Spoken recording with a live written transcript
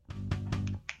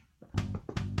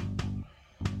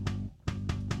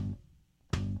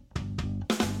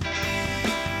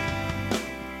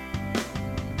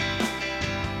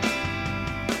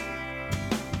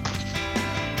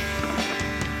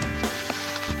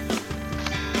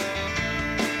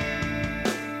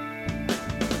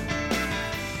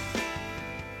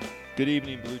Good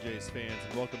evening, Blue Jays fans,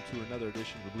 and welcome to another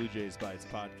edition of the Bluejays Bytes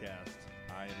podcast.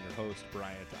 I am your host,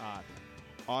 Bryant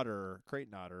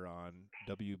Creighton Otter on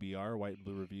WBR,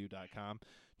 whiteandbluereview.com.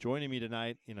 Joining me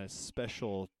tonight in a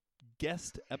special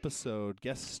guest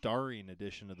starring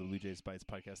edition of the Bluejays Bytes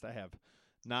podcast, I have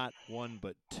not one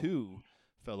but two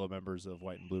fellow members of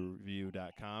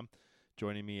whiteandbluereview.com.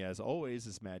 Joining me, as always,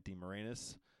 is Matt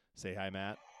DeMarinis. Say hi,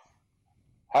 Matt.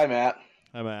 Hi, Matt.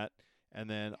 Hi, Matt. And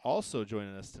then also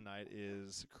joining us tonight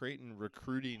is Creighton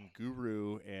recruiting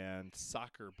guru and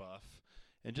soccer buff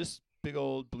and just big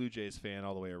old Blue Jays fan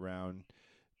all the way around,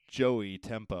 Joey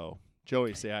Tempo.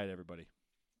 Joey, say hi to everybody.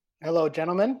 Hello,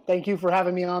 gentlemen. Thank you for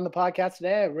having me on the podcast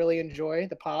today. I really enjoy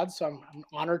the pod, so I'm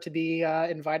honored to be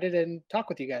invited and talk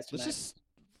with you guys tonight.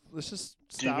 Let's just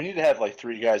stop. Dude, we need to have like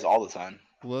three guys all the time.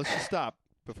 Well, let's just stop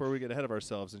before we get ahead of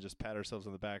ourselves and just pat ourselves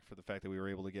on the back for the fact that we were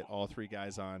able to get all three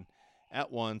guys on at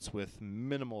once with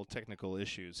minimal technical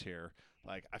issues here.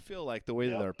 Like, I feel like the way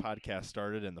that our podcast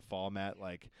started in the fall, Matt,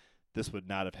 like this would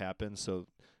not have happened. So,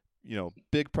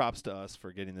 big props to us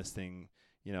for getting this thing,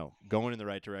 going in the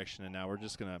right direction. And now we're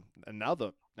just going to, and now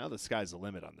the sky's the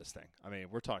limit on this thing. I mean,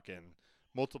 we're talking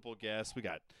multiple guests. We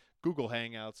got Google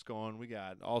Hangouts going. We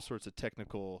got all sorts of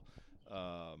technical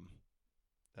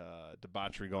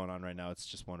debauchery going on right now. It's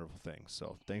just wonderful things.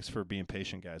 So thanks for being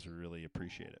patient, guys. We really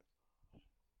appreciate it.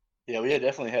 Yeah, we had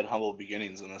definitely had humble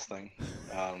beginnings in this thing.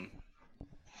 I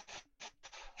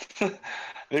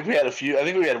think we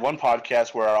had one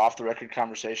podcast where our off-the-record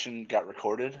conversation got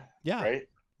recorded. Yeah.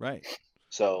 Right.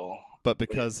 So, but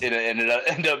because it ended up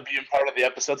being part of the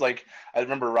episodes. Like, I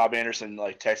remember Rob Anderson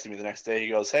texting me the next day. He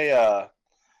goes, "Hey, I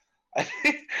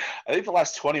think the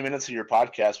last 20 minutes of your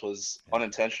podcast was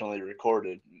unintentionally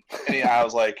recorded." And I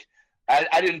was like,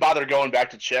 I didn't bother going back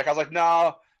to check. I was like,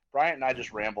 no. Bryant and I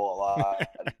just ramble a lot.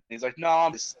 And he's like, no,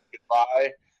 I'm just saying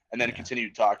goodbye, and then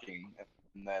continued talking,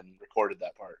 and then recorded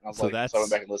that part. And I was so I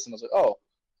went back and listened. I was like, oh,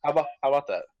 how about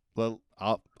that? Well,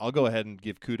 I'll go ahead and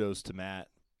give kudos to Matt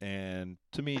and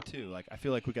to me too. Like, I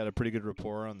feel like we got a pretty good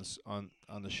rapport on this on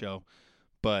the show,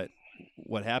 but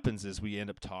what happens is we end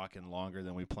up talking longer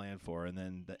than we planned for, and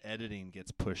then the editing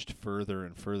gets pushed further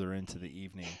and further into the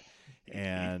evening.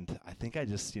 And I think I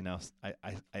just I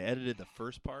edited the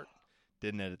first part.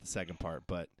 Didn't edit the second part,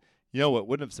 but what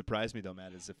wouldn't have surprised me though,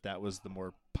 Matt, is if that was the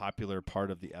more popular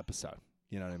part of the episode.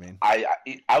 You know what I mean?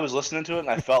 I was listening to it and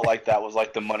I felt like that was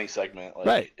like the money segment. Like,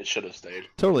 right. It should have stayed.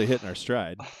 Totally hitting our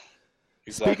stride.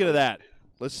 Exactly. Speaking of that,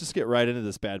 let's just get right into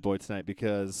this bad boy tonight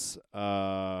because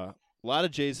a lot of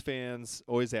Jays fans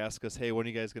always ask us, hey, when are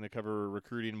you guys going to cover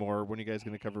recruiting more? When are you guys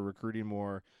going to cover recruiting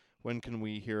more? When can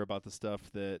we hear about the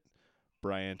stuff that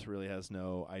Bryant really has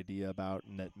no idea about,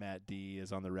 and that Matt D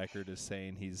is on the record as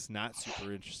saying he's not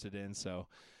super interested in. So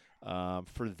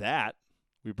for that,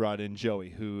 we brought in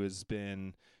Joey, who has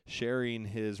been sharing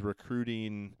his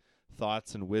recruiting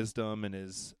thoughts and wisdom and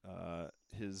his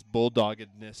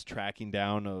bulldoggedness tracking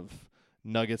down of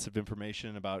nuggets of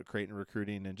information about Creighton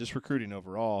recruiting and just recruiting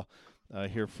overall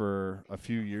here for a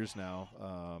few years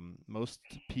now. Most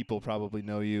people probably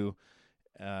know you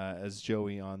as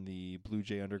Joey on the Blue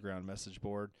Jay Underground message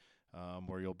board,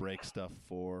 where you'll break stuff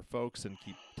for folks and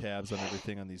keep tabs on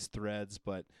everything on these threads.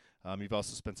 But you've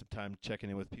also spent some time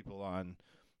checking in with people on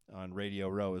Radio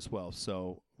Row as well.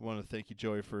 So I want to thank you,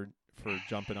 Joey, for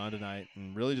jumping on tonight,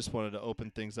 and really just wanted to open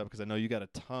things up because I know you got a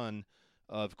ton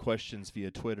of questions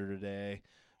via Twitter today.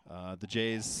 The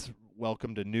Jays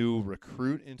welcomed a new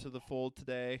recruit into the fold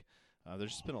today.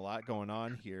 There's just been a lot going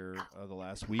on here the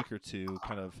last week or two,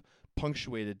 kind of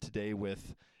punctuated today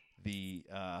with the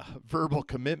verbal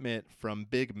commitment from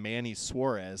Big Manny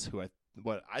Suarez, who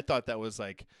I thought that was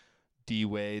like D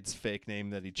Wade's fake name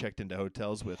that he checked into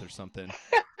hotels with or something.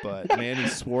 But Manny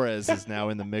Suarez is now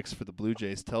in the mix for the Blue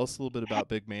Jays. Tell us a little bit about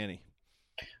Big Manny.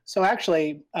 So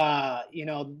actually,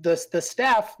 the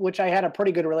staff, which I had a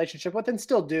pretty good relationship with and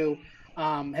still do,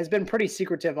 has been pretty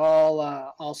secretive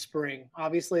all spring.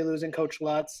 Obviously, losing Coach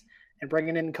Lutz and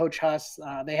bringing in Coach Huss,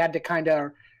 they had to kind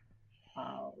of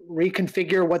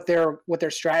reconfigure what their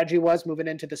strategy was moving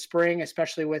into the spring,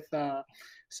 especially with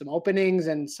some openings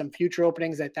and some future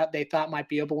openings that they thought might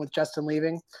be open with Justin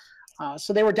leaving.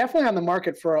 So they were definitely on the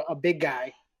market for a big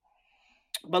guy.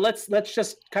 But let's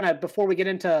just kind of, before we get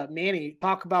into Manny,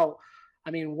 talk about,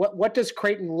 what does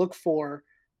Creighton look for,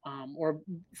 or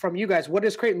from you guys, what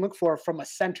does Creighton look for from a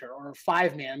center or a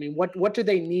five-man? What do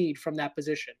they need from that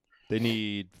position? They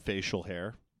need facial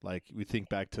hair. Like, we think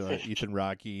back to Ethan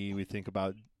Rocky. We think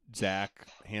about Zach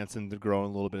Hansen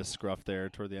growing a little bit of scruff there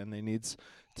toward the end. They needs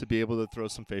to be able to throw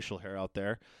some facial hair out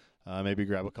there. Maybe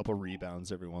grab a couple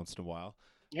rebounds every once in a while.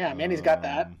 Yeah, Manny's got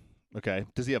that. Okay.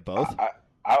 Does he have both?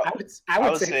 I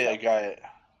would say a guy.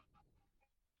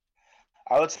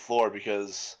 I would say floor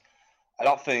because I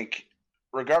don't think,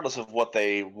 regardless of what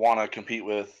they want to compete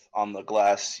with on the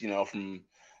glass, from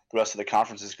the rest of the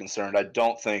conference is concerned, I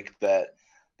don't think that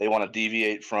they want to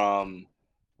deviate from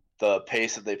the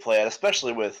pace that they play at,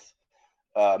 especially with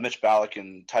Mitch Ballack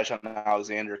and Tyshawn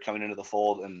Alexander coming into the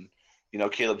fold, and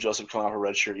Caleb Joseph coming off a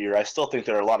redshirt year. I still think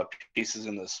there are a lot of pieces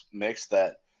in this mix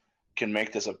that can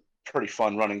make this a pretty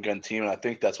fun run and gun team, and I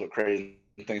think that's what Creighton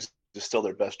thinks is still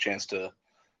their best chance to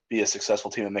be a successful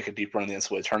team and make a deep run in the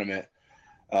NCAA tournament.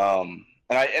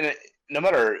 No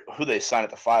matter who they sign at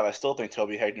the 5, I still think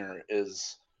Toby Hegner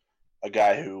is a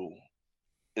guy who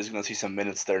is going to see some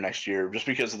minutes there next year, just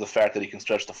because of the fact that he can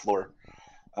stretch the floor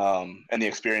and the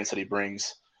experience that he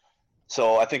brings.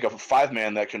 So I think a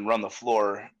 5-man that can run the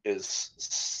floor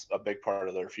is a big part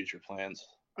of their future plans.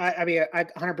 I mean, I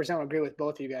 100% agree with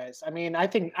both of you guys. I mean, I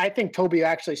think Toby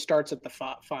actually starts at the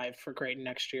 5 for Creighton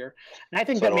next year, and I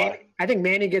think I think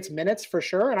Manny gets minutes for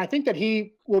sure, and I think that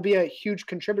he will be a huge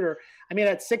contributor. I mean,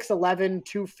 at 6'11",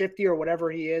 250 or whatever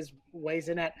he is, weighs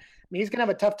in at. I mean, he's gonna have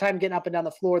a tough time getting up and down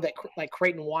the floor that like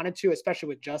Creighton wanted to, especially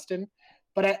with Justin.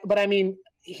 But I mean,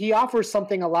 he offers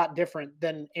something a lot different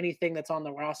than anything that's on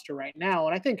the roster right now,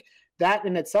 and I think that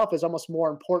in itself is almost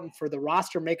more important for the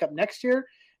roster makeup next year.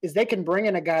 Is they can bring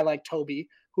in a guy like Toby,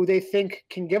 who they think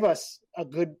can give us a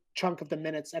good chunk of the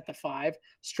minutes at the 5,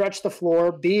 stretch the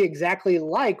floor, be exactly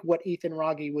like what Ethan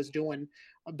Wragge was doing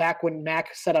back when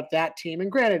Mac set up that team.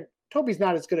 And granted, Toby's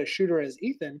not as good a shooter as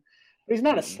Ethan, but he's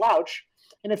not a slouch.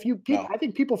 And I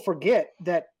think people forget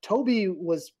that Toby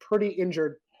was pretty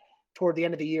injured toward the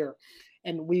end of the year.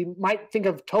 And we might think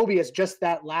of Toby as just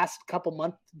that last couple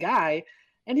month guy.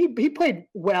 And he played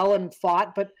well and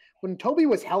fought, but when Toby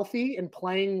was healthy and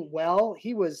playing well,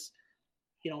 he was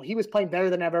playing better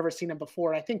than I've ever seen him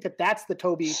before. I think that's the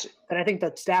Toby that I think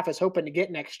the staff is hoping to get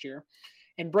next year.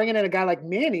 And bringing in a guy like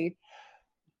Manny,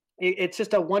 it's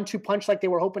just a 1-2 punch like they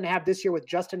were hoping to have this year with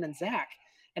Justin and Zach.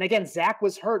 And again, Zach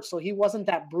was hurt, so he wasn't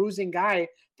that bruising guy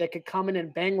that could come in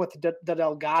and bang with the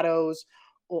Delgados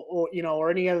or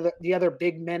any of the other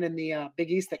big men in the Big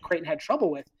East that Creighton had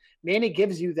trouble with. Manny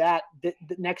gives you that the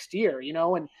next year,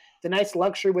 and the nice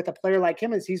luxury with a player like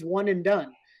him is he's one and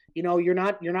done. You're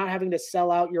not having to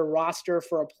sell out your roster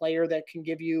for a player that can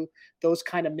give you those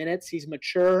kind of minutes. He's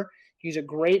mature. He's a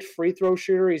great free throw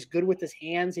shooter. He's good with his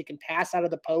hands. He can pass out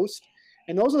of the post.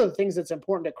 And those are the things that's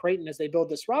important to Creighton as they build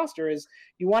this roster is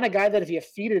you want a guy that if you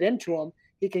feed it into him,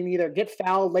 he can either get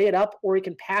fouled, lay it up, or he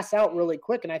can pass out really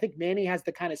quick. And I think Manny has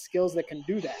the kind of skills that can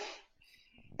do that.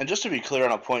 And just to be clear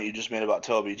on a point you just made about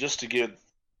Toby, just to give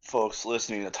folks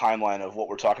listening a timeline of what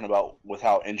we're talking about with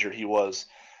how injured he was.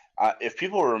 If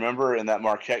people remember in that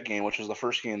Marquette game, which was the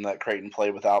first game that Creighton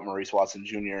played without Maurice Watson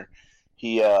Jr.,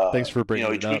 he thanks for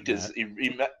bringing it up,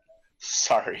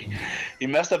 he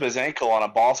messed up his ankle on a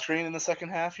ball screen in the second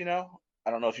half. I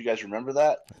don't know if you guys remember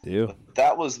that. I do. But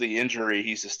that was the injury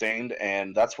he sustained,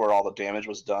 and that's where all the damage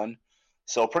was done.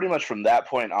 So pretty much from that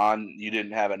point on, you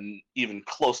didn't have an even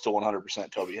close to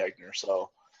 100% Toby Hegner. So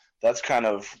that's kind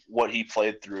of what he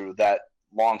played through that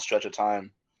long stretch of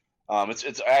time.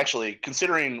 It's actually,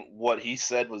 considering what he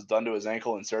said was done to his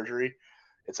ankle in surgery,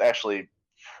 it's actually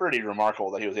pretty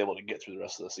remarkable that he was able to get through the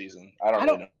rest of the season. I don't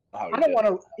know how he did.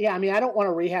 I don't want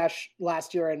to rehash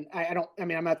last year, and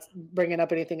I'm not bringing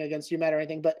up anything against UMass or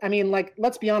anything, but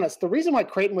let's be honest. The reason why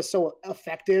Creighton was so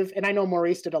effective, and I know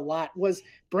Maurice did a lot, was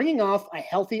bringing off a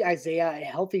healthy Isaiah, a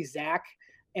healthy Zach,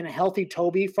 and a healthy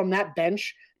Toby from that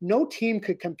bench. No team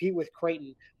could compete with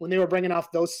Creighton when they were bringing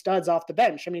off those studs off the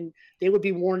bench. I mean, they would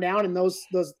be worn down, and those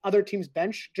other teams'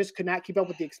 bench just could not keep up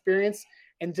with the experience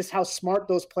and just how smart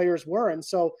those players were. And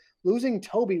so losing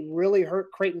Toby really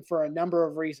hurt Creighton for a number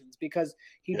of reasons because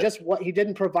he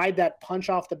didn't provide that punch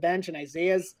off the bench, and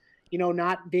Isaiah's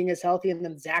not being as healthy, and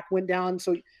then Zach went down.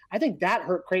 So I think that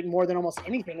hurt Creighton more than almost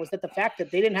anything was that the fact that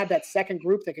they didn't have that second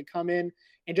group that could come in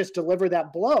and just deliver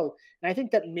that blow. And I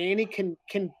think that Manny can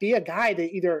be a guy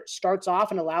that either starts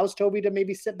off and allows Toby to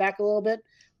maybe sit back a little bit,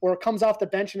 or comes off the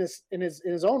bench in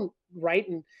his own right,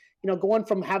 and going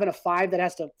from having a 5 that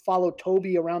has to follow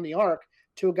Toby around the arc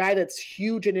to a guy that's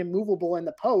huge and immovable in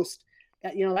the post.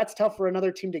 That's tough for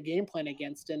another team to game plan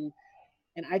against. And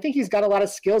I think he's got a lot of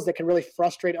skills that can really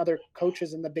frustrate other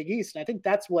coaches in the Big East. And I think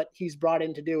that's what he's brought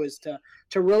in to do, is to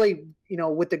really,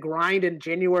 with the grind in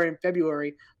January and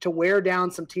February, to wear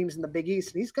down some teams in the Big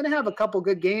East. And he's going to have a couple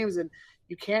good games, and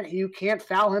you can't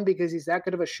foul him because he's that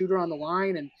good of a shooter on the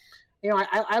line. And,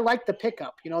 I like the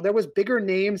pickup. There was bigger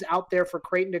names out there for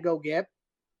Creighton to go get,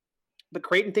 but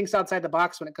Creighton thinks outside the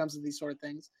box when it comes to these sort of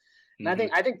things. And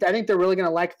I think they're really going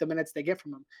to like the minutes they get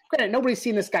from him. Granted, nobody's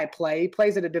seen this guy play. He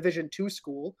plays at a Division II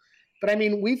school, but I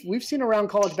mean, we've seen around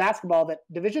college basketball that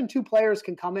Division II players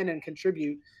can come in and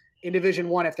contribute in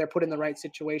Division I if they're put in the right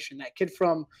situation. That kid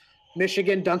from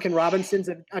Michigan, Duncan Robinson's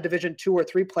a Division II or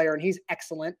III player, and he's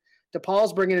excellent.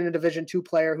 DePaul's bringing in a Division II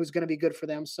player who's going to be good for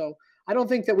them. So I don't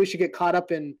think that we should get caught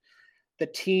up in the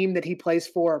team that he plays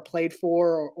for or played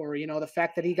for, or the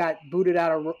fact that he got booted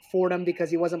out of Fordham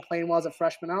because he wasn't playing well as a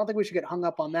freshman. I don't think we should get hung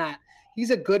up on that. He's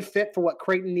a good fit for what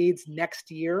Creighton needs next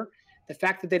year. The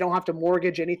fact that they don't have to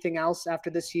mortgage anything else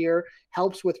after this year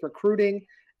helps with recruiting,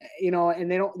 and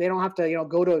they don't have to,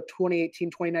 go to 2018,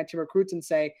 2019 recruits and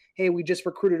say, hey, we just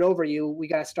recruited over you. We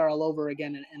got to start all over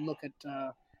again and look at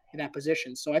that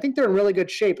position. So I think they're in really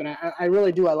good shape, and I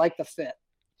really do. I like the fit.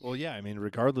 Well, yeah, I mean,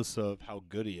 regardless of how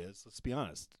good he is, let's be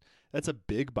honest, that's a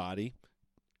big body,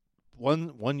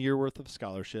 one year worth of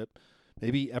scholarship.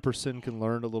 Maybe Epperson can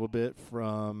learn a little bit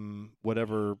from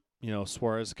whatever,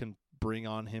 Suarez can bring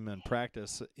on him in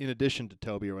practice in addition to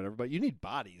Toby or whatever, but you need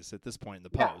bodies at this point in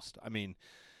the post. I mean,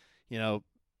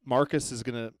 Marcus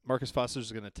Foster's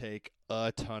is going to take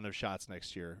a ton of shots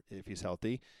next year if he's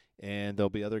healthy, and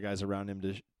there'll be other guys around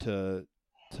him to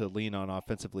lean on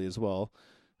offensively as well.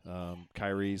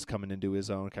 Kyrie's coming into his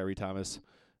own, Kyrie Thomas,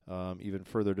 even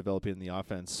further developing the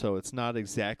offense. So it's not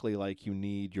exactly like you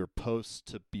need your posts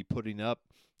to be putting up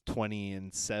 20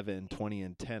 and 7, 20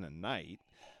 and 10 a night.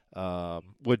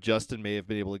 Would Justin may have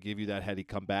been able to give you that had he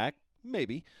come back?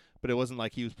 Maybe. But it wasn't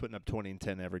like he was putting up 20 and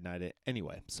 10 every night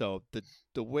anyway. So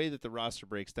the way that the roster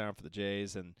breaks down for the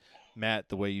Jays, and Matt,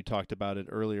 the way you talked about it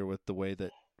earlier with the way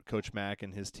that Coach Mack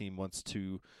and his team wants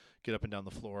to get up and down the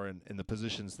floor and the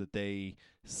positions that they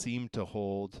seem to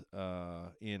hold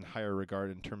in higher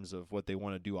regard in terms of what they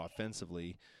want to do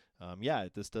offensively,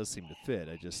 this does seem to fit.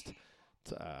 I just,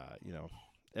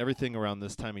 everything around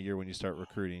this time of year when you start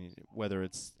recruiting, whether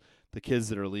it's the kids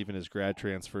that are leaving as grad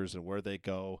transfers and where they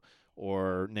go,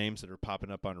 or names that are popping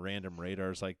up on random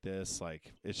radars like this,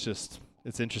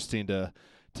 it's interesting to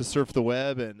surf the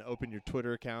web and open your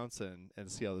Twitter accounts and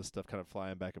see all this stuff kind of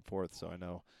flying back and forth. So I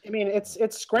know. I mean, it's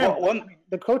scrambling.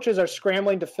 The coaches are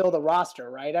scrambling to fill the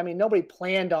roster, right? I mean, nobody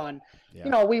planned on,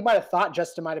 we might have thought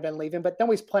Justin might have been leaving, but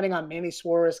nobody's planning on Manny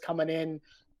Suarez coming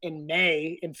in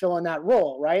May and filling that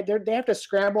role, right? They have to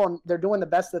scramble, and they're doing the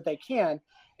best that they can.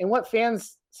 And what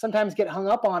fans sometimes get hung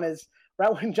up on is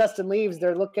right when Justin leaves,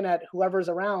 they're looking at whoever's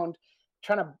around,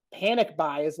 trying to panic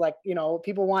buy. Is like,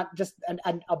 people want just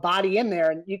a body in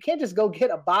there, and you can't just go get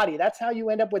a body. That's how you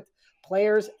end up with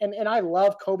players. And I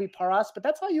love Kobe Paras, but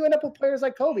that's how you end up with players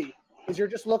like Kobe, is you're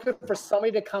just looking for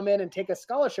somebody to come in and take a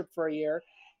scholarship for a year.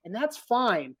 And that's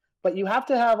fine. But you have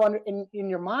to have in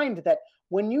your mind that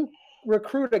when you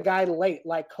recruit a guy late,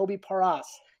 like Kobe Paras,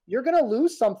 you're going to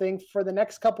lose something for the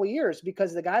next couple of years,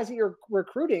 because the guys that you're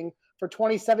recruiting for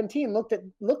 2017 looked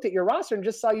at your roster and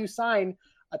just saw you sign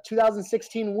a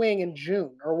 2016 wing in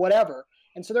June or whatever.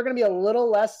 And so they're going to be a little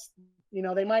less,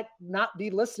 they might not be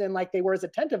listening like they were as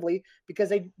attentively, because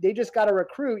they just got to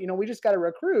recruit. We just got to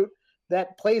recruit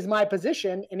that plays my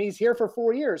position, and he's here for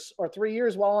 4 years or 3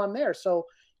 years while I'm there. So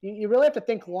you really have to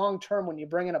think long-term when you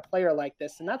bring in a player like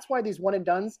this. And that's why these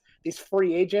one-and-dones, these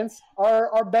free agents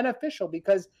are beneficial,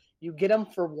 because you get them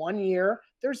for 1 year.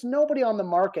 There's nobody on the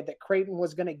market that Creighton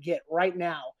was going to get right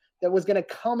now that was going to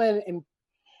come in and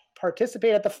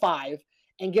participate at the 5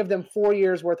 and give them 4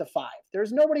 years worth of 5.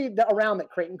 There's nobody around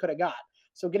that Creighton could have got.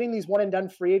 So getting these one-and-done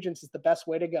free agents is the best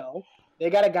way to go.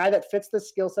 They got a guy that fits the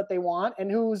skill set they want,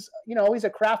 and who's, he's a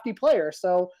crafty player.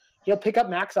 So he'll pick up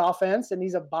Mac's offense, and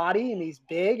he's a body, and he's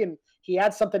big, and he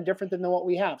adds something different than what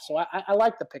we have. So I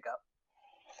like the pickup.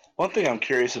 One thing I'm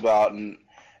curious about, and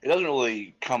it doesn't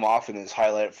really come off in his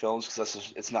highlight films,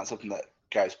 because it's not something that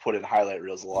guys put in highlight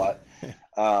reels a lot.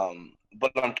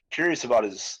 But I'm curious about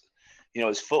his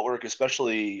footwork,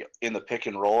 especially in the pick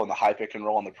and roll and the high pick and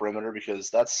roll on the perimeter, because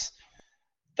that's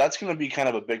going to be kind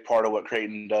of a big part of what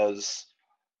Creighton does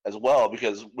as well.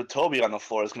 Because with Toby on the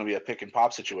floor, it's going to be a pick and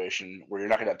pop situation where you're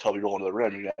not going to have Toby rolling to the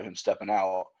rim. You're going to have him stepping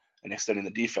out and extending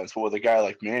the defense. But with a guy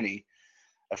like Manny,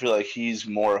 I feel like he's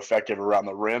more effective around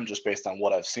the rim just based on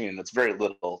what I've seen. It's very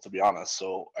little, to be honest,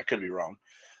 so I could be wrong.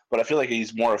 But I feel like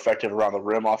he's more effective around the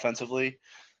rim offensively.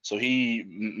 So he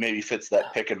maybe fits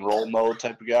that pick and roll mode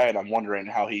type of guy, and I'm wondering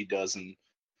how he does in,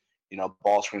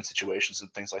 ball screen situations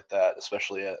and things like that.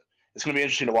 Especially it's going to be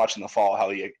interesting to watch in the fall how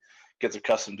he gets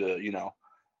accustomed to,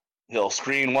 he'll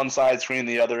screen one side, screen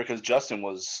the other. Because Justin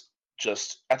was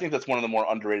I think that's one of the more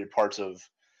underrated parts of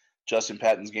Justin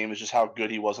Patton's game, is just how good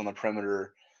he was on the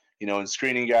perimeter, in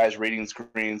screening guys, reading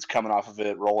screens, coming off of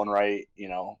it, rolling right,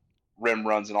 rim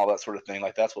runs and all that sort of thing.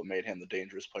 Like that's what made him the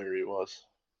dangerous player he was.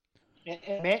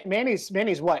 And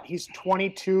Manny's what? He's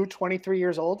 22, 23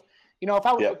 years old. You know, if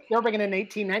they're bringing an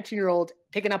 18, 19-year-old,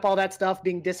 picking up all that stuff,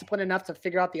 being disciplined enough to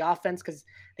figure out the offense because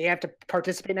they have to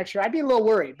participate next year, I'd be a little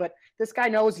worried. But this guy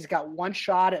knows he's got one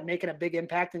shot at making a big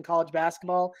impact in college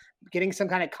basketball, getting some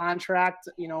kind of contract,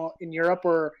 you know, in Europe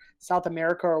or South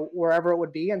America or wherever it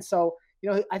would be. And so, you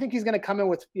know, I think he's going to come in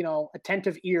with, you know,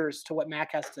 attentive ears to what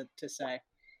Mac has to say.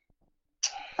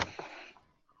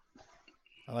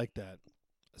 I like that.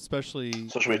 Especially.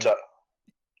 So should we talk?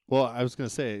 Well, I was going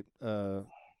to say,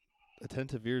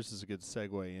 attentive ears is a good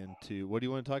segue into what do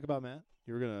you want to talk about, Matt?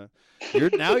 You're getting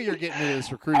into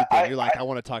this recruiting thing. You're like, I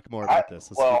want to talk more about this.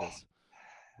 Let's do this.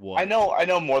 What? I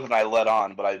know more than I let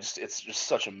on, but it's just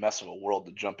such a mess of a world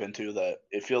to jump into that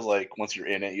it feels like once you're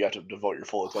in it, you have to devote your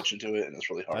full attention to it, and it's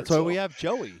really hard. That's why we have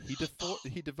Joey.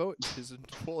 He devotes his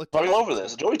full attention. I'm all over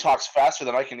this. Joey talks faster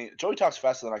than I can. Joey talks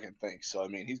faster than I can think. So I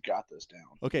mean, he's got this down.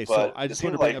 Okay, so I just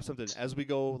want to bring up something as we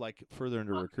go like further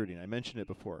into recruiting. I mentioned it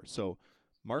before. So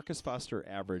Marcus Foster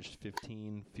averaged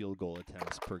 15 field goal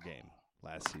attempts per game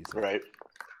last season. Right.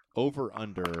 Over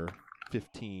under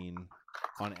 15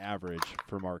 on average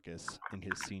for Marcus in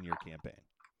his senior campaign.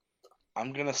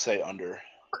 I'm gonna say under.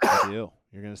 You're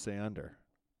gonna say under.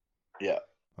 Yeah.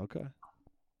 Okay.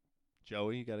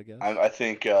 Joey, you got a guess? I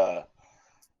think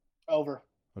over.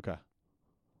 Okay.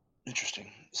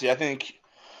 Interesting. See, I think,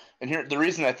 and here the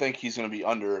reason I think he's going to be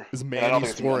under is Manny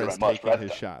Suarez taking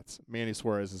his shots. Manny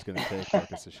Suarez is going to take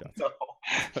Marcus's shots.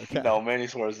 No, Manny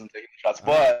Suarez isn't taking the shots,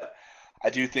 but I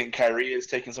do think Kyrie is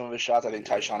taking some of his shots. I think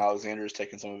Tyshawn Alexander is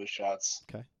taking some of his shots.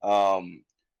 Okay.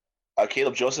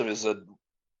 Caleb Joseph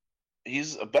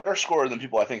he's a better scorer than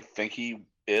people I think he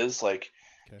is. Like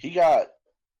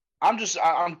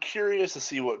I'm curious to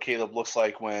see what Caleb looks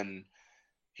like when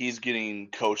he's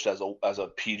getting coached as a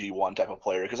PG1 type of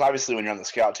player. Because obviously when you're on the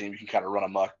scout team, you can kind of run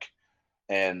amok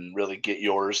and really get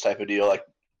yours type of deal. Like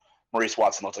Maurice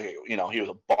Watson looks like, you know, he was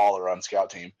a baller on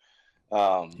scout team.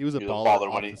 He was a baller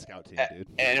off the scout team, dude.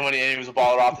 And when he was a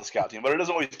baller off the scout team, but it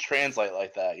doesn't always translate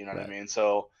like that. You know what I mean?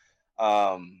 So,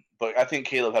 but I think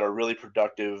Caleb had a really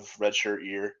productive redshirt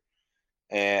year,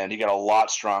 and he got a lot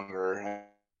stronger.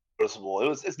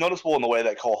 Noticeable. It's noticeable in the way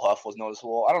that Cole Huff was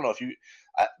noticeable. I don't know if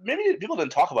maybe people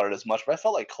didn't talk about it as much, but I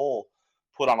felt like Cole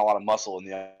put on a lot of muscle in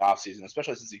the offseason,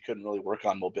 especially since he couldn't really work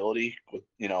on mobility with,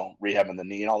 you know, rehabbing the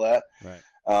knee and all that. Right.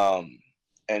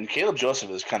 And Caleb Joseph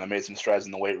has kind of made some strides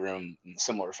in the weight room in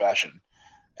similar fashion.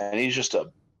 And he's just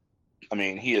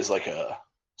he is like a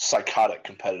psychotic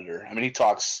competitor. I mean, he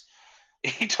talks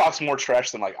more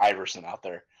trash than like Iverson out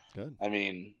there. Good. I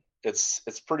mean, it's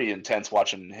pretty intense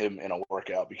watching him in a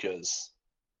workout because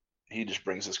he just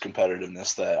brings this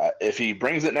competitiveness that if he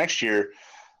brings it next year,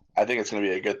 I think it's going to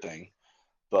be a good thing.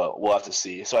 But we'll have to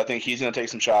see. So I think he's going to take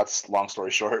some shots, long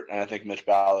story short, and I think Mitch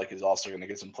Balak is also going to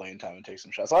get some playing time and take some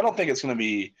shots. So I don't think it's going to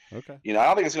be I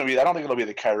don't think it'll be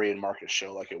the Kyrie and Marcus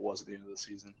show like it was at the end of the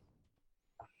season.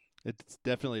 It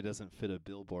definitely doesn't fit a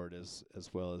billboard as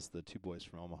well as the two boys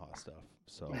from Omaha stuff.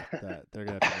 So that they're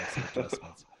going to have to make some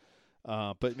adjustments.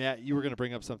 But Matt, you were going to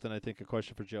bring up something, I think a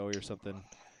question for Joey or something,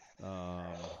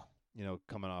 you know,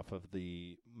 coming off of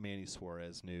the Manny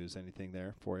Suarez news. Anything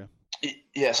there for you?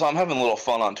 Yeah, so I'm having a little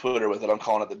fun on Twitter with it. I'm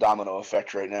calling it the domino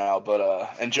effect right now.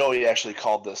 But and Joey actually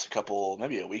called this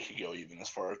maybe a week ago, even as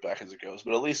far as back as it goes,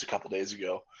 but at least a couple days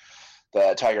ago,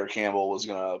 that Tiger Campbell was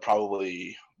going to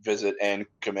probably visit and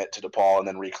commit to DePaul and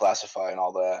then reclassify and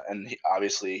all that. And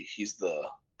obviously he's the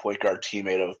point guard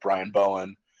teammate of Brian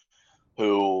Bowen,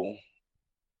 who,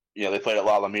 you know, they played at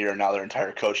La Lamere, and now their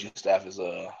entire coaching staff is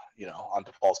on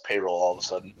DePaul's payroll all of a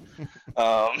sudden.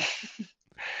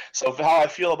 So how I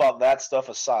feel about that stuff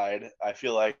aside, I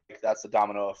feel like that's the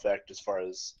domino effect as far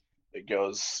as it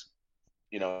goes,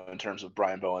 you know, in terms of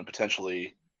Brian Bowen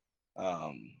potentially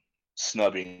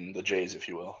snubbing the Jays, if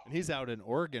you will. And he's out in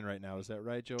Oregon right now. Is that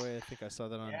right, Joey? I think I saw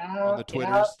that on the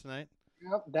Twitters tonight.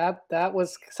 Yep, that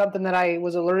was something that I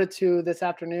was alerted to this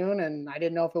afternoon, and I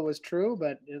didn't know if it was true,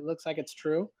 but it looks like it's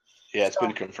true. Yeah, it's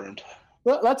been confirmed.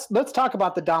 Let's talk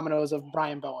about the dominoes of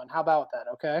Brian Bowen. How about that?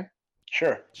 Okay.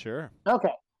 Sure.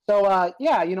 Okay. So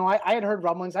you know, I had heard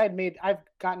rumblings. I've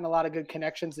gotten a lot of good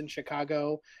connections in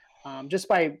Chicago, just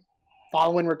by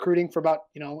following recruiting for about,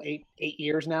 you know, eight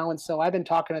years now, and so I've been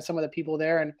talking to some of the people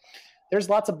there, and there's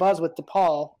lots of buzz with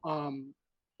DePaul.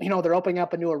 You know, they're opening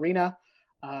up a new arena.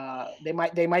 They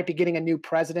might be getting a new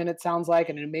president, it sounds like,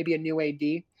 and maybe a new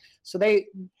AD. So I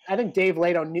think Dave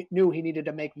Lato knew he needed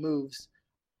to make moves,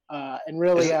 and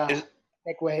really.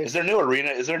 make waves. Is there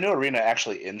a new arena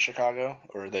actually in Chicago,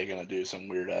 or are they going to do some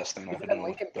weird ass thing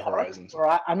like the Horizons?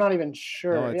 Or I'm not even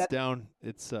sure. No, it's down.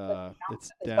 It's down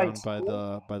by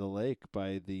the lake,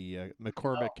 by the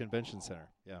McCormick Convention Center.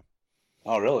 Yeah.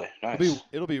 Oh, really? Nice.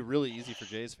 It'll be really easy for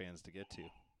Jays fans to get to.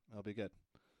 That'll be good.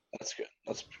 That's good.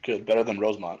 That's good. Better than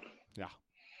Rosemont. Yeah.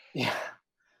 Yeah.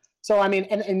 So I mean,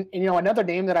 and another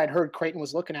name that I'd heard Creighton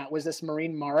was looking at was this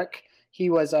Marine Maric. He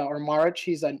was or Maric.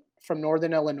 He's from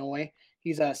Northern Illinois.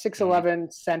 He's a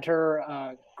 6'11"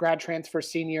 center, grad transfer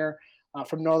senior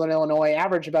from Northern Illinois.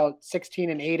 Average about 16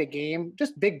 and 8 a game.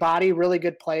 Just big body, really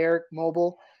good player,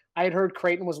 mobile. I had heard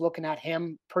Creighton was looking at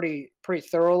him pretty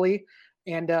thoroughly.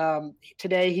 And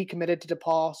today he committed to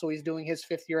DePaul, so he's doing his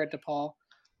 5th year at DePaul.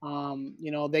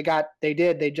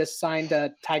 They just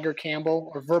signed Tiger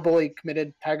Campbell, or verbally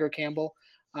committed Tiger Campbell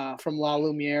from La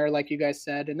Lumiere, like you guys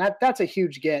said, and that's a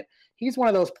huge get. He's one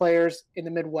of those players in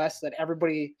the Midwest that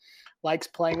everybody likes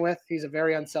playing with. He's a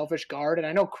very unselfish guard, and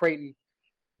I know Creighton,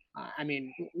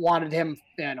 wanted him.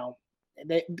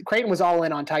 Creighton was all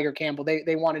in on Tiger Campbell.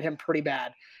 They wanted him pretty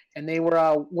bad, and they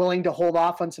were willing to hold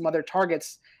off on some other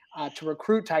targets to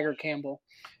recruit Tiger Campbell.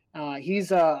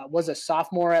 He's was a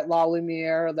sophomore at La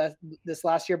Lumiere this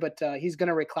last year, but he's going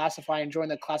to reclassify and join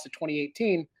the class of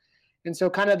 2018. And so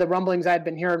kind of the rumblings I'd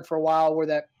been hearing for a while were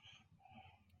that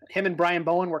him and Brian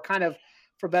Bowen were kind of,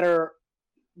 for better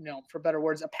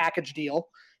words, a package deal.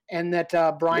 And that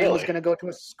Brian was going to go to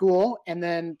a school, and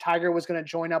then Tiger was going to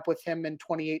join up with him in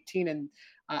 2018. And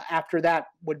after that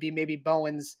would be maybe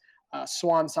Bowen's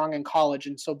swan song in college.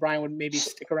 And so Brian would maybe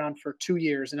stick around for 2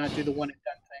 years and not do the one and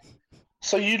done thing.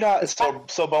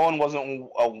 So Bowen wasn't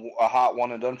a hot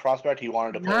one and done prospect. He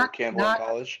wanted to play with Campbell in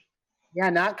college. Yeah,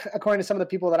 not according to some of the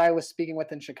people that I was speaking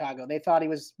with in Chicago. They thought he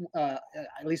was at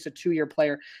least a 2-year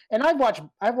player. And I've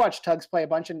watched Tugs play a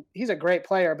bunch, and he's a great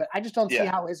player. But I just don't see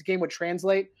how his game would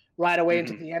translate right away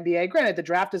into the NBA. Granted, the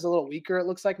draft is a little weaker, it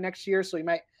looks like, next year, so he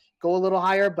might go a little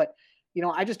higher. But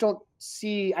I just don't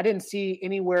see. I didn't see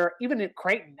anywhere, even at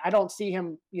Creighton, I don't see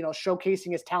him,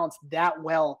 showcasing his talents that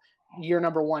well year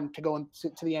number 1 to go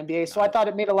into the NBA. So I thought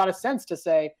it made a lot of sense to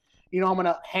say, I'm going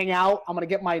to hang out. I'm going to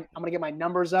get my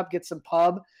numbers up, get some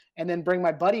pub, and then bring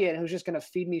my buddy in who's just going to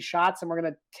feed me shots, and we're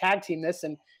going to tag team this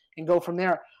and go from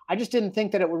there. I just didn't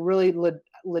think that it would really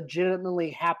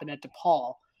legitimately happen at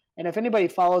DePaul. And if anybody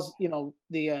follows,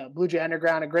 the Blue Jay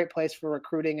Underground, a great place for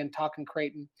recruiting and talking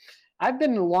Creighton, I've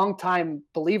been a long time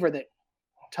believer that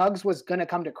Tugs was going to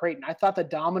come to Creighton. I thought the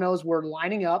dominoes were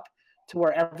lining up to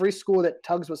where every school that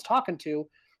Tugs was talking to,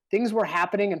 things were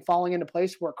happening and falling into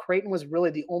place where Creighton was really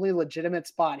the only legitimate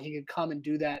spot he could come and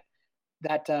do that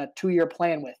 2-year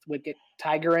plan with. Would get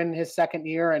Tiger in his 2nd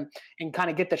year and kind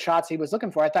of get the shots he was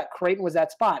looking for. I thought Creighton was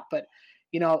that spot. But,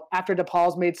 after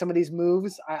DePaul's made some of these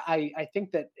moves, I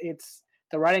think that it's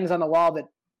the writing's on the wall that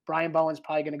Brian Bowen's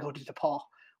probably going to go to DePaul,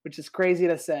 which is crazy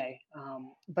to say.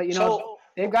 But,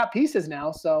 they've got pieces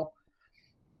now, so.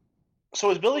 So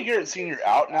is Billy Garrett Sr.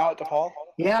 out now at DePaul?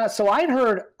 Yeah, so I'd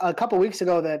heard a couple weeks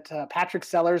ago that Patrick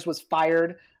Sellers was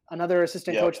fired. Another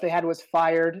assistant coach they had was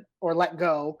fired or let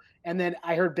go. And then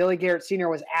I heard Billy Garrett Sr.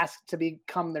 was asked to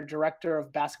become their director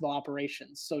of basketball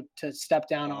operations, so to step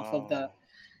down off of the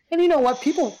 – and you know what?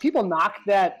 People knock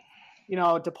that,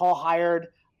 DePaul hired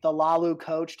the Lalu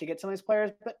coach to get some of these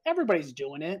players, but everybody's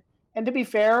doing it. And to be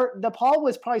fair, DePaul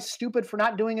was probably stupid for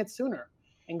not doing it sooner.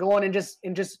 And going and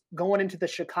just going into the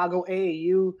Chicago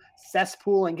AAU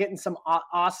cesspool and getting some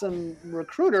awesome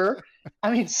recruiter.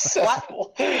 I mean,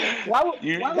 why would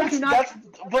you not?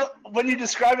 But when you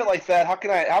describe it like that, how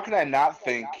can I not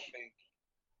think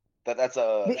that that's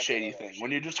a shady thing?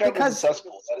 When you describe it as a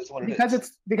cesspool, that is what it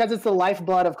is. Because it's the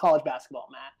lifeblood of college basketball,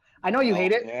 Matt. I know you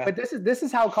hate it, but this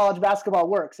is how college basketball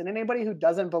works. And anybody who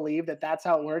doesn't believe that that's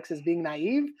how it works is being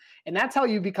naive. And that's how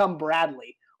you become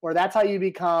Bradley. Or that's how you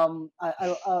become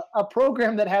a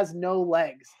program that has no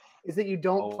legs, is that you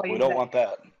don't play. We don't want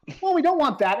that. Well, we don't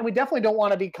want that. And we definitely don't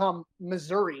want to become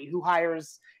Missouri, who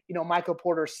hires, Michael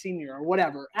Porter Sr. or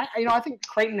whatever. I think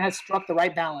Creighton has struck the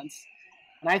right balance.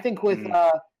 And I think with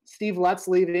Steve Lutz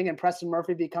leaving and Preston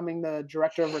Murphy becoming the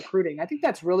director of recruiting, I think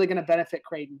that's really going to benefit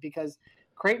Creighton because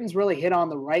Creighton's really hit on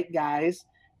the right guys.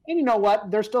 And you know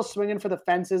what? They're still swinging for the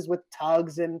fences with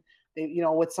Tugs and,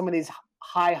 with some of these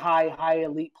high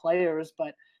elite players,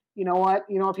 but you know what?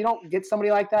 If you don't get somebody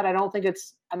like that, I don't think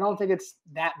it's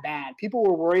that bad. People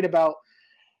were worried about,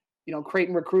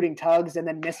 Creighton recruiting Tugs and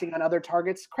then missing on other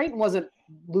targets. Creighton wasn't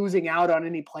losing out on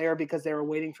any player because they were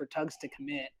waiting for Tugs to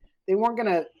commit. They weren't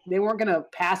gonna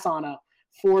pass on a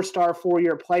 4-star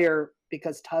 4-year player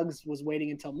because Tugs was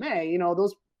waiting until May.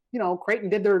 Creighton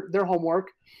did their homework.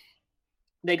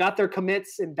 They got their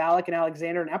commits in Ballack and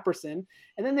Alexander and Epperson,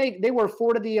 and then they were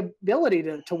afforded the ability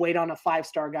to wait on a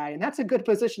 5-star guy, and that's a good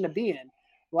position to be in.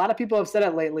 A lot of people have said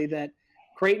it lately that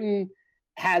Creighton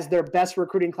has their best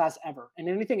recruiting class ever, and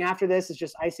anything after this is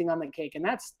just icing on the cake, and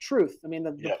that's truth. I mean,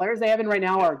 the players they have in right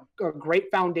now are a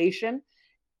great foundation.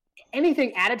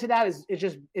 Anything added to that is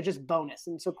just bonus,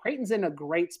 and so Creighton's in a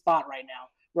great spot right now,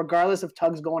 regardless of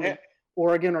Tugs going to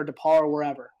Oregon or DePaul or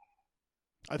wherever.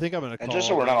 I think I'm going to call. And just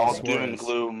so we're not all doom and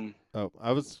gloom. Oh,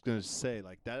 I was going to say,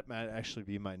 like, that might actually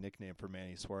be my nickname for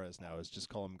Manny Suarez now, is just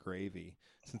call him Gravy,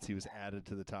 since he was added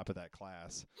to the top of that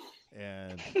class.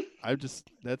 And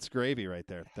that's gravy right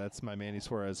there. That's my Manny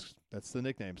Suarez. That's the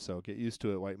nickname. So get used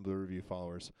to it, White and Blue Review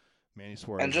followers. Manny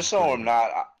Suarez. And just so I'm not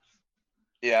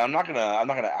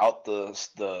gonna out the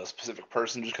specific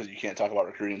person just because you can't talk about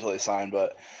recruiting until they sign,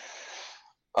 but.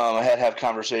 I had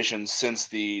conversations since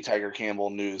the Tiger Campbell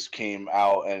news came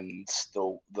out, and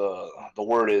the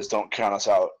word is don't count us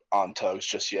out on Tugs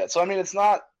just yet. So I mean, it's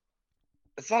not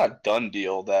a done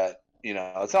deal that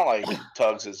it's not like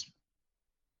Tugs is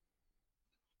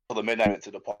till the midnight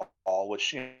to DePaul,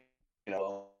 which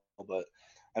but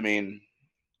I mean,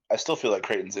 I still feel like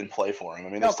Creighton's in play for him. I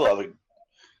mean, they still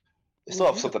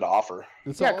have something to offer.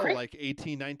 It's all like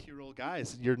 18, 19-year-old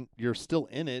guys. You're still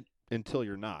in it until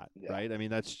you're not, right? I mean,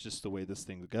 that's just the way this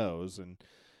thing goes. And,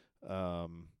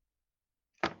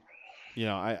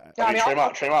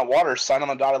 Tremont Waters signed on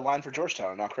the dotted line for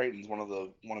Georgetown. Now Creighton's one of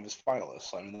his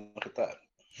finalists. I mean, look at that.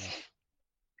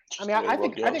 I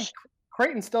think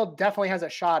Creighton still definitely has a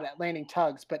shot at landing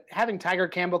Tugs, but having Tiger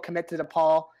Campbell commit to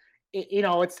DePaul,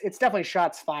 it's definitely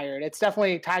shots fired. It's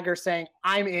definitely Tiger saying,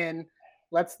 "I'm in.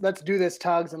 Let's do this,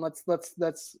 Tugs, and let's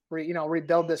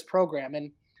rebuild this program."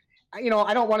 And I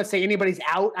don't want to say anybody's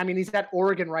out. I mean, he's at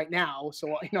Oregon right now,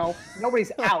 so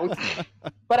nobody's out.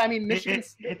 But I mean,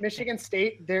 Michigan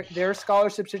State, their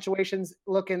scholarship situation's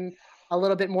looking a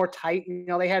little bit more tight.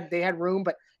 They had room,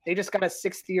 but they just got a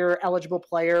 6th-year eligible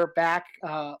player back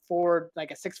forward,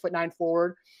 like a 6'9"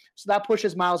 forward. So that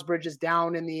pushes Miles Bridges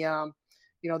down in the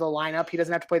the lineup. He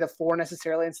doesn't have to play the 4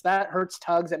 necessarily, and so that hurts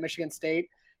Tugs at Michigan State.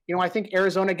 I think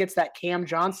Arizona gets that Cam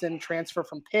Johnson transfer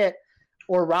from Pitt.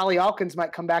 Or Raleigh Alkins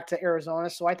might come back to Arizona.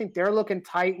 So I think they're looking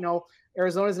tight.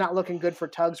 Arizona's not looking good for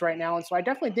Tugs right now. And so I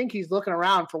definitely think he's looking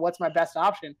around for what's my best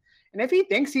option. And if he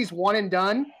thinks he's one and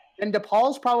done, then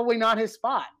DePaul's probably not his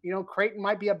spot. Creighton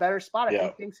might be a better spot if he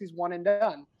thinks he's one and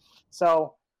done.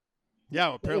 So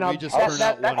yeah, apparently we just turned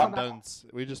out one and done.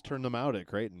 We just turned them out at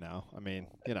Creighton now. I mean,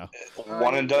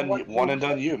 one and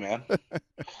done you, man.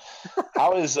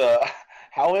 How is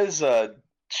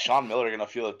Sean Miller going to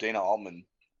feel if Dana Altman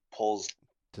pulls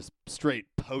just straight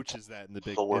poaches that in the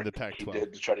Pac-12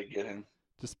 did to try to get him?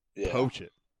 Just poach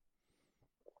it.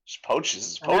 Just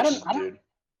poaches, dude.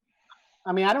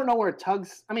 I mean, I don't know where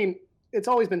Tugs. I mean, it's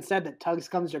always been said that Tugs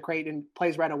comes to Creighton and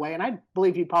plays right away, and I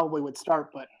believe he probably would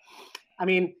start. But I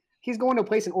mean, he's going to a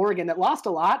place in Oregon that lost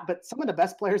a lot, but some of the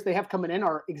best players they have coming in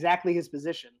are exactly his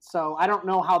position. So I don't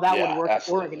know how that would work at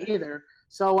Oregon either.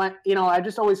 So I'm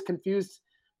just always confused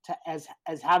as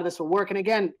how this will work. And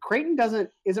again, Creighton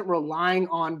isn't relying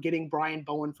on getting Brian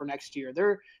Bowen for next year.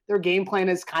 Their game plan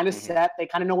is kind of set. They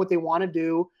kind of know what they want to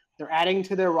do. They're adding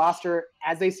to their roster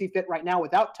as they see fit right now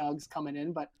without Tugs coming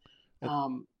in. But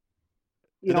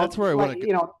that's where I want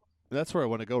to. That's where I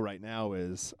want to go right now.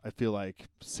 Is I feel like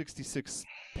 66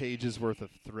 pages worth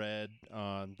of thread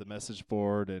on the message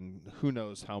board, and who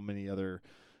knows how many other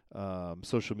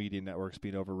social media networks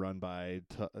being overrun by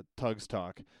Tugs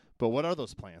talk. But what are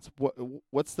those plans?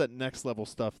 What's that next level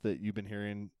stuff that you've been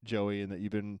hearing, Joey, and that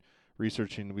you've been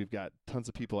researching? We've got tons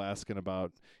of people asking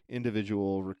about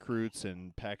individual recruits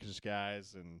and package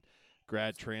guys and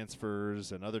grad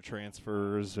transfers and other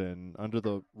transfers and under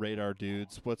the radar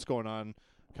dudes. What's going on?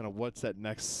 Kind of what's that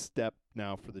next step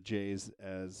now for the Jays,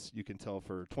 as you can tell,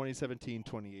 for 2017,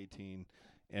 2018,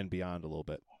 and beyond a little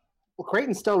bit? Well,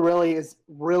 Creighton still really is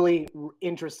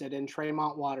interested in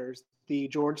Tremont Waters, the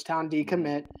Georgetown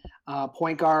decommit,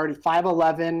 point guard,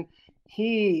 5'11".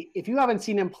 If you haven't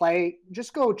seen him play,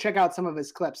 just go check out some of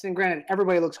his clips. And granted,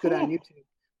 everybody looks good on YouTube.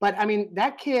 But, I mean,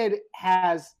 that kid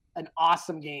has an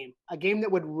awesome game, a game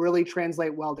that would really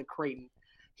translate well to Creighton.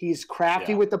 He's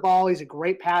crafty with the ball. He's a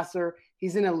great passer.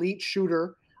 He's an elite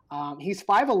shooter. He's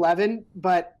 5'11",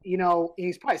 but,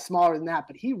 he's probably smaller than that.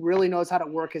 But he really knows how to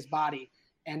work his body.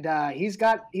 And he's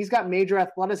got major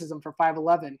athleticism for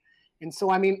 5'11". And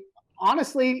so, I mean,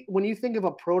 honestly, when you think of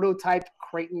a prototype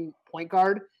Creighton point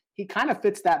guard, he kind of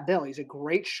fits that bill. He's a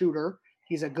great shooter.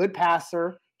 He's a good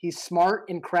passer. He's smart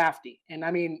and crafty. And,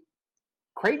 I mean,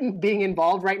 Creighton being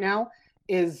involved right now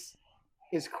is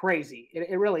is crazy.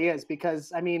 It really is,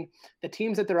 because, I mean, the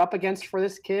teams that they're up against for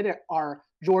this kid are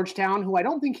Georgetown, who I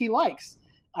don't think he likes,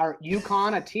 are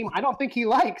UConn, a team I don't think he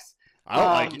likes.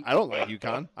 I don't like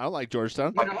UConn. I don't like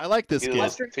Georgetown. I like this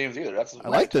kid. Teams either. I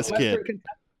like this kid.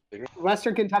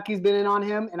 Western Kentucky's been in on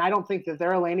him, and I don't think that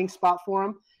they're a landing spot for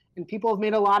him. And people have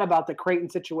made a lot about the Creighton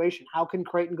situation. How can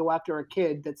Creighton go after a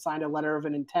kid that signed a letter of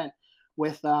an intent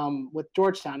with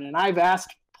Georgetown? And I've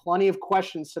asked plenty of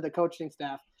questions to the coaching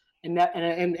staff and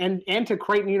to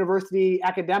Creighton University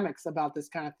academics about this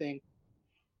kind of thing.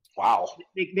 Wow.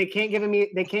 They can't give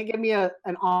me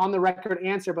an on the record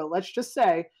answer, but let's just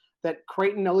say that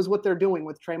Creighton knows what they're doing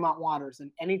with Tremont Waters, and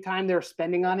anytime they're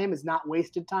spending on him is not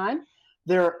wasted time.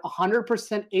 They're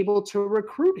 100% able to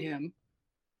recruit him.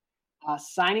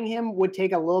 Signing him would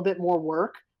take a little bit more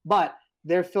work, but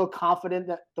they feel confident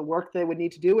that the work they would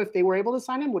need to do if they were able to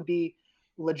sign him would be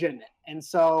legitimate. And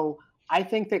so I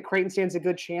think that Creighton stands a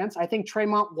good chance. I think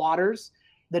Tremont Waters,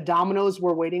 the dominoes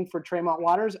we're waiting for Tremont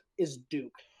Waters is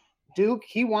Duke.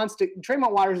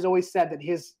 Tremont Waters has always said that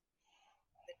his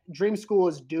dream school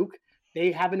is Duke.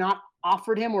 They have not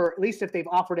offered him, or at least if they've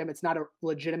offered him, it's not a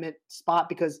legitimate spot,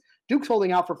 because Duke's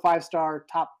holding out for 5-star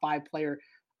top 5 player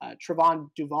Trevon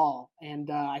Duval, and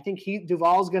I think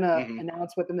Duval's going to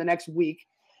announce within the next week,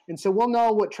 and so we'll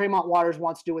know what Tremont Waters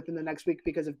wants to do within the next week,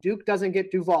 because if Duke doesn't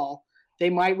get Duval, they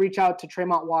might reach out to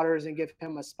Tremont Waters and give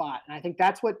him a spot, and I think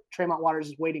that's what Tremont Waters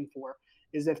is waiting for,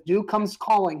 is if Duke comes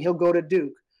calling, he'll go to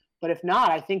Duke, but if not,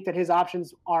 I think that his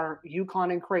options are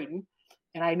UConn and Creighton,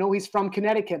 and I know he's from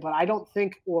Connecticut, but I don't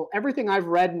think, well, everything I've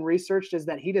read and researched is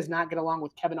that he does not get along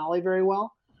with Kevin Ollie very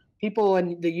well. People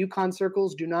in the UConn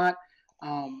circles do not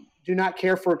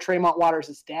care for Tremont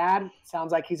Waters' dad. It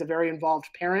sounds like he's a very involved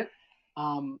parent.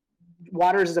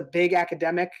 Waters is a big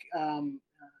academic.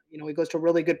 He goes to a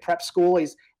really good prep school.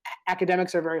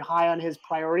 Academics are very high on his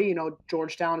priority.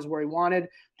 Georgetown is where he wanted.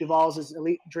 Duval's his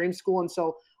elite dream school. And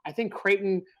so I think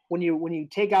Creighton, when you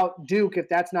take out Duke, if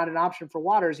that's not an option for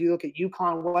Waters, you look at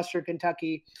UConn, Western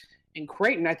Kentucky, and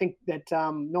Creighton. I think that,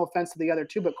 no offense to the other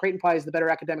two, but Creighton probably is the better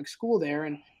academic school there,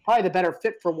 and probably the better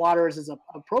fit for Waters as a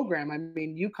program. I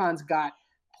mean, UConn's got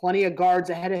plenty of guards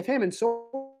ahead of him, and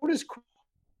so does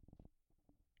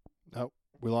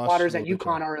we lost Waters at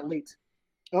UConn are elite.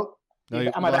 Oh, no, we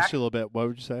lost you a little bit. What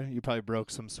would you say? You probably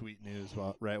broke some sweet news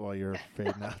while you're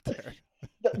fading out there.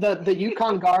 The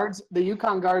UConn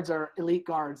guards are elite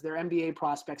guards. They're NBA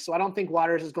prospects. So I don't think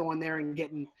Waters is going there and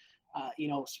getting,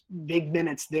 big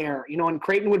minutes there. And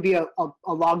Creighton would be a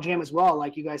logjam as well.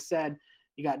 Like you guys said,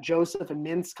 you got Joseph and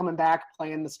Mintz coming back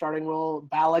playing the starting role.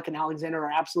 Ballack and Alexander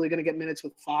are absolutely going to get minutes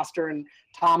with Foster and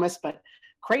Thomas. But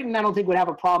Creighton, I don't think would have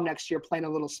a problem next year playing a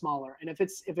little smaller. And if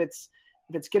it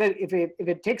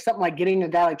takes something like getting a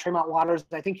guy like Tremont Waters,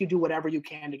 I think you do whatever you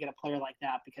can to get a player like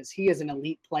that, because he is an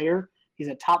elite player. He's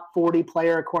a top 40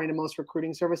 player according to most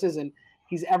recruiting services, and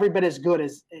he's every bit as good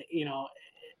as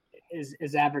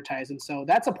is advertised. And so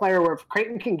that's a player where if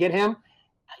Creighton can get him,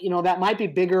 that might be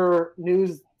bigger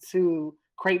news to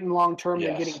Creighton long term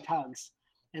than getting Tugs.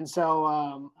 And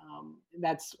so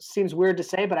that seems weird to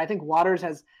say, but I think Waters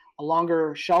has a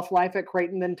longer shelf life at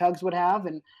Creighton than Tugs would have,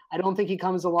 and I don't think he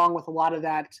comes along with a lot of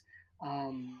that.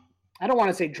 I don't want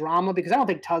to say drama, because I don't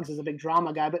think Tugs is a big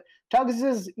drama guy, but Tugs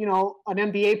is, an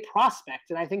NBA prospect,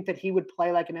 and I think that he would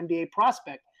play like an NBA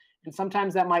prospect. And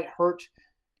sometimes that might hurt,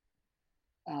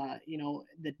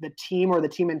 the team or the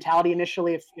team mentality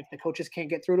initially if the coaches can't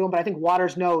get through to him. But I think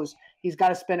Waters knows he's got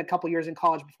to spend a couple years in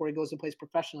college before he goes and plays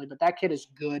professionally. But that kid is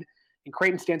good, and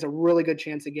Creighton stands a really good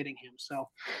chance of getting him. So.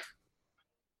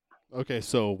 Okay,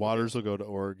 so Waters will go to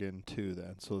Oregon too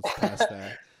then. So let's pass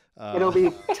that. It'll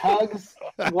be Tugs,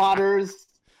 Waters,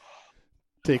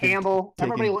 Campbell.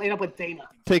 Everybody will end up with Dana.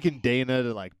 Taking Dana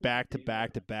to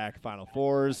back-to-back Final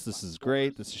Fours. This is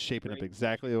great. This is shaping up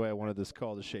exactly the way I wanted this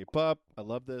call to shape up. I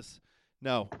love this.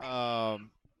 No, I'm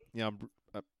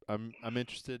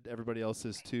interested. Everybody else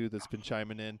is too that's been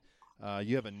chiming in.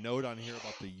 You have a note on here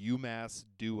about the UMass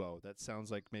Duo. That sounds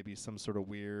like maybe some sort of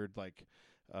weird like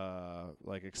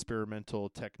experimental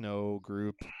techno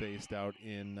group based out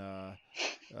for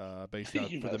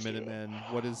the Minutemen.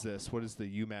 What is this? What is the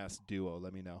UMass Duo?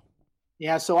 Let me know.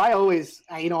 Yeah, so I always,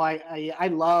 I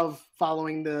love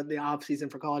following the off season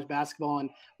for college basketball and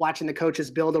watching the coaches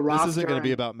build a roster. This isn't going to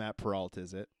be about Matt Peralta,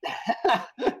 is it?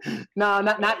 No,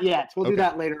 not yet. We'll do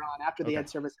that later on after the Ed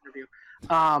Servais interview.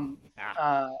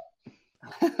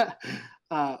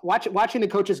 Watching the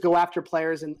coaches go after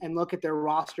players and look at their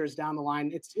rosters down the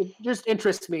line, it just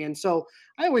interests me. And so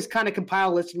I always kind of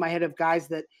compile a list in my head of guys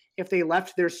that if they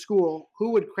left their school, who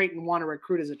would Creighton want to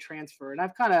recruit as a transfer? And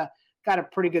I've kind of got a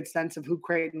pretty good sense of who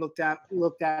Creighton looked at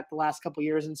the last couple of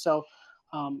years. And so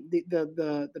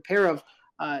the pair of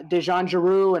Dejan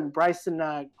Giroux and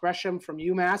Bryson Gresham from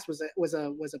UMass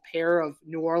was a pair of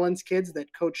New Orleans kids that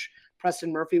Coach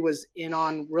Preston Murphy was in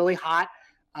on really hot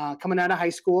coming out of high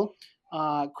school.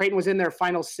 Creighton was in their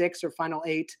final 6 or final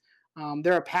 8.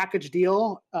 They're a package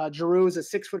deal. Giroux is a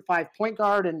 6'5" point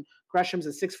guard, and Gresham's a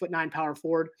 6'9" power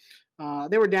forward.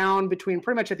 They were down between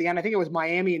pretty much at the end. I think it was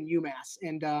Miami and UMass,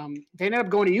 and they ended up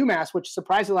going to UMass, which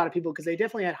surprised a lot of people because they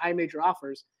definitely had high major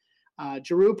offers.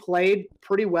 Giroux played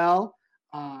pretty well,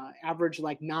 averaged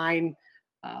like 9,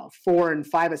 4, and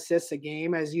 5 assists a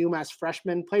game as UMass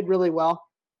freshman. Played really well.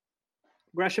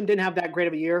 Gresham didn't have that great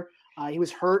of a year. He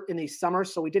was hurt in the summer,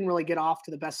 so we didn't really get off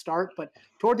to the best start. But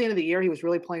toward the end of the year, he was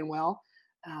really playing well.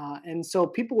 And so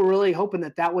people were really hoping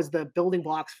that was the building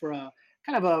blocks for a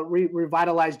kind of a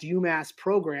revitalized UMass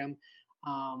program.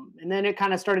 And then it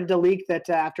kind of started to leak that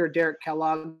after Derek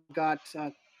Kellogg got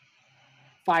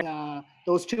fired,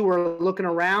 those two were looking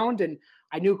around. And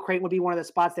I knew Creighton would be one of the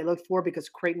spots they looked for because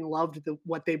Creighton loved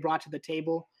what they brought to the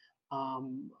table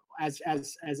as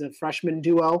a freshman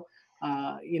duo.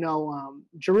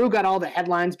 Giroux got all the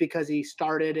headlines because he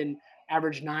started and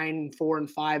averaged 9, 4, and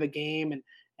 5 a game,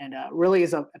 and really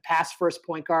is a pass-first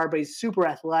point guard. But he's super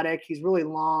athletic. He's really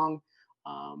long,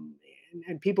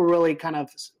 and people really kind of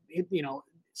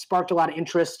sparked a lot of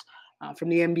interest from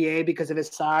the NBA because of his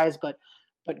size. But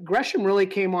Gresham really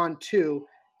came on too.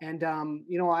 And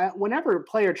whenever a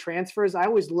player transfers, I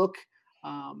always look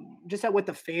just at what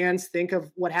the fans think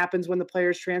of what happens when the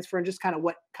players transfer, and just kind of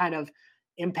what kind of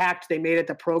impact they made at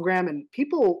the program. And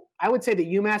people, I would say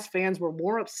the UMass fans were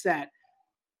more upset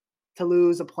to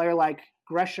lose a player like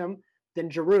Gresham than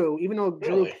Giroux, even though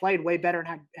Giroux played way better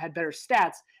and had better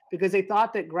stats, because they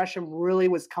thought that Gresham really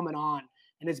was coming on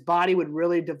and his body would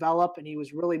really develop and he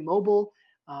was really mobile.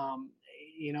 I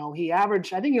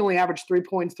think he only averaged 3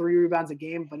 points, 3 rebounds a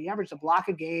game, but he averaged a block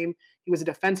a game. He was a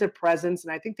defensive presence.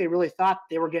 And I think they really thought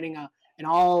they were getting an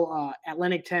all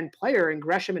Atlantic 10 player in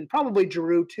Gresham, and probably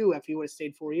Giroux too, if he would have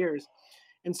stayed 4 years.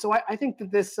 And so I think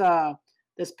that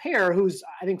this pair, who's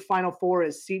I think Final Four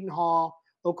is Seton Hall,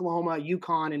 Oklahoma,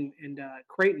 UConn, and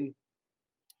Creighton.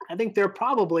 I think they're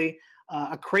probably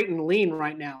a Creighton lean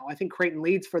right now. I think Creighton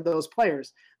leads for those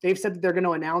players. They've said that they're going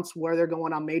to announce where they're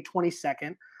going on May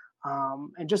 22nd.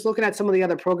 And just looking at some of the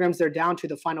other programs they're down to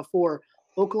the Final Four,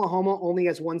 Oklahoma only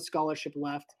has 1 scholarship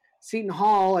left. Seton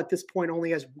Hall at this point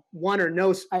only has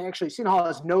Seton Hall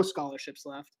has no scholarships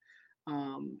left.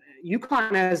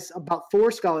 UConn has about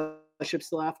 4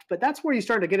 scholarships left, but that's where you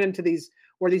start to get into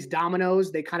where these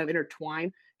dominoes, they kind of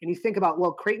intertwine. And you think about,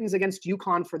 well, Creighton's against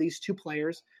UConn for these 2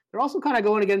 players. They're also kind of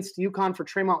going against UConn for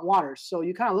Tremont Waters. So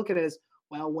you kind of look at it as,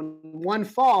 well, when one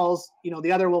falls,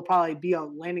 the other will probably be a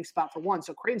landing spot for one.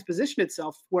 So Creighton's positioned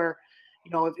itself where,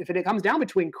 if it comes down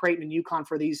between Creighton and UConn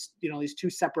for these 2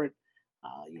 separate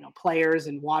players,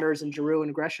 and Waters and Giroux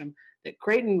and Gresham, that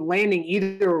Creighton landing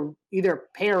either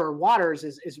pair or Waters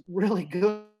is really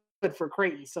good for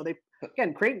Creighton. So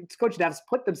Creighton's coaching staff's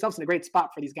put themselves in a great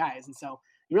spot for these guys. And so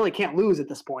you really can't lose at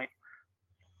this point.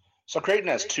 So Creighton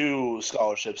has 2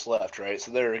 scholarships left, right?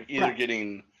 So they're either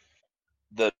getting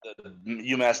the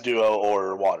UMass Duo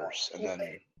or Waters, and then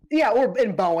or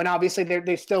in Bowen. Obviously,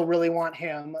 they still really want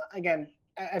him. Again,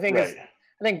 I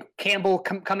think Campbell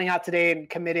coming out today and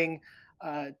committing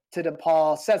to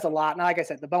DePaul says a lot. Now, like I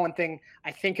said, the Bowen thing,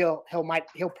 I think he'll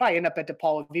probably end up at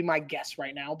DePaul, would be my guess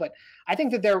right now. But I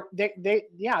think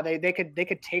that they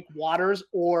could take Waters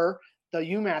or the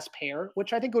UMass pair,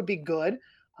 which I think would be good.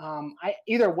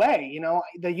 Either way,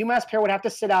 the UMass pair would have to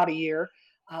sit out a year.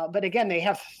 But again, they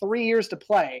have 3 years to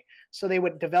play. So they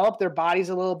would develop their bodies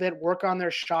a little bit, work on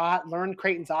their shot, learn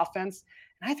Creighton's offense.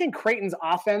 And I think Creighton's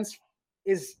offense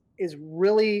is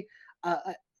really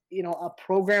a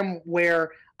program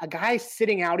where a guy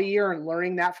sitting out a year and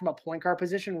learning that from a point guard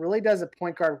position really does a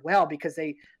point guard well, because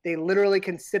they literally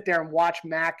can sit there and watch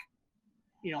Mac,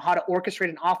 how to orchestrate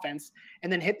an offense,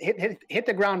 and then hit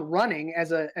the ground running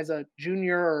as a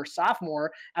junior or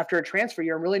sophomore after a transfer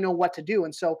year and really know what to do.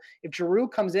 And so if Giroux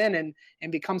comes in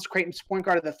and becomes Creighton's point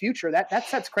guard of the future, that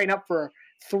sets Creighton up for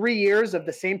 3 years of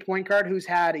the same point guard who's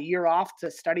had a year off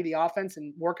to study the offense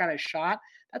and work on his shot.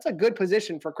 That's a good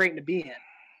position for Creighton to be in.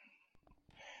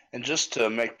 And just to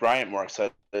make Bryant more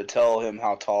excited, tell him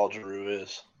how tall Giroux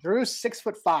is. Giroux's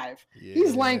 6'5". Yeah.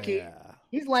 He's lanky.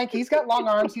 He's got long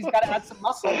arms. He's got to add some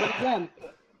muscle. But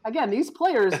again, these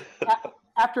players,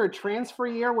 after a transfer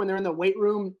year, when they're in the weight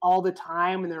room all the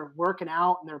time and they're working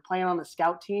out and they're playing on the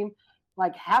scout team,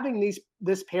 like having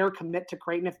this pair commit to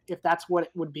Creighton, if that's what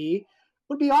it would be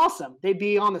awesome. They'd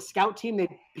be on the scout team. They'd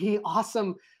be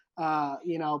awesome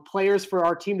players for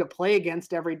our team to play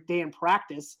against every day in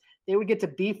practice. They would get to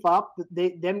beef up.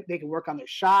 They could work on their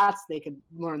shots. They could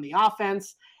learn the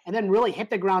offense and then really hit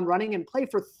the ground running and play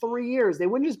for 3 years. They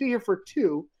wouldn't just be here for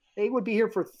 2. They would be here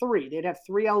for 3. They'd have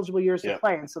 3 eligible years to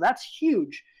play. And so that's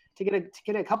huge to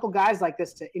get a couple guys like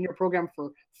this in your program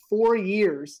for 4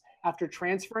 years. After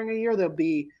transferring a year, they'll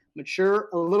be mature,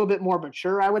 a little bit more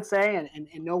mature, I would say, and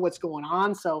know what's going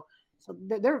on. So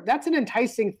that's an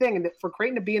enticing thing. And for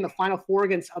Creighton to be in the Final Four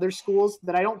against other schools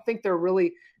that I don't think they're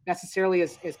really necessarily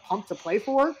as pumped to play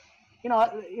for,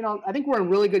 I think we're in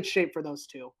really good shape for those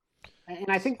two. And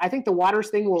I think the Waters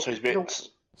thing will.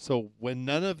 So when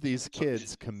none of these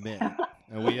kids commit,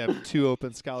 and we have 2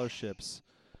 open scholarships,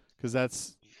 because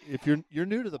that's if you're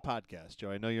new to the podcast, Joe.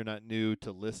 I know you're not new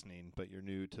to listening, but you're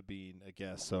new to being a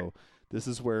guest. So this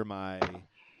is where my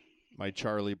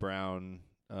Charlie Brown,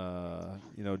 down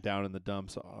in the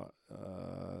dumps,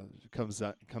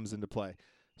 comes into play.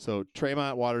 So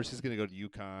Tremont Waters, he's going to go to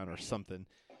UConn or something.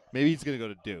 Maybe he's going to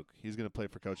go to Duke. He's going to play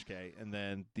for Coach K. And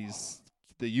then the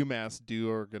UMass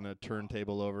Duo are going to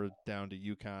turntable over down to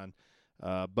UConn.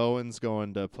 Bowen's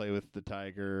going to play with the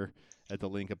Tiger at the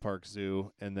Lincoln Park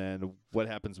Zoo. And then what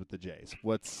happens with the Jays?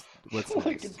 What's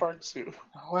Lincoln Park Zoo?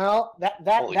 Well,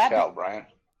 Holy cow, Brian.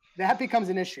 That becomes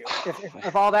an issue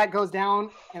if all that goes down.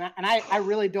 And I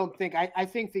really don't think I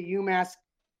think the UMass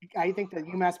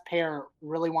pair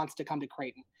really wants to come to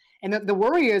Creighton. And the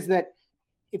worry is that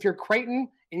if you're Creighton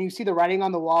and you see the writing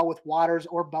on the wall with Waters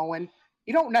or Bowen,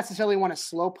 you don't necessarily want to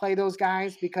slow play those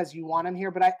guys because you want them here.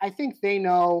 But I think they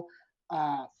know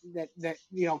that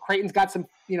Creighton's got some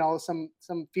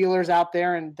feelers out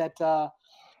there, and that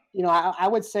I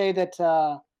would say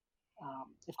that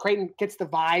if Creighton gets the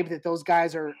vibe that those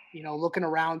guys are looking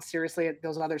around seriously at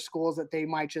those other schools, that they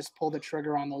might just pull the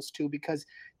trigger on those 2, because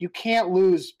you can't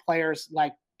lose players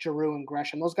like Giroux and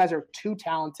Gresham. Those guys are too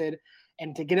talented,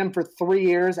 and to get them for 3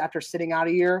 years after sitting out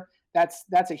a year, that's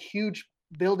a huge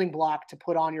building block to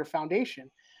put on your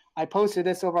foundation. I posted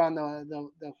this over on the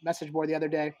message board the other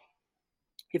day.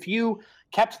 If you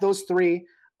kept those 3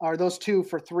 or those 2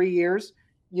 for 3 years,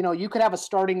 you could have a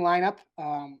starting lineup,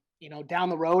 down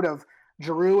the road of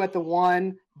Giroux at the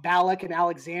 1, Ballack and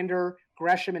Alexander,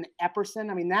 Gresham and Epperson.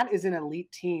 I mean, that is an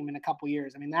elite team in a couple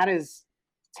years. I mean, that is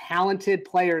talented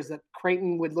players that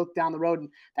Creighton would look down the road. And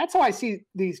that's how I see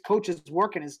these coaches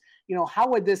working is, how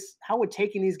would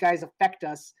taking these guys affect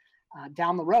us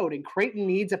down the road? And Creighton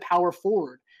needs a power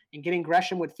forward, and getting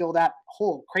Gresham would fill that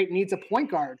hole. Creighton needs a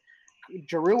point guard.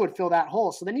 Giroux would fill that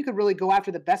hole. So then you could really go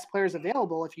after the best players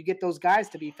available if you get those guys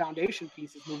to be foundation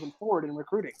pieces moving forward in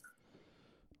recruiting.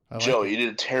 Joe, you did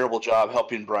a terrible job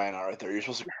helping Brian out right there. You're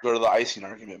supposed to go to the icing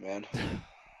argument, man.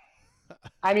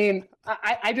 I mean,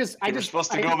 You're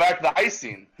supposed to go back to the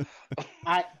icing.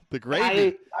 The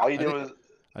gravy. All you do is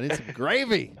I need some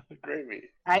gravy. Gravy.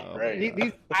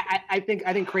 I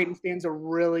think Creighton stands a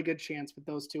really good chance with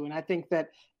those 2, and I think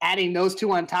that adding those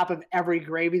 2 on top of every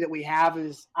gravy that we have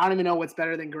is, I don't even know what's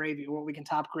better than gravy or what we can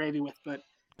top gravy with, but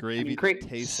gravy that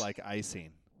tastes like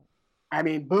icing. I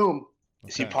mean, boom.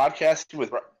 Okay. See, podcasting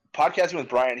with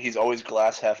Brian, he's always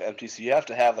glass half empty, so you have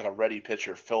to have like a ready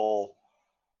pitcher full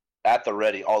at the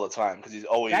ready all the time, because he's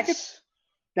always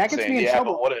that gets me in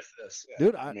trouble. But what if this? Yeah,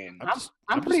 Dude,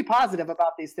 I'm pretty positive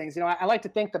about these things. I like to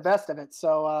think the best of it.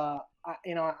 So,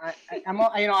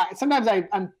 sometimes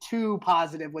I'm too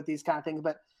positive with these kind of things,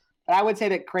 but I would say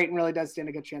that Creighton really does stand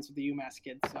a good chance with the UMass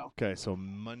kids. So okay, so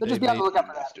Monday, just be on the lookout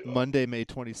for that. Monday, May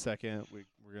 22nd,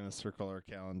 we're gonna circle our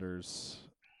calendars.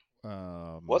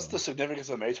 What's the significance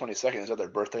of May 22nd? Is that their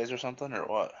birthdays or something, or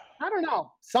what? I don't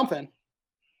know. Something.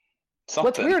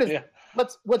 What's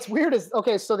weird is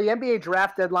okay. So the NBA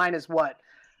draft deadline is what,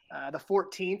 the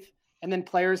 14th, and then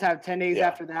players have 10 days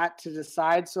after that to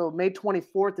decide. So May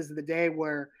 24th is the day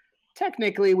where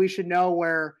technically we should know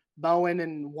where Bowen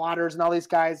and Waters and all these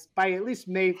guys by at least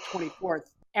May 24th.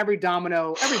 Every big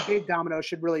domino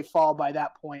should really fall by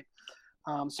that point.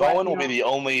 Bowen will be the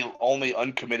only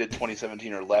uncommitted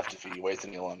 2017er left if he waits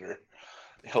any longer.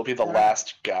 He'll be the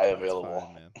last guy available.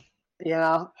 Fine, man.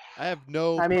 Yeah, I have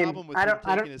no problem with him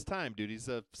taking his time, dude. He's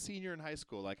a senior in high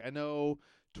school. Like, I know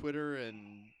Twitter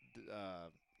and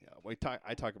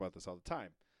I talk about this all the time.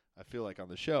 I feel like on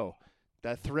the show,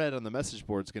 that thread on the message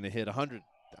board is going to hit 100.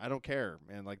 I don't care,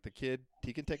 man. Like, the kid,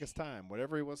 he can take his time.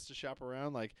 Whatever he wants to shop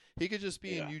around. Like, he could just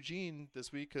be in Eugene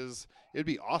this week, because it'd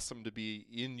be awesome to be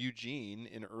in Eugene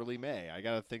in early May. I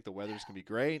got to think the weather's going to be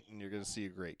great, and you're going to see a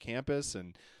great campus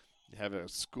and have a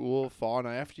school falling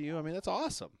after you. I mean, that's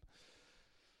awesome.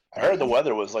 I heard the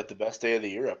weather was like the best day of the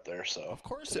year up there. So of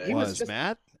course it was,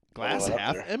 Matt. Glass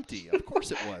half empty. Of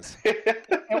course it was.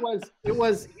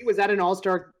 He was at an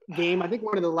All-Star game. I think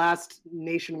one of the last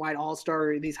nationwide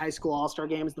All-Star, these high school All-Star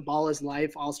games, the Ball is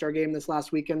Life All-Star game this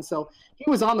last weekend. So he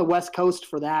was on the West Coast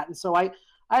for that. And so I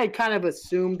had kind of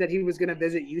assumed that he was going to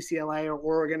visit UCLA or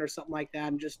Oregon or something like that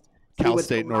and just Cal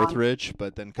State Northridge,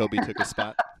 but then Kobe took a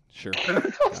spot. Sure.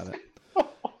 Got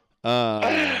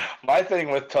it. My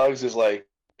thing with Tugs is like,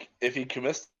 if he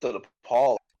commits to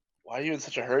DePaul, why are you in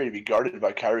such a hurry to be guarded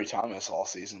by Kyrie Thomas all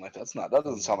season? Like that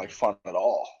doesn't sound like fun at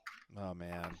all. Oh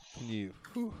man, can you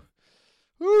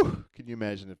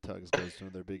imagine if Tugs goes to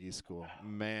another Big East school?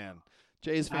 Man,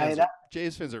 Jays fans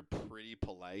are pretty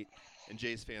polite, and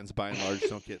Jays fans by and large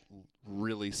don't get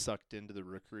really sucked into the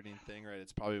recruiting thing, right?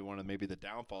 It's probably one of maybe the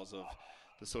downfalls of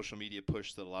the social media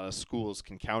push that a lot of schools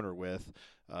can counter with,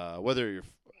 whether you're,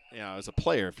 as a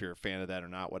player, if you're a fan of that or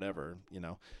not, whatever,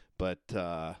 but.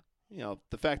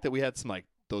 The fact that we had some like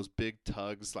those big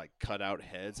Tugs like cut out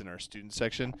heads in our student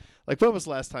section, like when was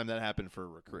the last time that happened for a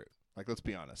recruit? Like, let's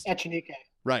be honest. Echenike.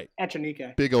 Right.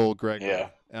 Echenike. Big old Greg. Yeah.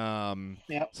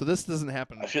 Yep. So this doesn't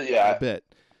happen a bit.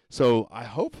 So I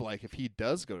hope like if he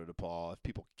does go to DePaul, if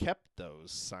people kept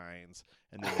those signs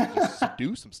and then just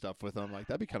do some stuff with them, like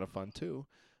that'd be kind of fun too.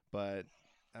 But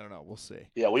I don't know. We'll see.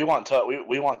 Yeah, we want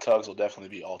Tugs will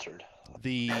definitely be altered.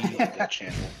 That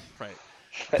channel. Right.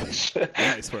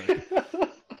 Nice work.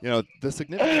 The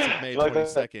significance of May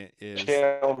 22nd is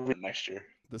next year.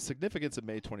 The significance of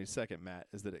May 22nd, Matt,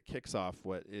 is that it kicks off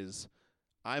what is,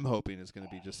 I'm hoping, is going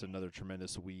to be just another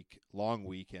tremendous long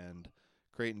weekend.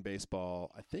 Creighton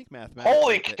baseball, I think mathematics.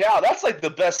 Holy cow, that's like the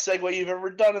best segue you've ever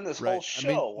done in this whole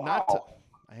show. Wow.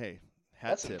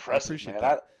 That's impressive, I appreciate man.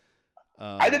 that.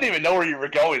 I didn't even know where you were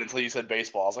going until you said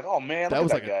baseball. I was like, oh man, that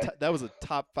was that was a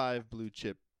top 5 blue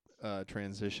chip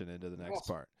transition into the next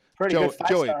part. Pretty good.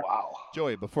 Joey, wow.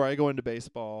 Joey, before I go into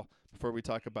baseball, before we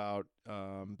talk about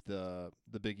the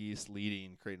Big East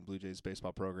leading Creighton Bluejays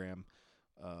baseball program,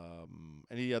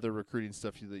 any other recruiting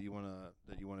stuff that you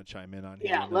wanna chime in on here?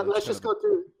 Yeah, let's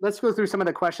go through some of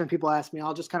the questions people ask me.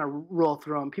 I'll just kind of roll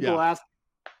through them. People ask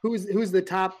who's the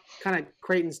top kind of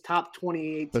Creighton's top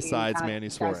 2018 besides Manny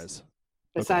Suarez.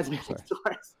 Besides Manny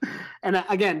Suarez. And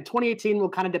again, 2018 will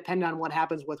kind of depend on what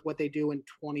happens with what they do in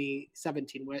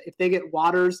 2017. If they get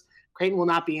Waters, Creighton will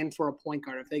not be in for a point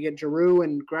guard. If they get Giroux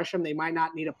and Gresham, they might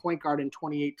not need a point guard in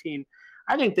 2018.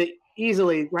 I think that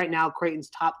easily right now Creighton's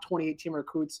top 2018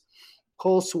 recruits,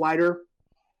 Cole Swider,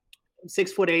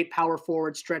 6'8", power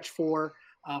forward, stretch 4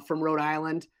 from Rhode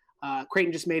Island.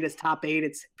 Creighton just made his top 8.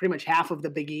 It's pretty much half of the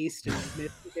Big East and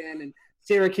Michigan and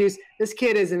Syracuse. This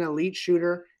kid is an elite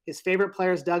shooter. His favorite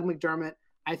player is Doug McDermott.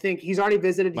 I think he's already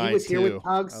visited. Mine he was too. Here with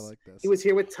Tugs. I like this. He was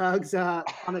here with Tugs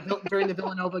during the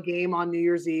Villanova game on New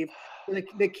Year's Eve.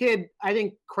 The kid, I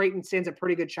think Creighton stands a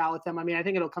pretty good shot with them. I mean, I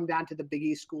think it'll come down to the Big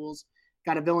East schools.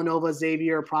 Got a Villanova,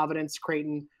 Xavier, Providence,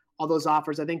 Creighton, all those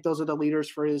offers. I think those are the leaders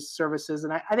for his services.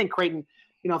 And I think Creighton,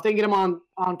 if they get him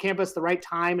on campus the right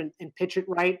time and pitch it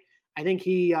right, I think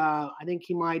he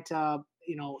might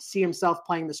see himself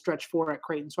playing the stretch 4 at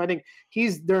Creighton. So I think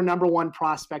he's their number 1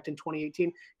 prospect in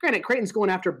 2018. Granted, Creighton's going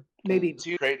after maybe.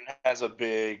 Creighton has a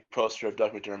big poster of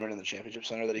Doug McDermott in the championship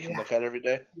center that he can look at every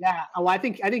day. Yeah. Well, I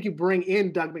think you bring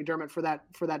in Doug McDermott for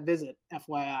that visit.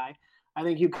 FYI, I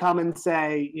think you come and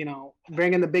say,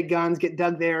 bring in the big guns, get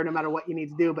Doug there, no matter what you need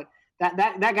to do. But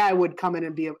that guy would come in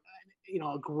and be a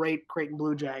great Creighton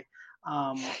Blue Jay.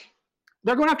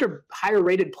 They're going after higher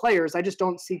rated players. I just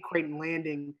don't see Creighton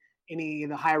landing any of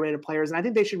the higher rated players. And I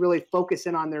think they should really focus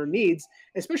in on their needs,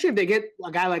 especially if they get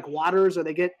a guy like Waters or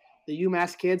they get the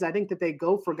UMass kids. I think that they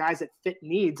go for guys that fit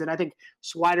needs. And I think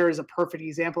Swider is a perfect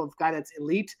example of a guy that's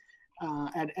elite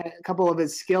at a couple of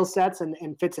his skill sets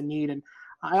and fits a need. And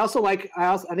I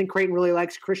think Creighton really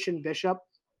likes Christian Bishop.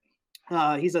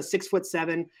 He's a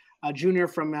 6'7" junior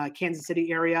from Kansas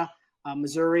City area,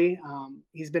 Missouri.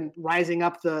 He's been rising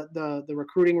up the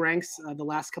recruiting ranks the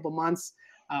last couple months.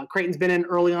 Creighton's been in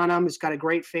early on him. He's got a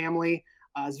great family.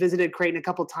 Has visited Creighton a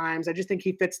couple times. I just think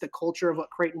he fits the culture of what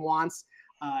Creighton wants.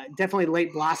 Definitely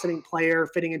late blossoming player,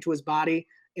 fitting into his body.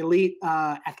 Elite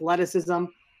athleticism.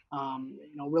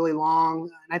 Really long.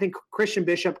 And I think Christian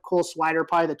Bishop, Cole Swider,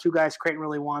 probably the 2 guys Creighton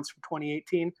really wants for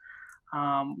 2018.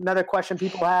 Another question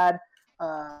people had.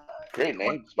 Great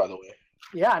names, by the way.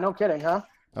 Yeah, no kidding, huh?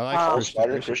 I like Christian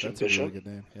Bishop. Christian That's Bishop. a really good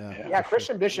name. Yeah,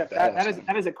 Christian Bishop.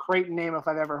 That is a Creighton name if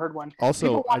I've ever heard one.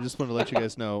 Also, I just want to let you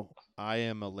guys know I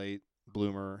am a late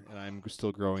bloomer and I'm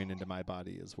still growing into my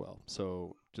body as well.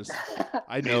 So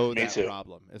I know that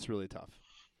problem. It's really tough.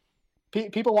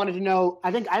 People wanted to know.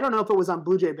 I don't know if it was on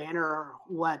Blue Jay Banner or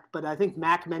what, but I think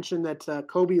Mac mentioned that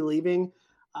Kobe leaving.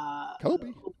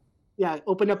 Kobe.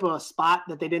 opened up a spot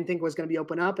that they didn't think was going to be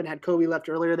open up, and had Kobe left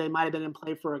earlier, they might have been in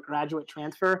play for a graduate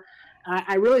transfer.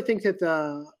 I really think that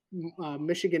the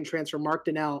Michigan transfer, Mark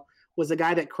Donnell, was a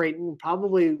guy that Creighton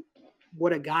probably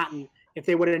would have gotten if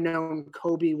they would have known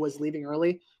Kobe was leaving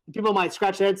early. And people might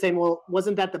scratch their head saying, well,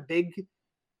 wasn't that the big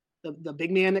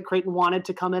man that Creighton wanted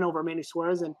to come in over Manny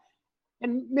Suarez? And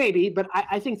maybe, but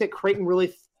I think that Creighton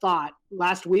really thought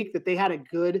last week that they had a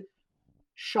good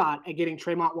shot at getting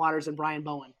Tremont Waters and Brian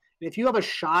Bowen. And if you have a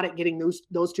shot at getting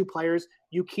those two players,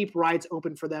 you keep rides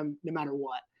open for them no matter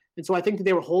what. And so I think that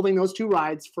they were holding those two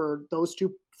rides for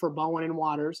Bowen and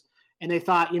Waters. And they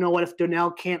thought, you know what, if Donnell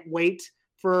can't wait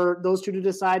for those two to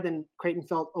decide, then Creighton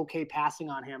felt okay passing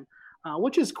on him,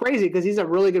 which is crazy because he's a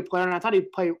really good player. And I thought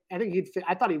he'd play.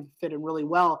 I thought he'd fit in really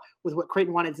well with what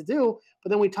Creighton wanted to do.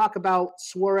 But then we talk about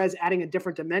Suarez adding a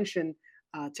different dimension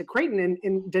to Creighton,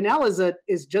 and Donnell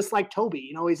is just like Toby.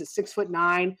 You know, he's a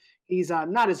 6'9". He's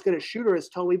not as good a shooter as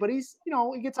Toby, but he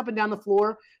gets up and down the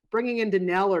floor. Bringing in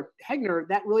Donnell or Hegner,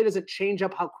 that really doesn't change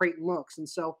up how Creighton looks. And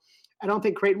so I don't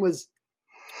think Creighton was,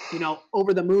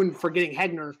 over the moon for getting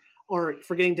Hegner or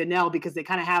for getting Donnell because they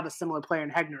kind of have a similar player in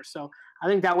Hegner. So I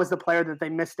think that was the player that they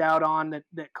missed out on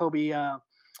that Kobe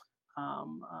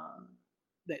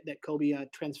Kobe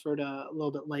transferred a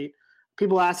little bit late.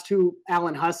 People asked who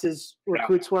Alan Huss's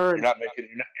recruits were. You're not making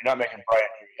Brian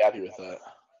happy with that.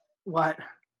 What?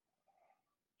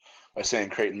 By saying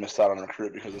Creighton missed out on a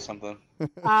recruit because of something. And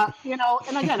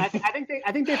again, I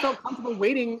think they felt comfortable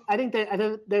waiting. I think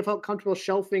they felt comfortable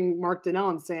shelving Mark Donnell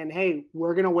and saying, "Hey,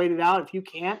 we're gonna wait it out. If you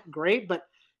can't, great. But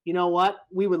you know what?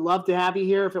 We would love to have you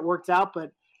here if it works out.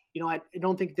 But I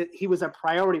don't think that he was a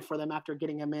priority for them after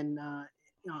getting him in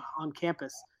on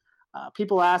campus."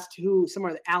 People asked who some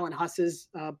of the Alan Huss's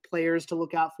players to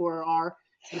look out for are.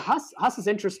 And Huss is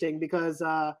interesting because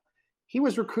he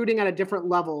was recruiting at a different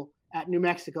level at New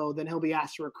Mexico than he'll be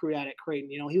asked to recruit at Creighton.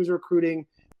 He was recruiting,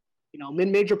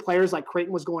 mid-major players like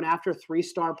Creighton was going after,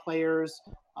 3-star players,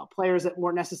 players that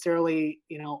weren't necessarily,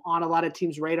 on a lot of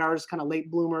teams' radars, kind of late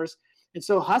bloomers. And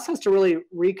so Huss has to really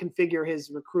reconfigure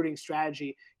his recruiting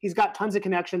strategy. He's got tons of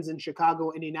connections in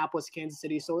Chicago, Indianapolis, Kansas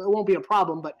City, so it won't be a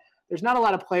problem, but there's not a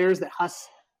lot of players that Huss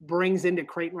brings into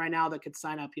Creighton right now that could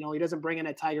sign up. He doesn't bring in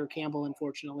a Tiger Campbell,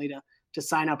 unfortunately, to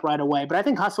sign up right away. But I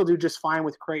think Huss will do just fine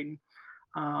with Creighton.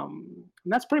 And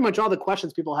that's pretty much all the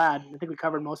questions people had. I think we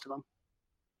covered most of them.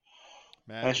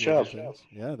 Matt, nice job.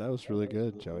 Yeah, that was really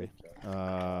good, Joey.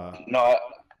 No,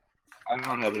 I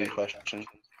don't have any questions.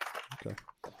 Okay.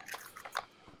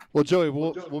 Well, Joey,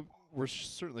 we're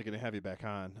certainly going to have you back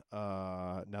on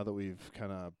now that we've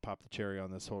kind of popped the cherry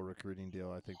on this whole recruiting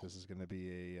deal. I think this is going to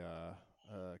be a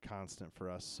constant for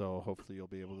us. So hopefully you'll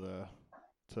be able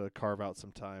to carve out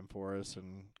some time for us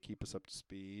and keep us up to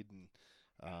speed. And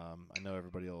I know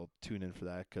everybody will tune in for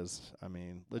that because,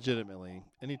 legitimately,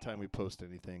 anytime we post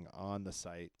anything on the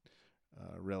site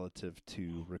relative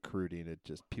to recruiting, it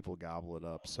just people gobble it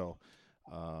up. So,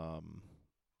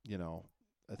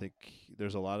 I think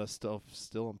there's a lot of stuff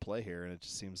still in play here, and it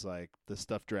just seems like this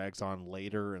stuff drags on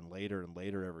later and later and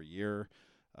later every year.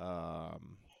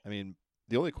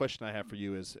 The only question I have for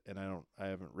you is, and I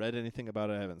haven't read anything about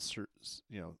it, I haven't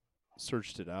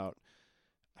searched it out.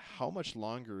 How much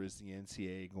longer is the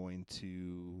NCAA going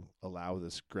to allow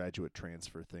this graduate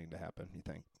transfer thing to happen, you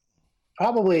think?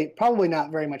 Probably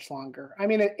not very much longer.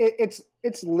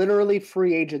 It's literally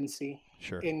free agency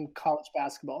in college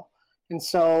basketball. And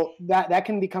so that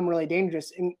can become really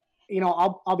dangerous. And,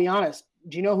 I'll be honest.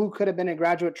 Do you know who could have been a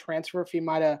graduate transfer if he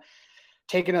might have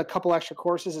taken a couple extra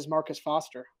courses? Is Marcus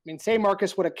Foster. Say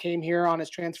Marcus would have came here on his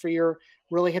transfer year,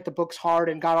 really hit the books hard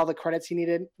and got all the credits he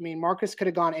needed. Marcus could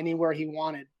have gone anywhere he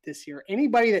wanted this year.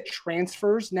 Anybody that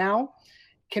transfers now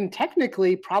can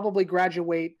technically probably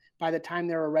graduate by the time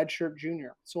they're a redshirt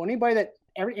junior. So anybody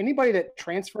that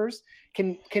transfers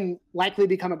can likely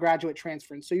become a graduate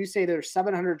transfer. And so you say there's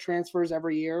 700 transfers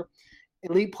every year.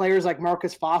 Elite players like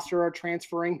Marcus Foster are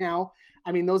transferring now.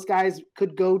 Those guys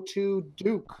could go to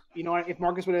Duke. If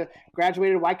Marcus would have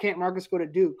graduated, why can't Marcus go to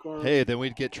Duke? Hey, then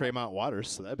we'd get Tremont Waters,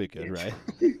 so that'd be good, right?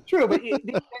 True, but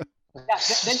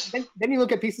then you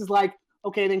look at pieces like,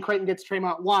 okay, then Creighton gets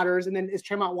Tremont Waters, and then is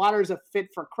Tremont Waters a fit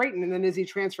for Creighton, and then is he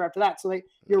transfer after that? So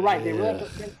you're right. They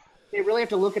really have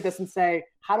to look at this and say,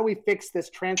 how do we fix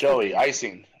this transfer? Joey,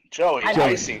 icing. Joey.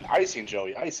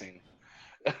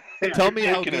 Tell me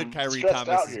how good Kyrie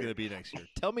Thomas is going to be next year.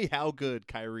 Tell me how good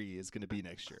Kyrie is going to be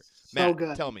next year. Matt,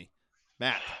 good. Tell me.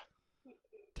 Matt,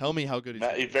 tell me how good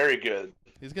he's very good.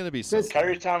 He's going to be so good.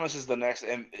 Kyrie Thomas is the next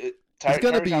he's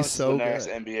going to be so good. Next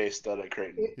NBA stud at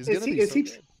Creighton. He's going to be so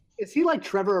good. Is he like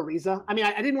Trevor Ariza?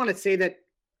 I didn't want to say that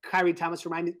Kyrie Thomas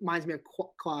reminds me of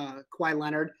Kawhi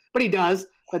Leonard, but he does.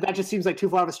 But that just seems like too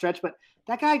far of a stretch. But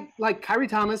that guy, like Kyrie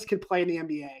Thomas, could play in the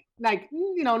NBA. Like,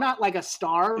 not like a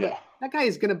star, but that guy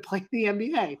is going to play in the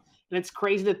NBA. And it's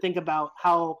crazy to think about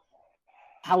how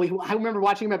I remember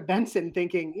watching him at Benson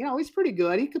thinking, he's pretty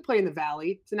good. He could play in the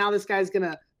Valley. So now this guy's going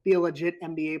to be a legit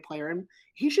NBA player. And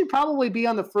he should probably be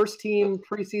on the first team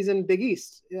preseason Big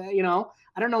East.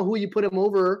 I don't know who you put him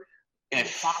over.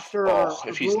 Foster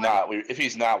if he's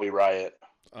not, we riot.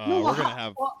 We're gonna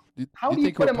have. How do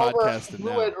you put him over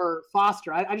Blewett or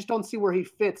Foster? I just don't see where he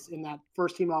fits in that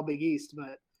first team All Big East.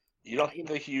 But you don't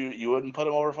think you wouldn't put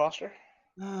him over Foster?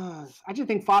 I just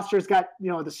think Foster's got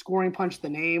the scoring punch, the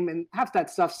name, and half that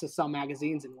stuff's to sell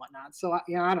magazines and whatnot. So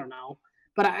I don't know.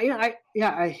 But I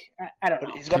don't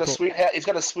know. He's got a sweet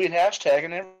hashtag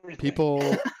and everything.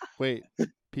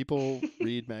 People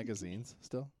read magazines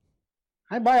still.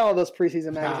 I buy all those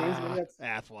preseason magazines.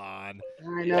 Athlon.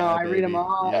 I know. I read them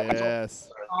all. Yes.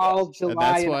 All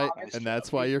July and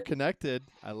that's why you're connected.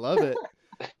 I love it.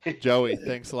 Joey,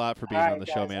 thanks a lot for being on the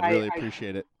show, man. Really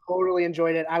appreciate it. Totally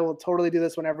enjoyed it. I will totally do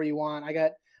this whenever you want. I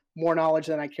got more knowledge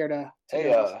than I care to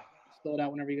spill it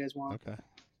out whenever you guys want. Okay.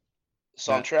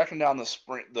 So I'm tracking down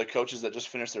the coaches that just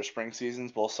finished their spring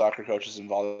seasons, both soccer coaches and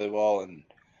volleyball, and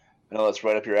I know that's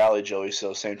right up your alley, Joey.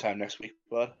 So same time next week,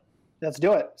 bud. Let's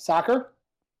do it. Soccer?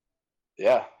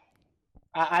 Yeah.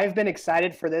 I've been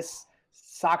excited for this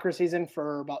soccer season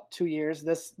for about 2 years.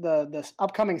 The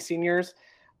upcoming seniors,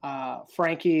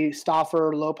 Frankie,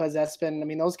 Stauffer, Lopez, Espin. I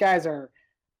mean, those guys are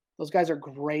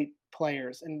great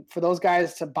players, and for those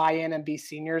guys to buy in and be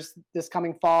seniors this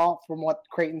coming fall, from what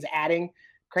Creighton's adding,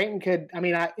 Creighton could. I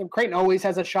mean, Creighton always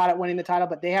has a shot at winning the title,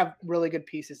 but they have really good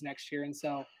pieces next year, and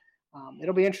so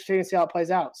it'll be interesting to see how it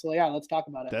plays out. So yeah, let's talk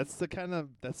about it. That's the kind of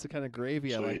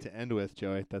gravy I like to end with,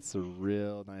 Joey. That's a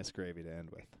real nice gravy to end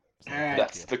with. So, all right.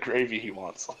 That's the gravy he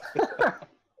wants. All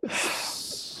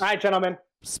right, gentlemen.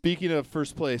 Speaking of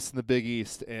first place in the Big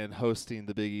East and hosting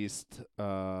the Big East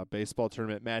baseball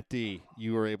tournament, Matt D,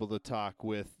 you were able to talk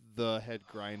with the head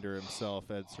grinder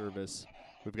himself, Ed Servais.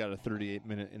 We've got a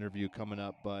 38-minute interview coming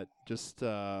up, but just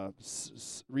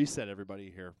reset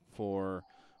everybody here for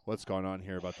what's gone on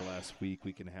here about the last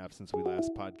week and a half since we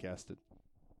last podcasted.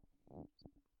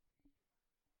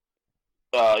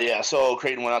 So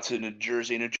Creighton went out to New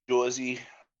Jersey,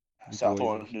 South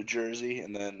Orange, New Jersey,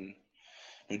 and then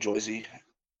New Jersey,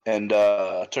 and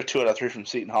took 2 out of 3 from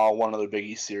Seton Hall. One other Big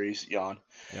East series, yawn.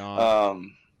 That's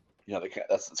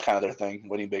kind of their thing,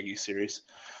 winning Big East series.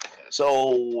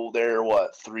 So they're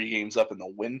 3 games up in the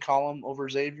win column over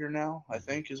Xavier now, I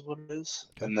think is what it is.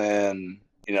 Okay. And then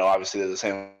obviously they're the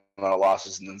same amount of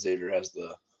losses, and then Xavier has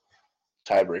the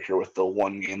tiebreaker with the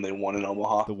 1 game they won in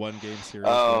Omaha. The 1 game series.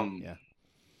 Yeah.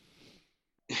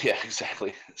 Yeah,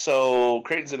 exactly. So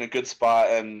Creighton's in a good spot,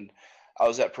 and I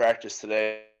was at practice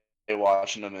today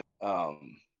watching them, and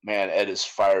man, Ed is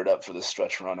fired up for this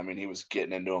stretch run. I mean, he was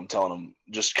getting into them, telling them,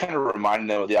 just kind of reminding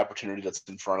them of the opportunity that's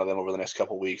in front of them over the next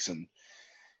couple of weeks, and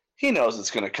he knows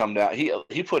it's going to come down.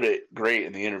 He put it great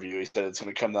in the interview. He said it's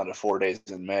going to come down to 4 days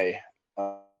in May.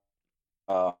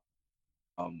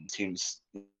 Teams,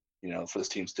 for this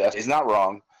team's death. He's not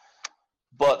wrong,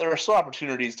 but there are still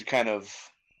opportunities to kind of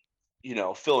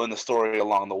fill in the story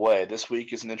along the way. This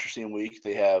week is an interesting week.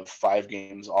 They have 5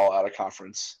 games all out of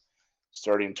conference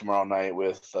starting tomorrow night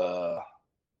with the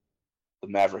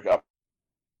Maverick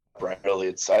Uprising. Really,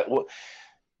 it's what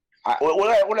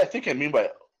I think they mean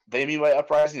by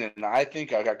Uprising, and I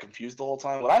think I got confused the whole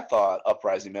time. What I thought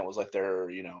Uprising meant was like they're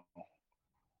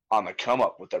on the come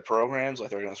up with their programs, like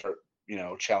they're going to start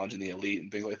challenging the elite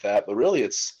and things like that. But really,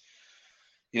 it's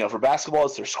for basketball,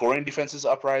 it's their scoring defenses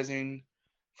Uprising.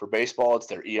 For baseball, it's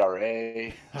their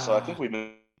ERA. So I think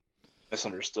we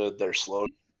misunderstood their slow.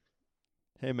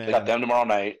 Hey, man. They got them tomorrow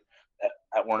night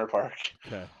at Warner Park.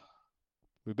 Okay.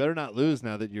 We better not lose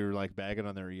now that you're bagging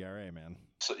on their ERA, man.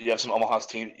 So you have some Omaha's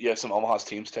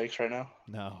teams takes right now?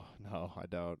 No, I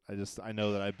don't. I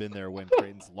know that I've been there when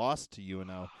Creighton's lost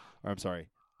to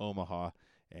Omaha,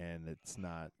 and it's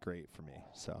not great for me.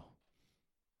 So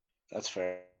that's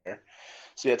fair.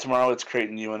 So yeah, tomorrow it's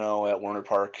Creighton UNO at Warner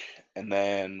Park, and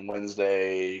then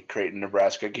Wednesday Creighton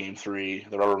Nebraska Game 3,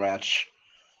 the rubber match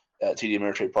at TD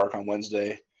Ameritrade Park on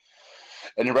Wednesday.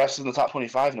 And Nebraska's in the top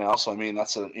 25 now, so I mean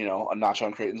that's a notch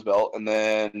on Creighton's belt. And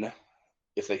then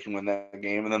if they can win that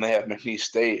game, and then they have McNeese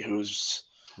State, who's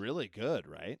really good,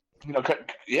 right?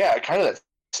 Yeah, kind of that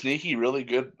sneaky, really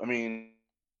good. I mean,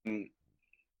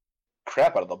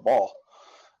 crap out of the ball,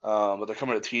 but they're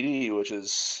coming to TD, which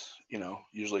is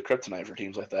usually kryptonite for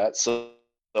teams like that. So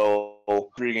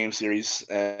 3-game series,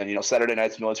 and Saturday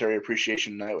night's military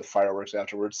appreciation night with fireworks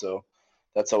afterwards. So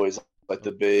that's always like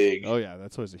the big, Oh yeah,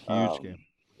 that's always a huge game.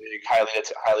 big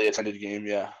highly attended game.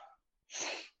 Yeah.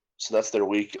 So that's their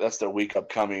week. That's their week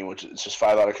upcoming, which is just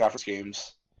 5 out of conference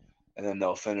games, and then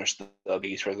they'll finish the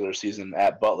Big East regular season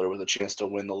at Butler with a chance to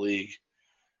win the league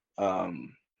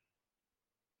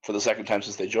for the second time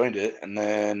since they joined it, and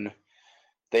then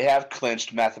they have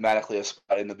clinched mathematically a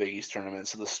spot in the Big East tournament.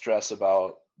 So the stress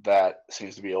about that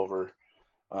seems to be over.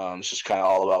 It's just kind of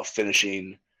all about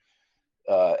finishing.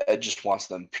 Ed just wants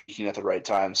them peaking at the right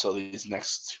time. So these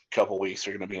next couple weeks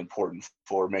are going to be important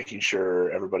for making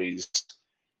sure everybody's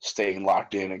staying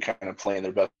locked in and kind of playing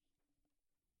their best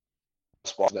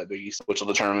ball in that Big East, which will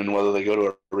determine whether they go to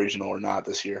a regional or not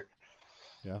this year.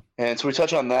 Yeah. And so we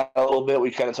touch on that a little bit. We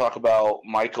kind of talk about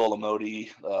Michael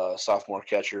Amodi, sophomore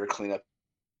catcher, cleanup,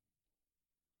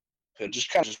 and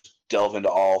just kind of just delve into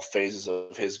all phases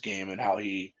of his game and how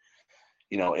he,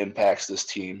 impacts this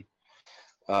team.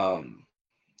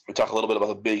 We talk a little bit about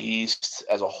the Big East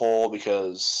as a whole,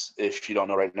 because if you don't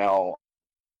know right now,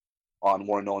 on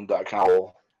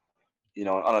WarrenNolan.com, an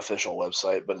unofficial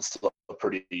website, but it's still a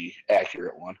pretty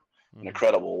accurate one, an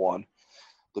incredible one.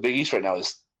 The Big East right now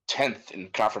is 10th in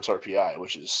conference RPI,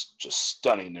 which is just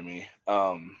stunning to me.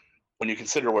 When you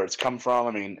consider where it's come from,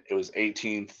 I mean, it was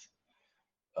 18th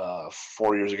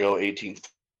 4 years ago, 18th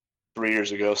 3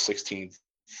 years ago, 16th,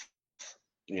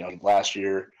 last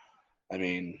year. I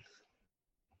mean,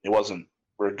 it wasn't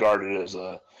regarded as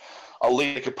a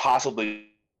league that could possibly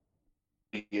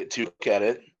get to look at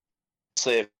it.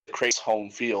 Say if Creighton's home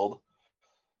field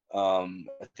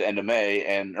at the end of May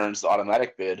and earns the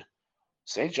automatic bid,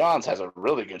 St. John's has a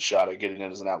really good shot at getting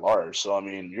in as an at-large. So, I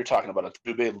mean, you're talking about a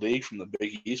two-bid league from the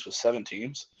Big East with 7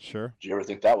 teams. Sure. Did you ever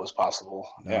think that was possible?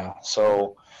 No. Yeah.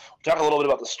 So we talk a little bit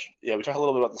about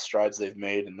the strides they've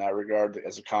made in that regard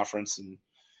as a conference, and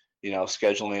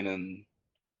scheduling and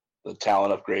the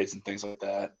talent upgrades and things like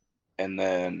that. And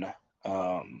then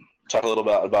talk a little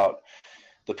bit about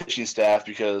the pitching staff,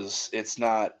 because it's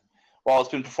not, while it's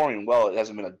been performing well, it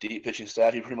hasn't been a deep pitching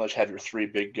staff. You pretty much have your 3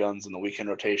 big guns in the weekend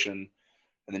rotation,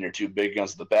 and then your 2 big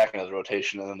guns at the back end of the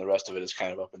rotation, and then the rest of it is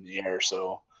kind of up in the air.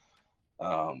 So,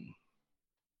 I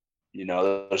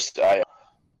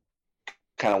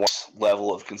kind of what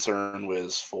level of concern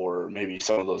was for maybe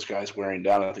some of those guys wearing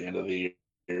down at the end of the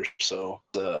year. So,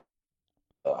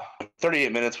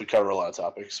 38 minutes, we cover a lot of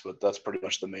topics, but that's pretty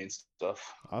much the main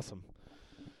stuff. Awesome.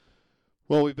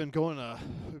 Well, we've been going a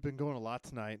lot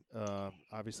tonight.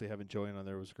 Obviously, having Joey on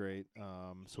there was great.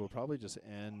 So we'll probably just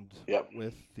end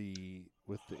with the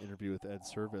interview with Ed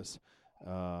Servais.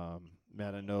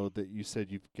 Matt, I know that you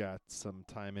said you've got some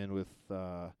time in with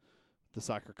the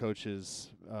soccer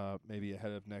coaches, maybe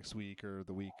ahead of next week or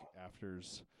the week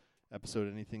after's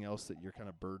episode. Anything else that you're kind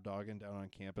of bird dogging down on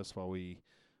campus while we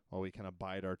kind of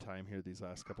bide our time here these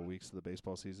last couple of weeks of the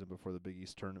baseball season before the Big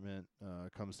East tournament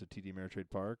comes to TD Ameritrade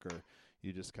Park, or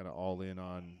you just kind of all in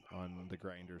on the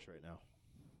grinders right now?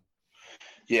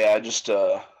 Yeah, just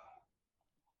right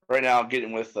now I'm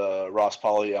getting with Ross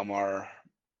Pauly, Elmar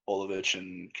Bolovich,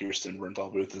 and Kirsten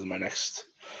Bernthal Booth is my next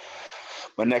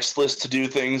list to do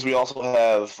things. We also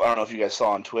have, I don't know if you guys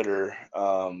saw on Twitter,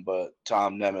 but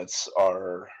Tom Nemitz,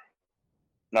 our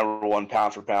number 1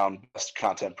 pound for pound best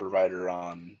content provider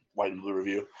on White and Blue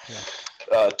Review,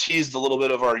 teased a little bit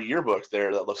of our yearbook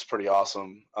there that looks pretty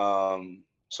awesome.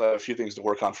 So I have a few things to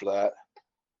work on for that.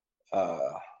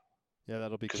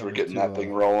 That'll be because we're getting that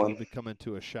thing rolling. It'll be coming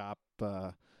to a shop,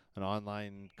 an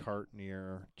online cart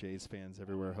near Jays fans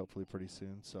everywhere, hopefully pretty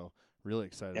soon. So really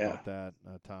excited about that.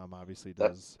 Tom obviously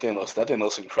does. That thing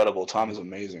looks incredible. Tom is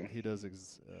amazing. He does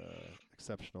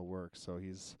exceptional work. So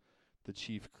he's the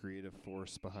chief creative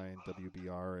force behind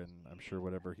WBR, and I'm sure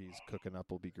whatever he's cooking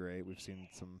up will be great. We've seen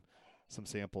some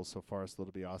samples so far, so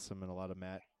it'll be awesome, and a lot of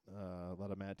Matt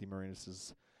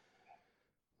DeMarinis'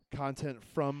 content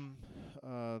from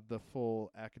the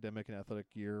full academic and athletic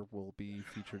year will be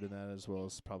featured in that, as well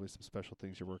as probably some special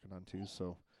things you're working on too.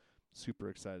 So super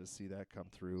excited to see that come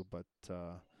through. But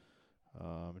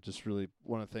just really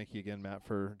want to thank you again, Matt,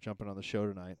 for jumping on the show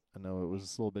tonight. I know it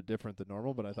was a little bit different than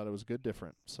normal, but I thought it was good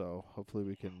different. So hopefully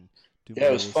we can do more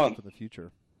of this stuff in the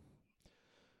future.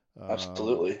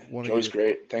 Absolutely. Joey's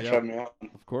great. Thanks for having me on.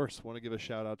 Of course. Want to give a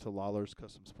shout out to Lawler's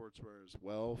Custom Sportswear as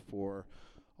well for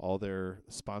all their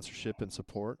sponsorship and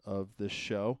support of this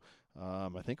show.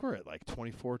 I think we're at like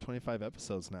 24, 25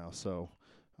 episodes now. So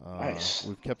nice.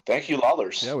 Thank you,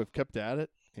 Lawler's. Yeah, we've kept at it.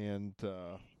 And,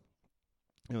 the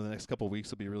next couple of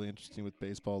weeks will be really interesting with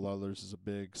baseball. Lawler's is a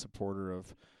big supporter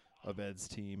of Ed's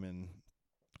team and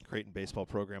Creighton baseball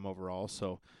program overall.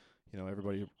 So,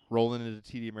 everybody rolling into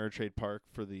TD Ameritrade Park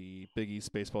for the Big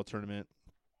East baseball tournament.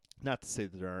 Not to say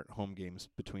that there aren't home games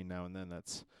between now and then.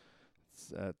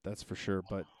 That's for sure.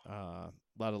 But a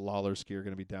lot of Lawler ski are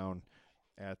going to be down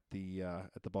at the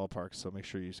ballpark. So make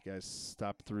sure you guys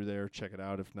stop through there, check it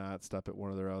out. If not, stop at one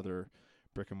of their other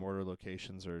brick and mortar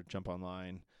locations or jump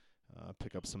online,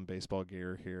 pick up some baseball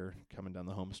gear here coming down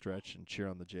the home stretch and cheer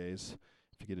on the Jays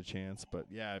if you get a chance. But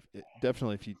yeah,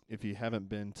 definitely if you haven't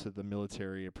been to the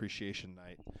military appreciation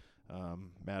night,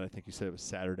 Matt, I think you said it was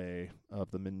Saturday of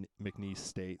the McNeese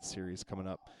State series coming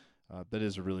up. That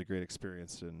is a really great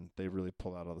experience, and they really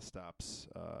pull out all the stops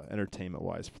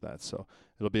entertainment-wise for that. So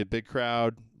it'll be a big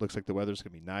crowd. Looks like the weather's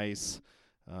going to be nice.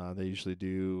 They usually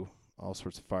do all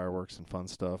sorts of fireworks and fun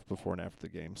stuff before and after the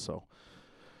game. So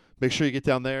make sure you get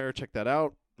down there, check that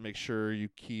out. Make sure you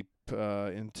keep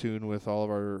in tune with all of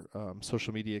our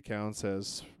social media accounts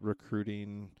as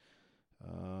recruiting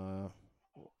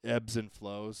ebbs and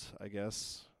flows, I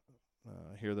guess,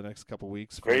 here the next couple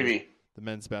weeks. Gravy. The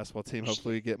men's basketball team,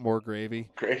 hopefully get more gravy.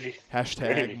 Gravy.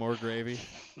 Hashtag Gravy. more gravy.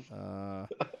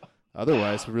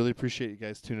 Otherwise, we really appreciate you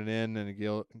guys tuning in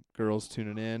and girls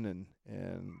tuning in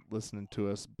and listening to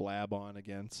us blab on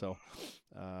again. So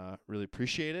really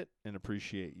appreciate it and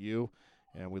appreciate you,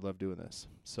 and we love doing this.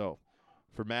 So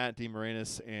for Matt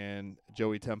DeMarinis and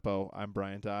Joey Tempo, I'm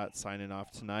Brian Dott signing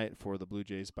off tonight for the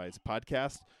Bluejays Bytes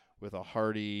podcast with a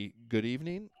hearty good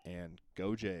evening and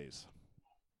go Jays.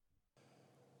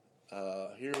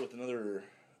 Here with another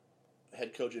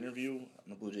head coach interview on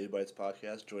the Bluejays Bytes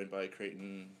podcast, joined by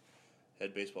Creighton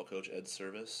head baseball coach Ed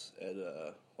Servais. Ed,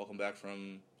 welcome back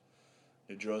from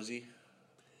New Jersey.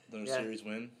 Another series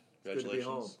win.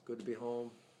 Congratulations. Good to be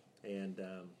home, and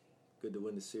good to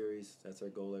win the series. That's our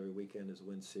goal every weekend is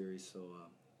win series. So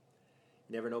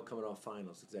you never know coming off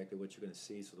finals exactly what you're going to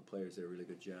see. So the players did a really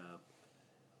good job.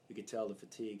 You could tell the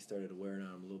fatigue started wearing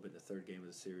on them a little bit in the third game of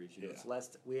the series.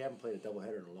 We haven't played a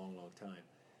doubleheader in a long, long time.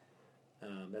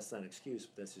 That's not an excuse,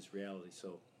 but that's just reality.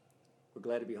 So we're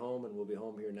glad to be home, and we'll be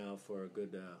home here now for a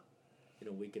good,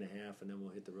 week and a half, and then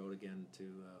we'll hit the road again to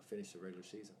finish the regular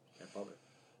season at Bowen.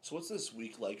 So what's this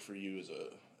week like for you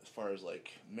as far as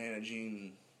like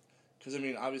managing? Because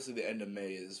obviously the end of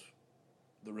May is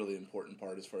the really important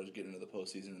part as far as getting into the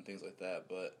postseason and things like that.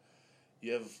 But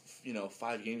you have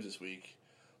 5 games this week.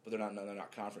 But they're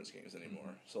not conference games anymore.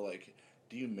 Mm-hmm. So,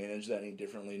 do you manage that any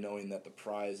differently, knowing that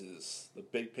the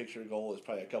big picture goal is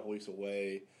probably a couple weeks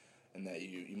away, and that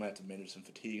you might have to manage some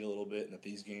fatigue a little bit, and that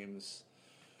these games,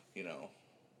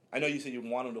 I know you said you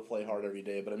want them to play hard every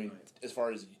day, but right. As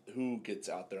far as who gets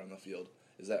out there on the field,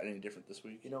 is that any different this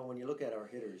week? When you look at our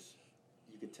hitters,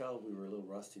 you could tell we were a little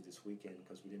rusty this weekend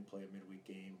because we didn't play a midweek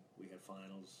game. We had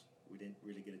finals. We didn't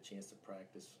really get a chance to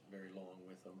practice very long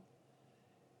with them.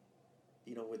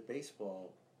 With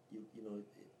baseball, you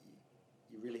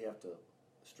really have to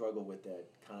struggle with that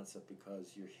concept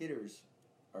because your hitters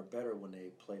are better when they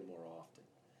play more often.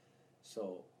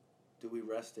 So, do we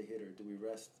rest a hitter? Do we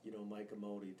rest, Mike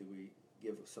Amodi? Do we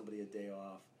give somebody a day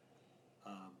off?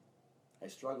 I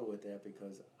struggle with that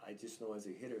because I just know as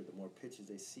a hitter, the more pitches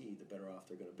they see, the better off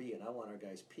they're going to be. And I want our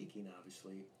guys peaking,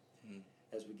 obviously,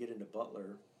 as we get into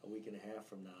Butler a week and a half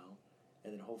from now,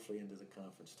 and then hopefully into the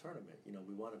conference tournament. We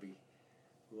want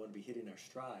to be hitting our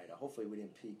stride. Hopefully we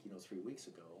didn't peak, 3 weeks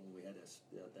ago when we had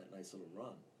that nice little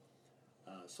run.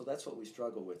 So that's what we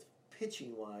struggle with.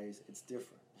 Pitching-wise, it's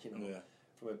different.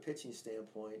 From a pitching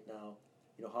standpoint now,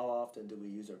 how often do we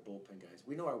use our bullpen guys?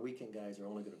 We know our weekend guys are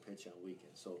only going to pitch on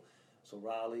weekends. So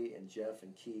Raleigh and Jeff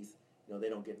and Keith, they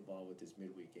don't get involved with these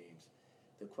midweek games.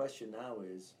 The question now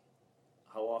is,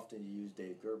 how often do you use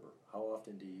Dave Gerber? How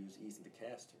often do you use Ethan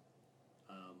DeCaster?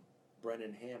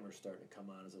 Brennan Hammer starting to come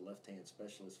on as a left-hand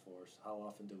specialist for us. How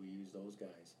often do we use those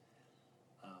guys?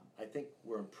 I think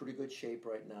we're in pretty good shape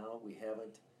right now.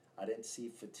 I didn't see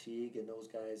fatigue in those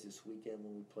guys this weekend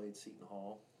when we played Seton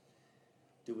Hall.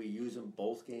 Do we use them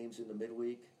both games in the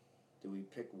midweek? Do we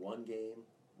pick one game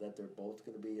that they're both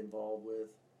going to be involved with?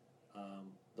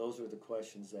 Those are the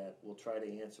questions that we'll try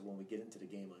to answer when we get into the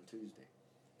game on Tuesday.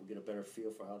 We'll get a better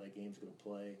feel for how that game's going to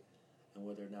play, and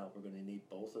whether or not we're going to need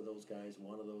both of those guys,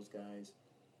 one of those guys,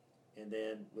 and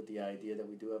then with the idea that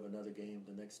we do have another game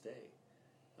the next day.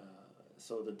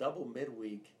 So the double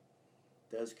midweek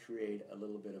does create a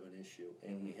little bit of an issue,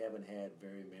 and we haven't had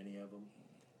very many of them.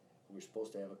 We were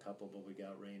supposed to have a couple, but we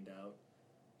got rained out.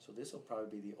 So this will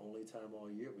probably be the only time all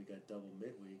year we got double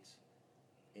midweeks,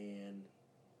 and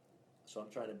so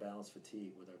I'm trying to balance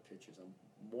fatigue with our pitchers. I'm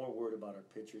more worried about our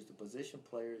pitchers. The position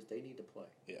players, they need to play.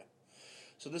 Yeah.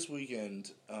 So this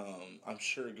weekend, I'm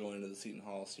sure going into the Seton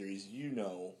Hall series,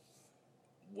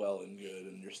 well and good,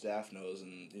 and your staff knows,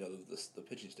 and the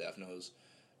pitching staff knows,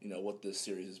 what this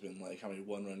series has been like, how many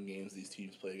one-run games these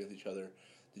teams play against each other.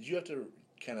 Did you have to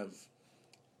kind of,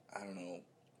 I don't know,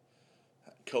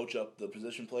 coach up the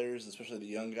position players, especially the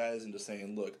young guys, into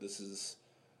saying, look, this is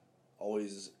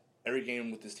always, every game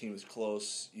with this team is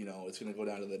close, it's going to go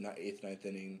down to the 8th, 9th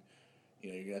inning,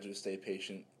 you're going to have to stay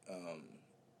patient, and,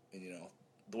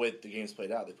 the way the game's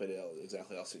played out, they played it out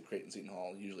exactly how Creighton Seton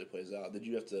Hall usually plays out. Did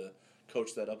you have to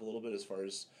coach that up a little bit as far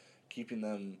as keeping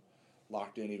them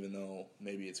locked in, even though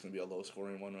maybe it's going to be a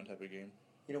low-scoring one-run type of game?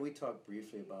 We talked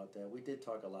briefly about that. We did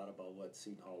talk a lot about what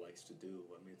Seton Hall likes to do.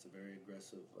 I mean, it's a very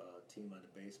aggressive team on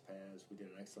the base paths. We did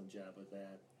an excellent job with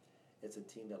that. It's a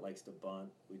team that likes to bunt.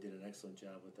 We did an excellent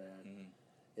job with that. Mm-hmm.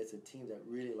 It's a team that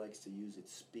really likes to use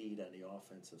its speed on the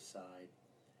offensive side,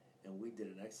 and we did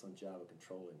an excellent job of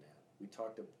controlling that. We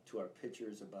talked to our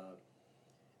pitchers about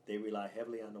they rely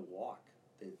heavily on the walk.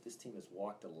 This team has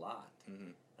walked a lot,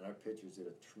 mm-hmm. and our pitchers did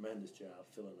a tremendous job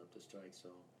filling up the strike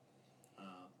zone.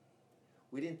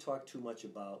 We didn't talk too much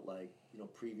about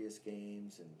previous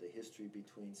games and the history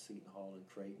between Seton Hall and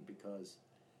Creighton, because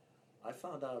I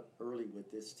found out early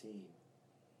with this team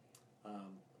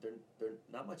they're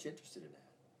not much interested in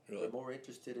that. Really? They're more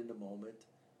interested in the moment.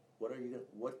 What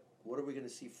are we going to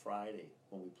see Friday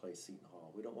when we play Seton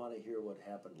Hall? We don't want to hear what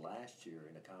happened last year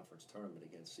in a conference tournament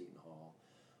against Seton Hall,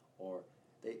 or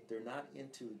they're not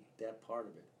into that part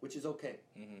of it, which is okay.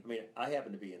 Mm-hmm. I mean, I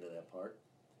happen to be into that part,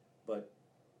 but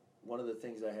one of the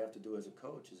things I have to do as a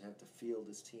coach is have to feel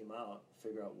this team out,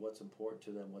 figure out what's important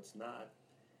to them, what's not,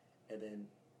 and then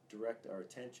direct our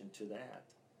attention to that.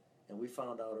 And we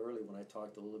found out early when I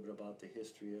talked a little bit about the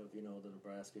history of, the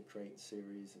Nebraska-Creighton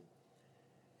series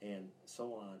and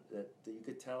so on, that you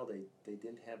could tell they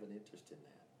didn't have an interest in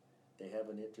that. They have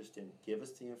an interest in give us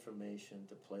the information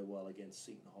to play well against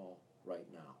Seton Hall right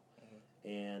now. Mm-hmm.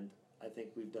 And I think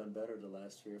we've done better the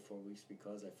last 3 or 4 weeks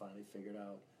because I finally figured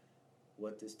out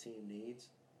what this team needs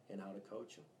and how to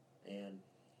coach them. And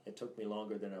it took me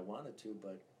longer than I wanted to,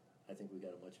 but I think we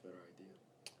got a much better idea.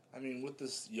 I mean, with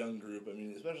this young group,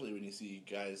 especially when you see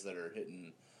guys that are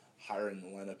hitting higher in the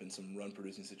lineup in some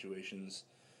run-producing situations,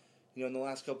 in the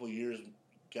last couple of years,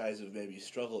 guys have maybe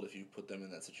struggled if you put them in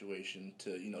that situation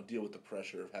to, deal with the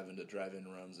pressure of having to drive in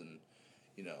runs and,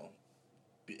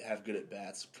 have good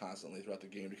at-bats constantly throughout the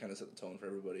game to kind of set the tone for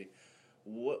everybody.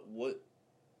 What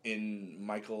in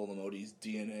Michael Lamodi's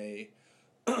DNA,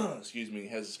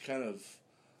 has kind of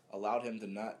allowed him to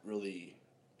not really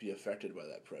be affected by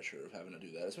that pressure of having to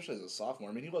do that, especially as a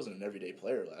sophomore. He wasn't an everyday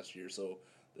player last year, so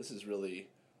this is really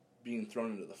being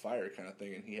thrown into the fire kind of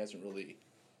thing, and he hasn't really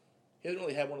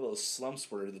had one of those slumps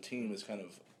where the team has kind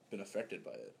of been affected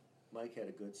by it. Mike had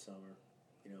a good summer.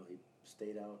 He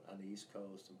stayed out on the East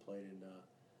Coast and played in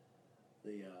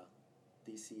the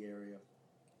D.C. area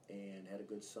and had a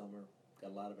good summer.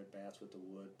 Got a lot of at-bats with the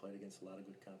Wood, played against a lot of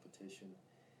good competition.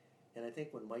 And I think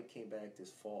when Mike came back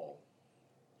this fall,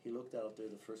 he looked out there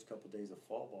the first couple of days of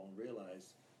fall ball and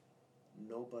realized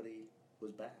nobody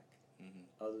was back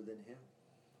other than him.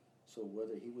 So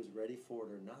whether he was ready for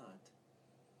it or not,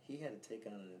 he had to take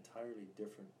on an entirely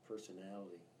different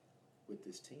personality with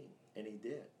this team, and he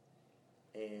did.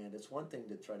 And it's one thing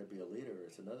to try to be a leader,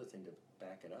 it's another thing to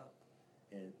back it up.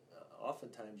 And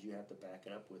oftentimes you have to back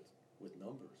it up with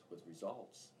numbers, with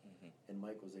results, and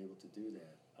Mike was able to do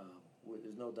that.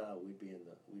 There's no doubt we'd be in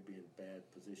bad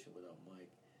position without Mike.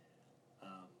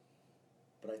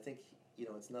 But I think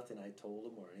it's nothing I told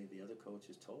him or any of the other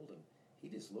coaches told him. He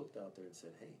just looked out there and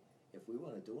said, "Hey, if we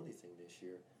want to do anything this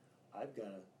year, I've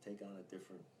got to take on a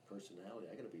different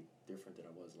personality. I got to be different than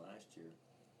I was last year."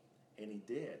 And he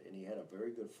did, and he had a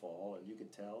very good fall, and you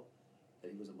could tell that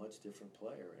he was a much different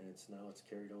player. And it's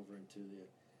carried over into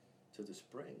the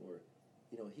spring where,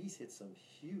 he's hit some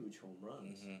huge home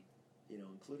runs,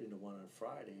 including the one on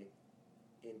Friday,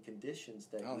 in conditions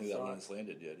that I don't think that one's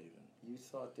landed yet even. You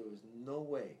thought there was no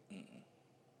way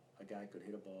a guy could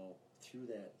hit a ball through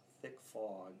that thick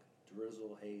fog,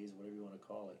 drizzle, haze, whatever you want to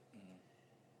call it.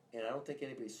 And I don't think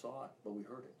anybody saw it, but we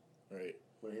heard it. Right.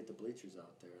 When it hit the bleachers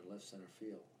out there in left center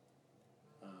field.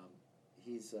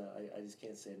 I just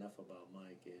can't say enough about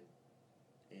Mike,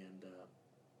 and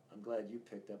I'm glad you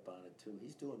picked up on it too.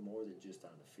 He's doing more than just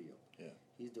on the field. Yeah.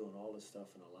 He's doing all this stuff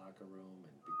in the locker room,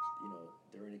 and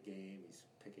during a game, he's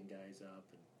picking guys up,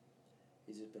 and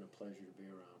he's just been a pleasure to be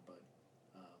around. But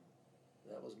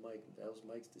that was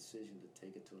Mike's decision to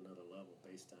take it to another level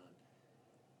based on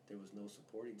there was no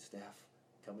supporting staff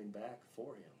coming back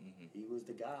for him. He was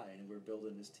the guy, and we're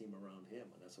building this team around him,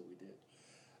 and that's what we did.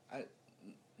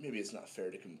 Maybe it's not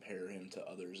fair to compare him to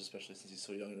others, especially since he's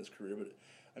so young in his career, but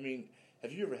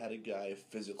have you ever had a guy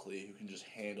physically who can just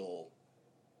handle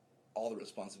all the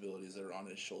responsibilities that are on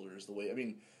his shoulders?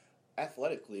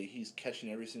 Athletically, he's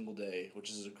catching every single day, which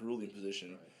is a grueling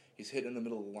position. Right. He's hitting in the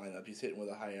middle of the lineup. He's hitting with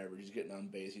a high average. He's getting on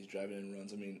base. He's driving in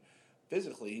runs.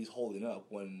 Physically, he's holding up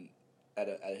when at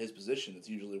his position, it's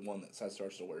usually one that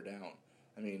starts to wear down.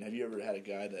 Have you ever had a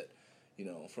guy that,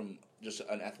 from just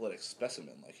an athletic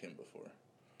specimen like him before?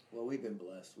 Well, we've been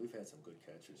blessed. We've had some good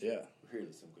catchers. Yeah.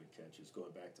 Really some good catchers.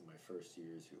 Going back to my first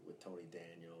years with Tony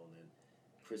Daniel and then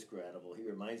Chris Gradable. He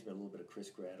reminds me a little bit of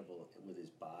Chris Gradable with his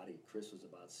body. Chris was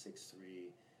about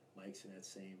 6'3". Mike's in that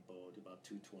same boat, about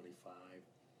 225.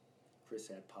 Chris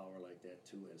had power like that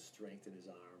too, has strength in his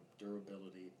arm,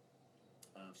 durability.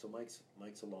 So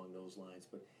Mike's along those lines,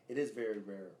 but it is very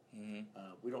rare. Mm-hmm.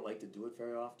 We don't like to do it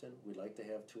very often. We'd like to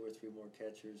have 2 or 3 more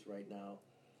catchers right now.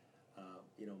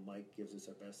 Mike gives us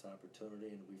our best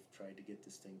opportunity, and we've tried to get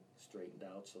this thing straightened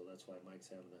out. So that's why Mike's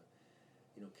having to,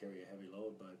 carry a heavy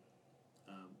load. But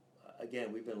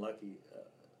again, we've been lucky.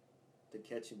 The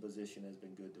catching position has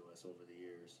been good to us over the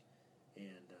years,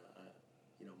 and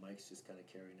Mike's just kind of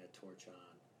carrying that torch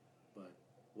on. But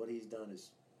what he's done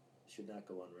should not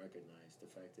go unrecognized. The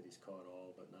fact that he's caught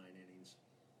all but 9 innings.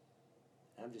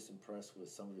 I'm just impressed with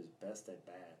some of his best at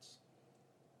bats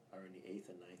are in the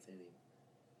 8th and 9th inning.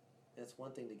 That's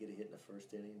one thing to get a hit in the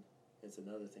first inning. It's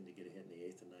another thing to get a hit in the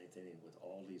 8th and 9th inning with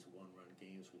all these one-run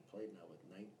games we've played now, with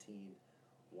 19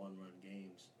 one-run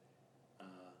games.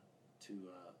 To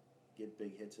get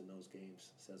big hits in those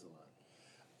games says a lot.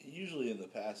 Usually in the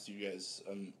past, you guys,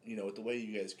 with the way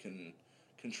you guys can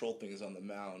control things on the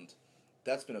mound,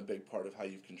 that's been a big part of how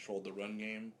you've controlled the run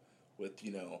game with,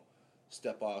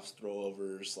 step-offs,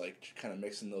 throw-overs, like kind of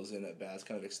mixing those in at bats,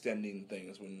 kind of extending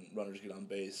things when runners get on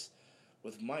base.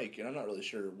 With Mike, and I'm not really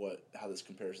sure how this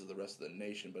compares to the rest of the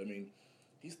nation, but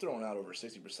he's thrown out over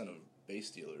 60% of base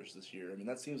stealers this year.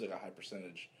 That seems like a high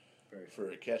percentage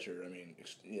for a catcher.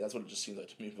 That's what it just seems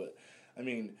like to me. But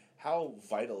how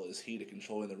vital is he to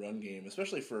controlling the run game,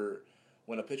 especially for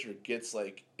when a pitcher gets,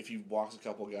 like, if he walks a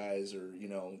couple guys or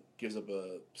gives up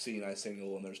a CNI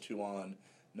single and there's 2 on,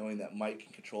 knowing that Mike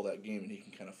can control that game and he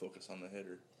can kind of focus on the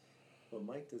hitter. Well,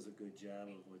 Mike does a good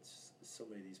job of what so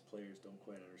many of these players don't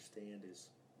quite understand is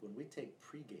when we take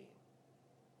pregame,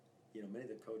 many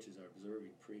of the coaches are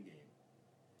observing pregame,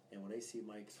 and when they see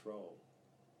Mike throw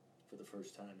for the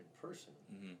first time in person,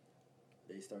 mm-hmm.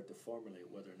 they start to formulate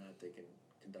whether or not they can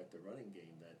conduct a running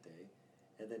game that day.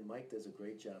 And then Mike does a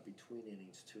great job between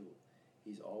innings, too.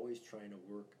 He's always trying to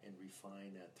work and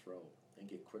refine that throw and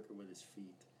get quicker with his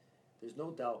feet. There's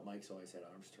no doubt Mike's always had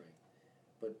arm strength,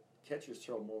 but catchers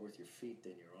throw more with your feet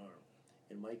than your arm.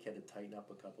 And Mike had to tighten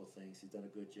up a couple of things. He's done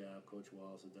a good job. Coach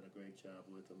Wallace has done a great job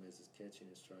with him as his catching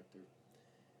instructor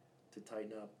to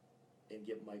tighten up and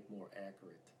get Mike more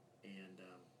accurate. And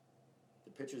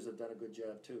the pitchers have done a good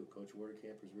job, too. Coach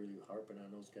Watercamp is really harping on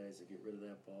those guys to get rid of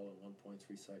that ball in 1.3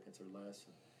 seconds or less.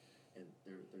 And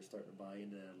they're starting to buy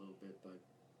into that a little bit. But,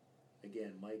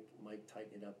 again, Mike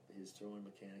tightening up his throwing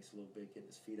mechanics a little bit,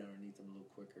 getting his feet underneath him a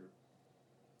little quicker.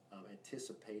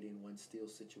 Anticipating when steal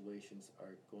situations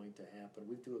are going to happen.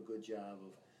 We do a good job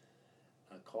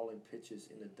of calling pitches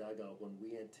in the dugout. When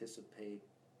we anticipate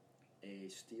a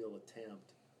steal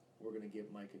attempt, we're going to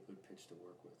give Mike a good pitch to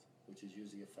work with, which is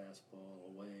usually a fastball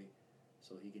away,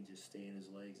 so he can just stay in his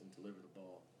legs and deliver the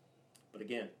ball. But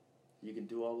again, you can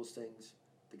do all those things.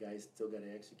 The guys still got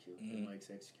to execute, and Mike's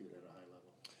executed at a high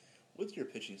level. With your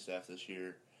pitching staff this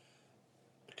year,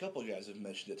 a couple of guys have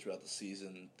mentioned it throughout the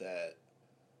season that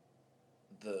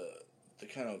the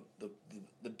kind of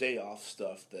the day off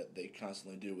stuff that they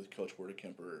constantly do with Coach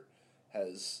Werdekemper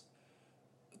has,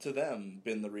 to them,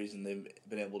 been the reason they've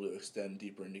been able to extend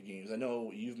deeper into games. I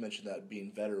know you've mentioned that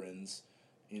being veterans,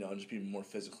 and just being more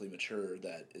physically mature,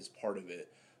 that is part of it.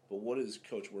 But what has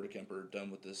Coach Werdekemper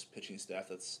done with this pitching staff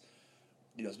that's,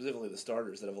 specifically the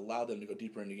starters, that have allowed them to go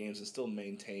deeper into games and still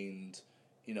maintained,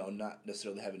 not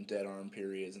necessarily having dead arm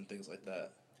periods and things like that?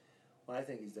 Well, I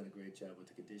think he's done a great job with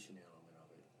the conditioning element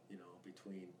of it.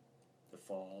 Between the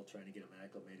fall, trying to get them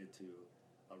acclimated to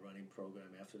a running program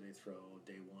after they throw.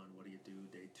 Day 1, what do you do?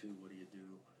 Day 2, what do you do?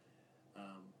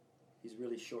 He's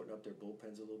really shortened up their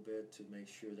bullpens a little bit to make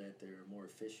sure that they're more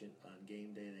efficient on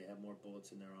game day. They have more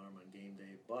bullets in their arm on game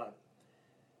day. But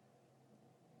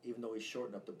even though he's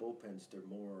shortened up the bullpens, they're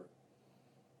more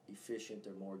efficient.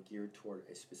 They're more geared toward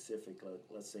a specific,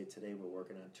 let's say today we're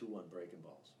working on 2-1 breaking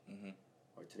balls. Mm-hmm.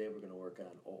 Or today we're going to work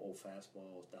on 0-0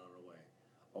 fastballs down and away.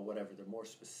 Or whatever. They're more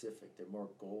specific. They're more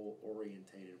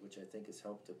goal-orientated, which I think has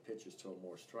helped the pitchers throw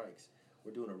more strikes.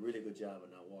 We're doing a really good job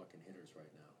of not walking hitters right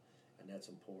now, and that's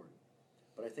important.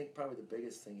 But I think probably the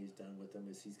biggest thing he's done with them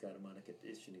is he's got him on a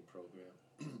conditioning program,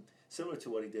 similar to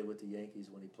what he did with the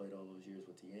Yankees when he played all those years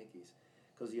with the Yankees,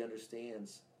 because he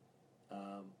understands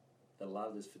that a lot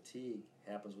of this fatigue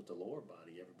happens with the lower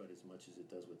body, everybody as much as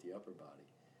it does with the upper body.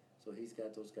 So he's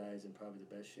got those guys in probably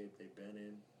the best shape they've been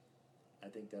in. I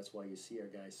think that's why you see our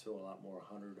guys throw a lot more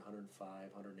 100, 105,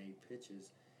 108 pitches.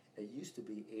 It used to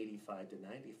be 85 to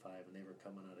 95 when they were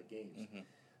coming out of games. Mm-hmm.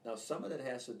 Now, some of that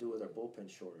has to do with our bullpen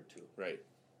shorter, too. Right.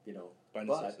 You know, by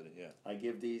necessity, yeah. I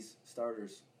give these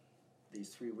starters, these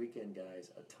 3 weekend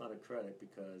guys, a ton of credit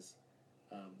because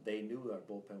they knew our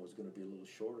bullpen was going to be a little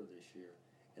shorter this year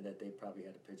and that they probably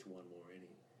had to pitch one more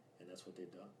inning, and that's what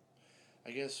they've done.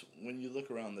 I guess when you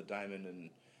look around the diamond and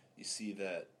you see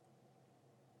that,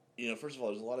 you know, first of all,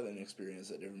 there's a lot of inexperience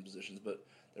at different positions, but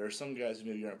there are some guys who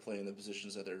maybe aren't playing the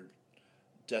positions that they're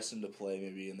destined to play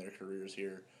maybe in their careers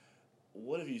here.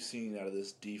 What have you seen out of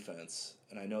this defense?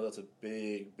 And I know that's a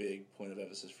big, big point of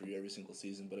emphasis for you every single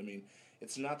season, but I mean,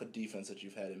 it's not the defense that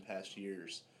you've had in past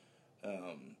years.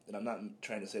 And I'm not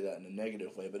trying to say that in a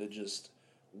negative way, but it just,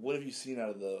 what have you seen out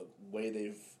of the way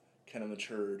they've kind of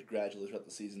matured gradually throughout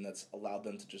the season that's allowed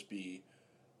them to just be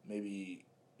maybe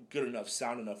good enough,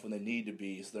 sound enough when they need to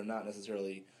be, so they're not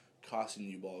necessarily costing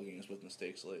you ball games with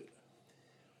mistakes late?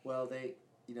 Well, the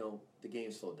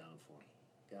game slowed down for them.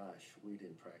 Gosh, we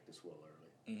didn't practice well early,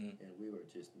 Mm-hmm. and we were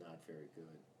just not very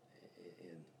good.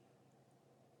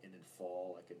 And in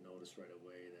fall, I could notice right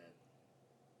away that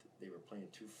they were playing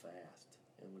too fast,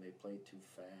 and when they played too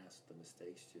fast, the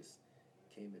mistakes just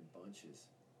came in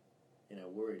bunches. And I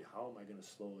worried, how am I going to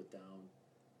slow it down?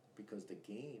 Because the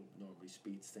game normally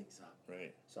speeds things up.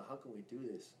 Right. So how can we do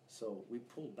this? So we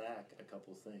pulled back a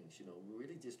couple things. You know, we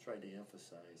really just tried to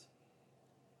emphasize,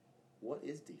 what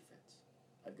is defense?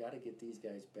 I've got to get these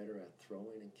guys better at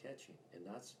throwing and catching and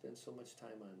not spend so much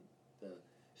time on the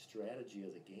strategy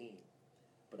of the game,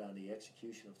 but on the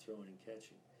execution of throwing and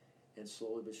catching. And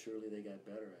slowly but surely they got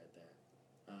better at that.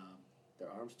 Their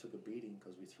arms took a beating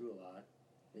because we threw a lot.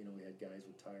 You know, we had guys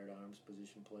with tired arms,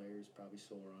 position players, probably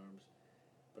sore arms.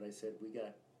 But I said,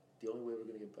 the only way we're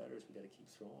going to get better is we got to keep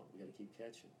throwing. We got to keep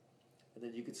catching. And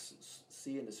then you could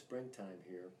see in the springtime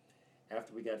here,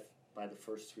 after we got by the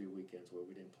first 3 weekends where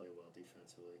we didn't play well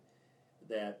defensively,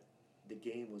 that the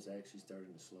game was actually starting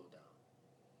to slow down.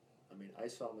 I mean, I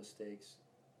saw mistakes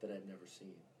that I've never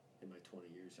seen in my 20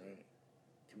 years here, Right.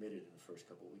 committed in the first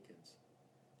couple weekends.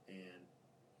 And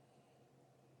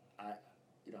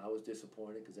I was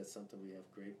disappointed because that's something we have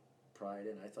great pride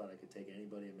in. I thought I could take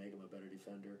anybody and make them a better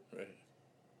defender. Right.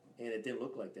 And it didn't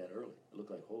look like that early. It looked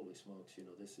like, holy smokes,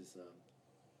 this is,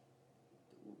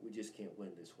 we just can't win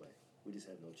this way. We just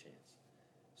have no chance.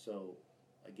 So,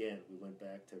 again, we went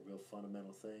back to real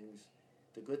fundamental things.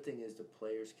 The good thing is the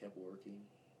players kept working.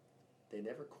 They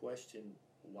never questioned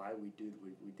why we did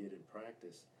what we did in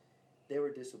practice. They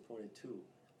were disappointed too.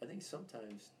 I think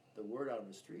sometimes the word out on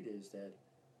the street is that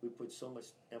we put so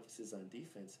much emphasis on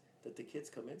defense that the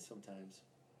kids come in sometimes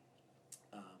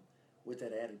with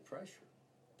that added pressure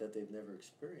that they've never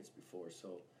experienced before.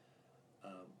 So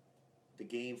the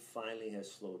game finally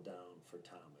has slowed down for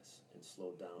Thomas and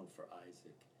slowed down for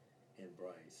Isaac and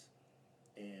Bryce.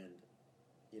 And,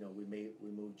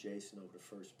 we moved Jason over to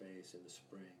first base in the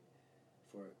spring.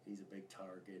 He's a big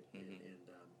target Mm-hmm.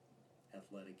 and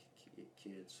athletic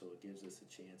kid, so it gives us a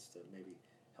chance to maybe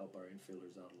help our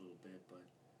infielders out a little bit. But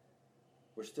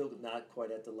we're still not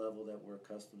quite at the level that we're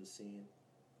accustomed to seeing.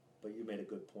 But you made a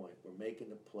good point. We're making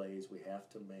the plays we have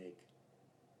to make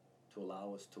to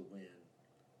allow us to win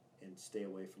and stay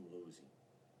away from losing.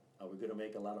 Are we going to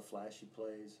make a lot of flashy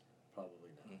plays?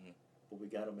 Probably not. Mm-hmm. But we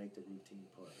got to make the routine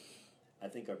play. I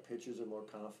think our pitchers are more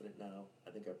confident now.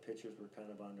 I think our pitchers were kind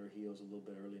of on their heels a little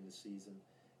bit early in the season,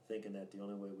 thinking that the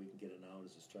only way we can get an out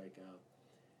is a strikeout.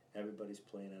 Everybody's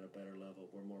playing at a better level.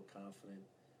 We're more confident.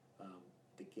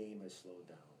 The game has slowed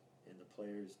down, and the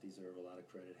players deserve a lot of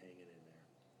credit hanging in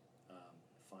there,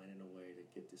 finding a way to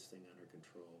get this thing under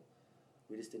control.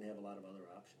 We just didn't have a lot of other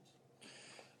options.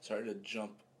 Sorry to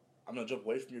jump. I'm going to jump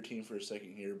away from your team for a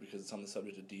second here because it's on the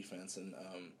subject of defense, and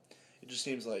it just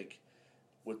seems like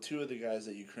with two of the guys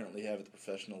that you currently have at the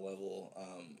professional level,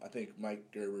 I think Mike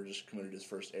Gerber just committed his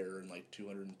first error in like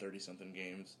 230-something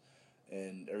games,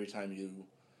 and every time you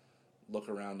look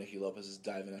around, Nicky Lopez is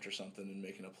diving after something and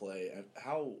making a play. And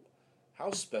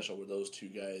how special were those two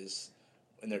guys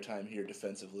in their time here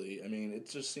defensively? I mean, it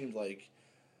just seemed like,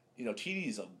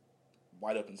 TD's a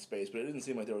wide open space, but it didn't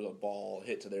seem like there was a ball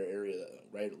hit to their area,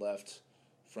 right, left,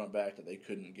 front, back, that they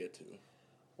couldn't get to.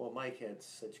 Well, Mike had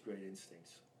such great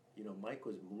instincts. Mike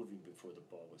was moving before the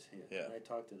ball was hit. Yeah. And I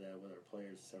talked to that with our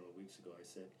players several weeks ago. I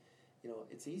said,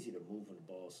 it's easy to move when the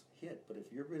ball's hit, but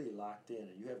if you're really locked in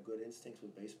and you have good instincts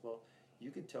with baseball, you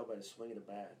can tell by the swing of the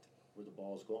bat where the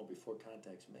ball's going before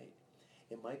contact's made.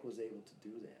 And Mike was able to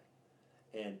do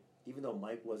that. And even though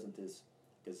Mike wasn't this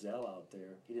gazelle out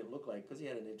there, he didn't look like, because he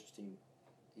had an interesting,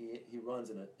 he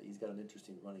runs he's got an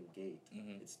interesting running gait.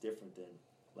 Mm-hmm. It's different than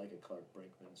like a Clark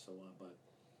Brinkman and so on, but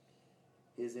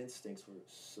his instincts were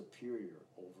superior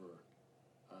over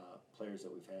players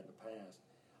that we've had in the past.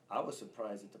 I was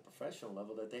surprised at the professional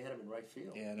level that they had him in right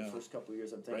field. Yeah, the first couple of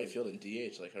years, I'm thinking right field and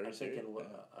DH, like I'm thinking,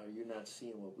 are you not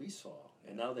seeing what we saw?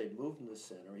 And now they've moved him to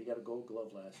center. He got a Gold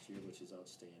Glove last year, which is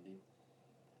outstanding.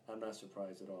 I'm not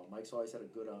surprised at all. Mike's always had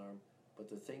a good arm, but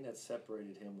the thing that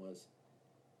separated him was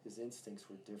his instincts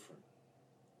were different.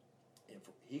 And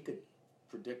he could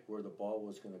predict where the ball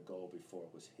was going to go before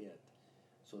it was hit.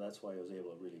 So that's why he was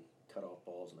able to really cut off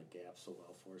balls in the gap so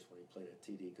well for us when he played at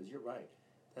TD. Because you're right,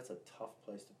 that's a tough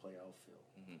place to play outfield.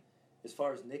 Mm-hmm. As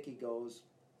far as Nicky goes,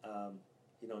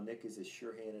 Nick is as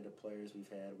sure-handed a players we've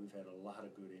had. We've had a lot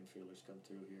of good infielders come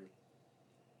through here.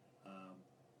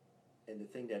 And the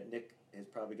thing that Nick has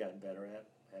probably gotten better at,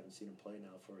 I haven't seen him play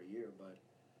now for a year, but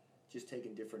just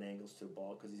taking different angles to the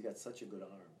ball because he's got such a good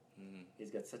arm. Mm-hmm.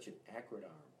 He's got such an accurate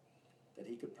arm that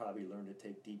he could probably learn to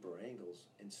take deeper angles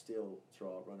and still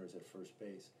throw out runners at first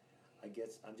base.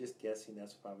 I'm just guessing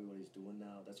that's probably what he's doing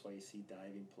now. That's why you see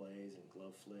diving plays and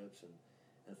glove flips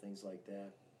and things like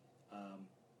that.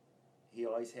 He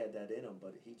always had that in him,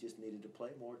 but he just needed to play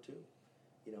more too.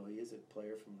 He is a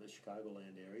player from the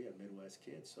Chicagoland area, a Midwest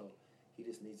kid, so he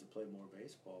just needs to play more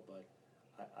baseball. But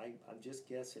I'm just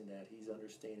guessing that he's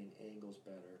understanding angles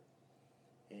better.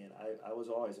 And I was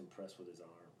always impressed with his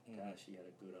arm. Mm-hmm. Gosh, he had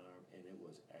a good arm, and it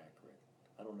was accurate.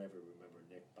 I don't ever remember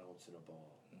Nick bouncing a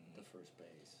ball to first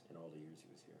base in all the years he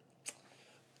was here.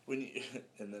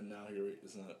 And then now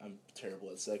I'm terrible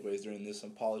at segues during this. I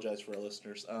apologize for our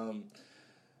listeners.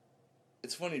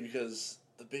 It's funny because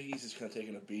the Big East has kind of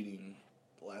taken a beating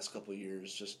the last couple of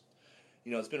years. Just,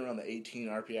 it's been around the 18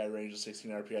 RPI range, the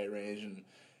 16 RPI range, and,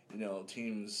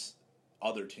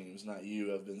 other teams, not you,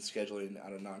 have been scheduling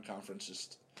out of non-conference,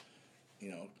 just,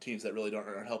 teams that really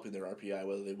aren't helping their RPI,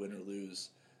 whether they win or lose.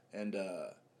 And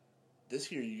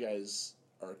this year you guys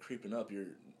are creeping up.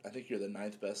 I think you're the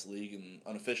 9th best league, and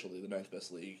unofficially the 9th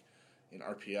best league in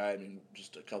RPI. I mean,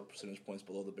 just a couple percentage points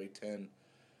below the Big Ten.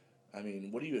 I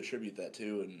mean, what do you attribute that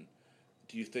to? And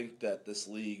do you think that this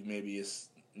league maybe is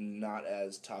not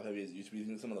as top-heavy as it used to be? Do you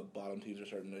think some of the bottom teams are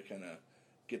starting to kind of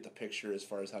get the picture as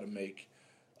far as how to make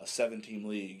a 7-team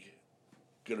league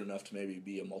good enough to maybe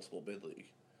be a multiple bid league?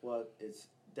 Well, it's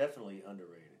definitely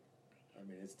underrated. I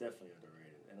mean, it's definitely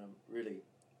underrated. And I'm really,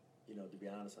 to be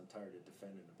honest, I'm tired of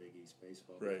defending the Big East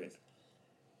baseball. Right.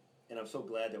 And I'm so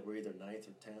glad that we're either 9th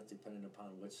or 10th, depending upon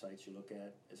which sites you look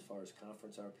at, as far as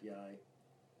conference RPI,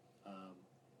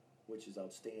 which is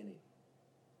outstanding.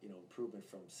 Improvement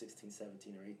from 16,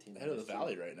 17, or 18. Ahead of the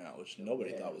Valley right now, which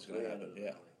nobody thought was going to happen.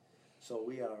 Yeah. So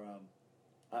we are.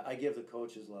 I give the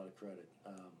coaches a lot of credit.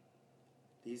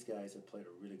 These guys have played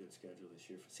a really good schedule this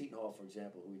year. Seton Hall, for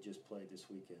example, who we just played this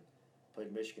weekend,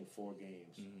 played Michigan 4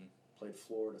 games, played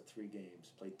Florida 3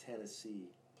 games, played Tennessee,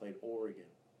 played Oregon.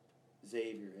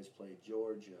 Xavier has played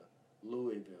Georgia,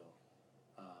 Louisville,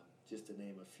 just to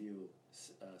name a few.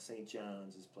 St.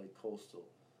 John's has played Coastal,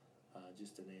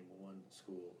 just to name one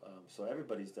school. So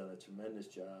everybody's done a tremendous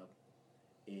job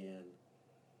in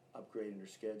upgrading their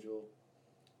schedule.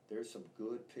 There's some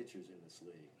good pitchers in this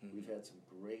league. Mm-hmm. We've had some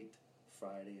great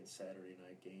Friday and Saturday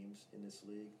night games in this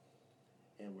league,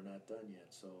 and we're not done yet.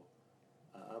 So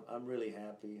I'm really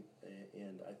happy,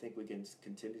 and I think we can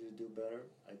continue to do better.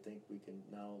 I think we can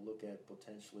now look at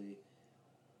potentially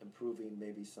improving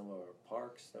maybe some of our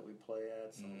parks that we play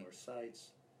at, some of our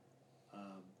sites.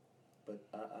 But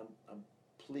I'm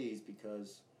pleased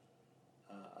because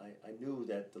I knew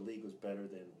that the league was better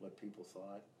than what people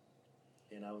thought.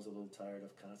 And I was a little tired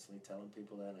of constantly telling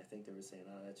people that. And I think they were saying,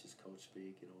 that's just coach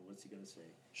speak. What's he going to say?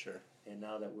 Sure. And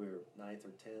now that we're 9th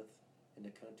or 10th in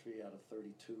the country out of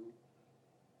 32,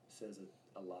 says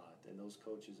a lot. And those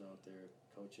coaches out there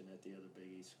coaching at the other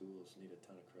Big East schools need a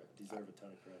ton of credit, deserve a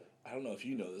ton of credit. I don't know if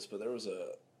you know this, but there was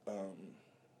a, I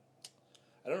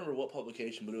don't remember what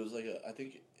publication, but it was like I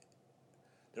think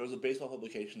there was a baseball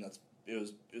publication it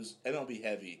was MLB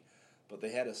heavy, but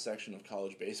they had a section of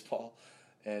college baseball.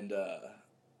 And a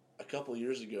couple of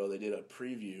years ago, they did a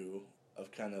preview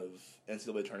of kind of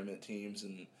NCAA tournament teams,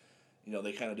 and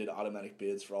they kind of did automatic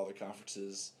bids for all the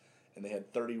conferences, and they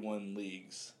had 31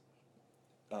 leagues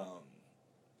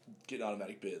getting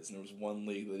automatic bids, and there was one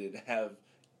league they didn't have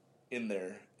in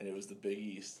there, and it was the Big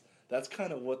East. That's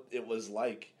kind of what it was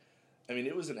like. I mean,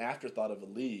 it was an afterthought of a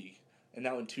league, and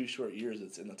now in 2 short years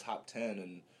it's in the top 10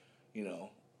 and, you know,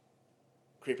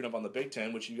 creeping up on the Big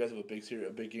Ten, which you guys have a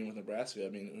big game with Nebraska. I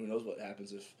mean, who knows what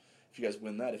happens if you guys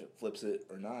win that, if it flips it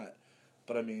or not.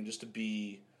 But, I mean, just to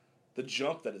be the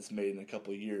jump that it's made in a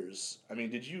couple of years. I mean,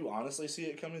 did you honestly see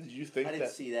it coming? Did you think I didn't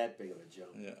see that big of a jump.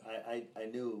 Yeah. I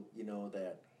knew, you know,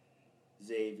 that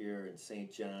Xavier and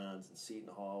St. John's and Seton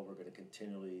Hall were going to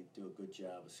continually do a good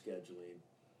job of scheduling.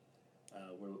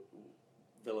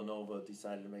 Villanova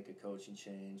decided to make a coaching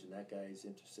change, and that guy is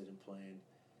interested in playing.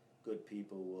 Good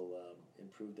people will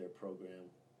improve their program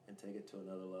and take it to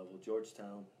another level.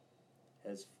 Georgetown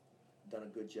has done a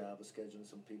good job of scheduling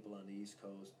some people on the East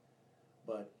Coast,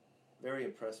 but very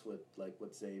impressed with like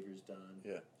what Xavier's done.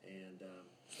 Yeah. And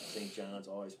St. John's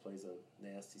always plays a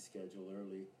nasty schedule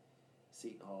early.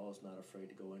 Seton Hall is not afraid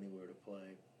to go anywhere to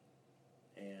play,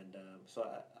 and so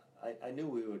I knew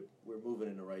we're moving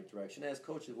in the right direction. As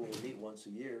coaches, when we meet once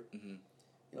a year, Mm-hmm.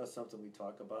 you know, it's something we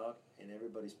talk about, and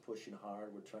everybody's pushing hard.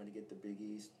 We're trying to get the Big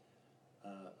East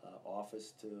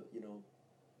office to, you know,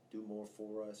 do more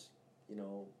for us. You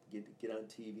know, get on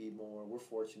TV more. We're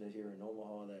fortunate here in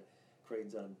Omaha that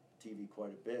Creighton's on TV quite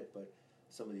a bit, but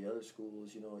some of the other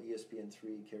schools, you know,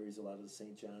 ESPN3 carries a lot of the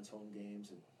St. John's home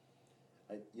games,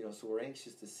 and so we're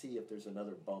anxious to see if there's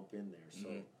another bump in there. So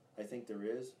I think there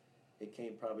is. It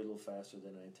came probably a little faster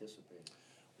than I anticipated.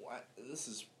 Well, this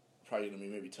is probably going to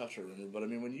be maybe tough to remember, but I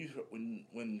mean,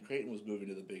 when Creighton was moving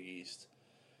to the Big East,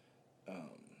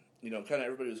 you know, kind of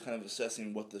everybody was kind of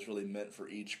assessing what this really meant for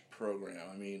each program.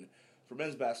 I mean, for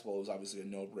men's basketball, it was obviously a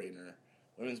no-brainer.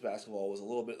 Women's basketball was a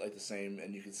little bit like the same,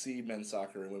 and you could see men's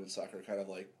soccer and women's soccer kind of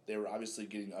like they were obviously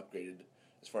getting upgraded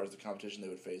as far as the competition they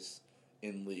would face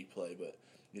in league play. But,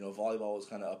 you know, volleyball was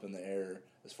kind of up in the air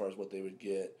as far as what they would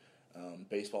get.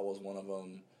 Baseball was one of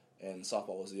them, and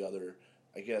softball was the other.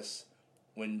 I guess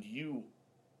when you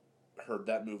heard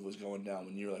that move was going down,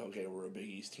 when you were like, okay, we're a Big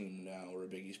East team now, we're a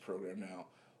Big East program now,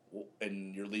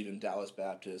 and you're leaving Dallas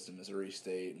Baptist and Missouri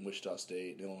State and Wichita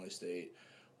State and Illinois State,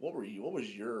 what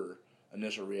was your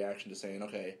initial reaction to saying,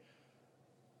 okay,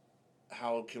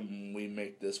 how can we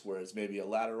make this where it's maybe a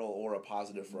lateral or a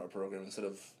positive for our program instead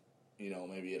of, you know,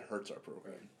 maybe it hurts our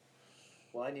program? Right.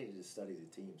 Well, I needed to study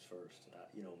the teams first.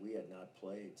 You know, we had not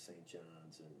played St.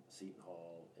 John's and Seton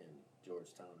Hall and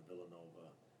Georgetown and Villanova.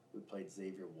 We played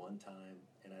Xavier one time,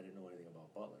 and I didn't know anything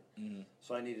about Butler. Mm-hmm.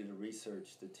 So I needed to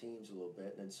research the teams a little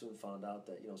bit, and then soon found out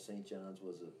that, you know, St. John's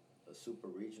was a super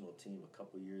regional team a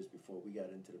couple years before we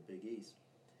got into the Big East.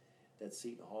 That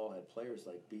Seton Hall had players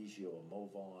like Biggio and Mo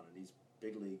Vaughn, and these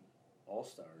big league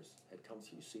all-stars had come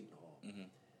through Seton Hall.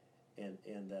 Mm-hmm.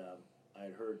 And I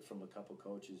had heard from a couple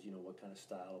coaches, you know, what kind of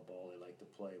style of ball they like to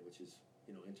play, which is,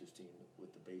 you know, interesting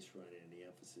with the base running and the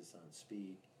emphasis on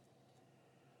speed.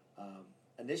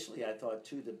 Initially, I thought,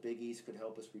 too, the Big East could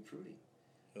help us recruiting.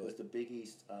 Because the Big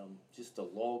East, just the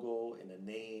logo and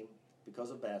the name, because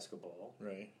of basketball,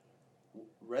 right,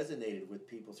 resonated with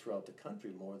people throughout the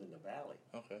country more than the Valley.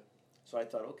 Okay. So I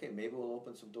thought, okay, maybe we'll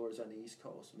open some doors on the East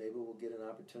Coast. Maybe we'll get an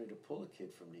opportunity to pull a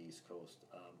kid from the East Coast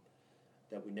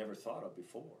that we never thought of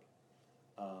before.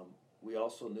 We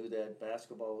also knew that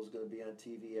basketball was going to be on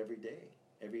TV every day,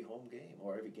 every home game,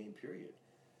 or every game period,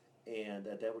 and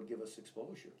that would give us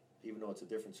exposure. Even though it's a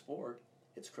different sport,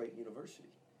 it's Creighton University,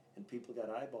 and people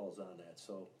got eyeballs on that.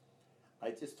 So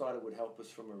I just thought it would help us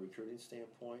from a recruiting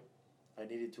standpoint. I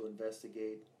needed to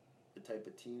investigate the type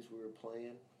of teams we were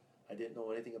playing. I didn't know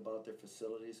anything about their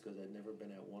facilities because I'd never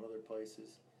been at one of their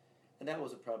places, and that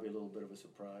was probably a little bit of a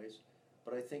surprise.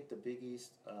 But I think the Big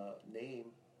East name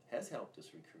has helped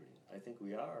us recruiting. I think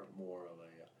we are more of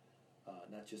a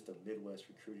not just a Midwest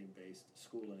recruiting-based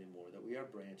school anymore, that we are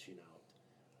branching out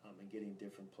and getting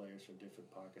different players from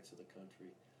different pockets of the country.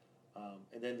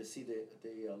 And then to see the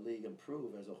league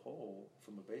improve as a whole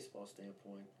from a baseball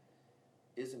standpoint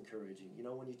is encouraging. You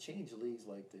know, when you change leagues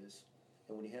like this,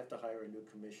 and when you have to hire a new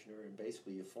commissioner and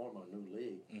basically you form a new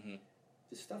league, Mm-hmm.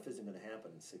 this stuff isn't going to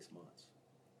happen in 6 months.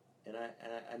 And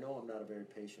I know I'm not a very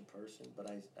patient person, but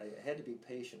I had to be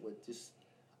patient with just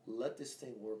let this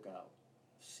thing work out.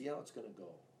 See how it's going to go.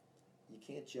 You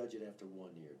can't judge it after 1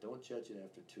 year. Don't judge it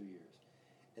after 2 years.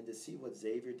 And to see what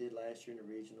Xavier did last year in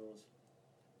the regionals,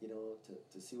 you know,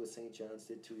 to see what St. John's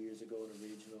did 2 years ago in the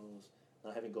regionals,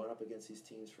 now having gone up against these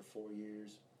teams for 4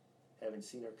 years, having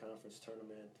seen our conference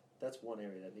tournament, that's one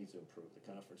area that needs to improve,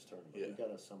 the conference tournament. Yeah. We've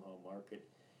got to somehow market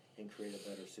and create a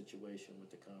better situation with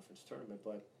the conference tournament.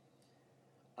 But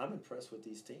I'm impressed with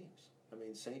these teams. I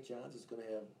mean, St. John's is going to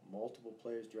have multiple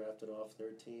players drafted off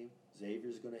their team.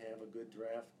 Xavier's going to have a good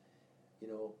draft. You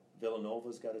know,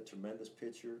 Villanova's got a tremendous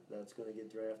pitcher that's going to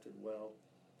get drafted well.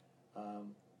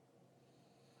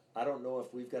 I don't know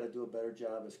if we've got to do a better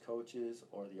job as coaches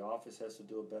or the office has to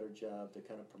do a better job to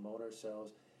kind of promote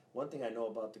ourselves. One thing I know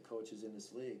about the coaches in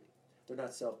this league, they're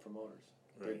not self-promoters.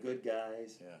 Right. They're good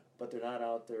guys, Yeah. but they're not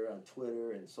out there on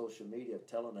Twitter and social media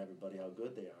telling everybody how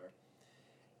good they are.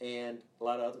 And a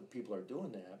lot of other people are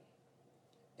doing that,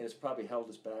 and it's probably held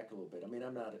us back a little bit. I mean,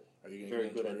 I'm not very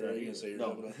good at that either.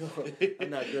 No, I'm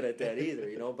not good at that either,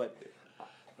 you know, but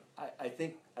I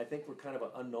think we're kind of an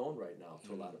unknown right now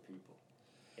to a lot of people.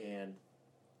 And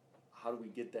how do we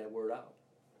get that word out?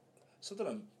 Something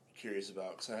I'm curious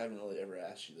about, because I haven't really ever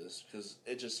asked you this, because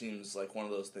it just seems like one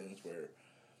of those things where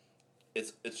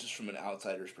it's just from an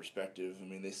outsider's perspective. I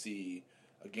mean, they see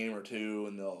a game or two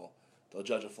and they'll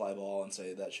judge a fly ball and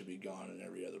say that should be gone in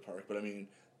every other park. But I mean,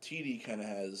 TD kind of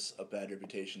has a bad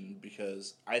reputation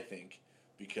because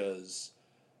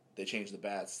they changed the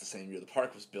bats the same year the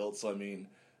park was built. So I mean,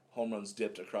 home runs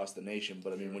dipped across the nation.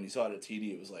 But I mean, when you saw it at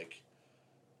TD, it was like,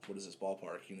 what is this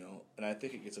ballpark, you know? And I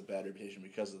think it gets a bad reputation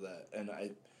because of that. And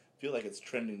I feel like it's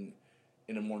trending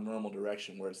in a more normal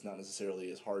direction where it's not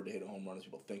necessarily as hard to hit a home run as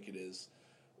people think it is.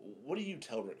 What do you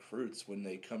tell recruits when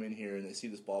they come in here and they see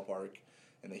this ballpark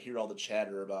and they hear all the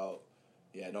chatter about,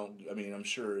 I'm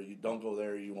sure you don't go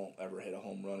there, you won't ever hit a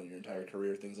home run in your entire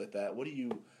career, things like that.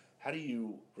 How do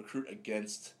you recruit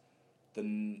against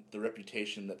the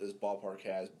reputation that this ballpark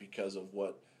has because of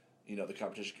what, you know, the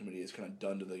competition committee has kind of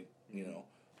done to the, you know,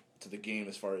 to the game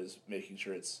as far as making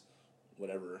sure it's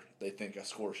whatever they think a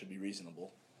score should be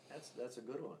reasonable? That's a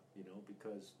good one, you know,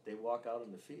 because they walk out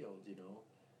in the field, you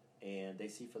know, and they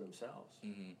see for themselves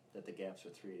that the gaps are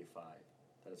 385,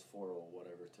 that it's 40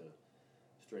 whatever to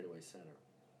straightaway center.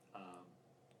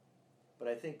 But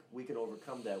I think we can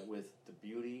overcome that with the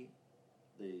beauty,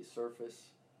 the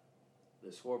surface,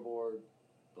 the scoreboard,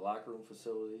 the locker room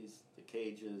facilities, the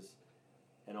cages,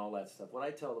 and all that stuff. What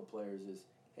I tell the players is,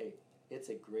 hey, it's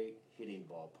a great hitting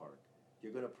ballpark.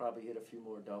 You're going to probably hit a few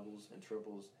more doubles and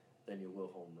triples than you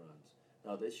will home runs.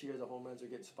 Now, this year, the home runs are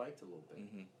getting spiked a little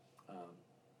bit.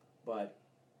 But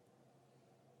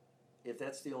if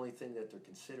that's the only thing that they're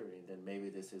considering, then maybe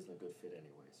this isn't a good fit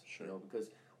anyways. Sure. You know, because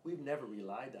we've never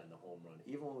relied on the home run.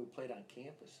 Even when we played on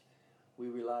campus, we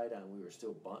relied on, we were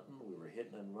still bunting, we were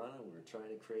hitting and running, we were trying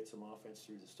to create some offense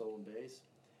through the stolen base.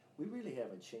 We really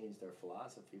haven't changed our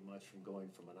philosophy much from going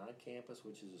from an on-campus,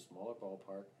 which is a smaller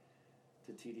ballpark,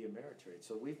 to TD Ameritrade.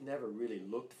 So we've never really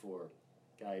looked for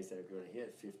guys that are going to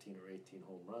hit 15 or 18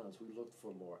 home runs. We looked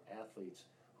for more athletes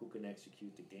who can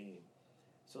execute the game.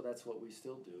 So that's what we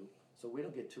still do. So we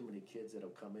don't get too many kids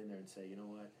that'll come in there and say, you know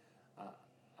what,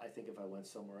 I think if I went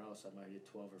somewhere else, I might hit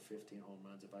 12 or 15 home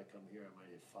runs. If I come here, I might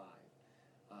hit 5.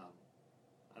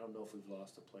 I don't know if we've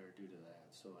lost a player due to that.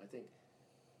 So I think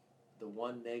the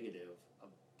one negative of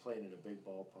playing in a big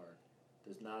ballpark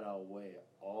does not outweigh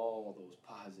all those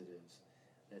positives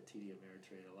that TD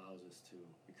Ameritrade allows us to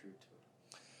recruit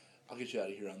to. I'll get you out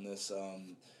of here on this.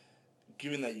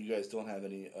 Given that you guys don't have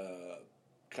any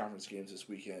conference games this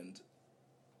weekend,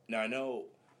 now I know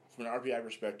from an RPI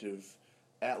perspective,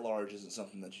 at large isn't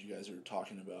something that you guys are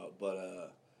talking about,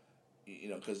 but you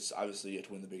know, because obviously you have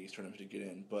to win the Big East tournament to get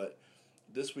in. But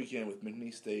this weekend with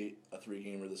McNeese State, a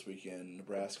 3-gamer this weekend,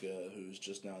 Nebraska, who's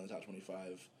just now in the top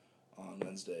 25 on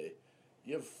Wednesday,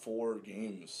 you have 4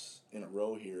 games in a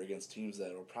row here against teams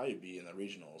that will probably be in the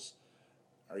regionals.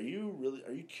 Are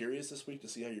you curious this week to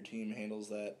see how your team handles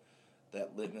that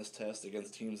litmus test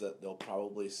against teams that they'll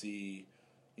probably see,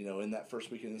 you know, in that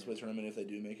first weekend in this tournament if they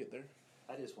do make it there?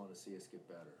 I just want to see us get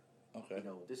better. Okay. You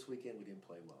know, this weekend we didn't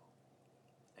play well.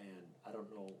 And I don't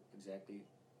know exactly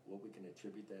what we can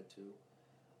attribute that to.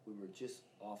 We were just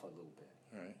off a little bit.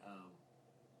 All right.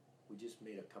 We just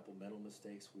made a couple mental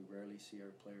mistakes we rarely see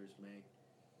our players make.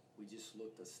 We just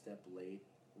looked a step late.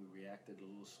 We reacted a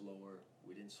little slower.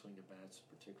 We didn't swing the bats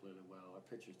particularly well. Our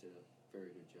pitchers did a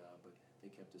very good job, but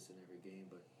they kept us in every game.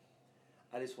 But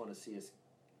I just want to see us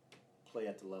play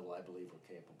at the level I believe we're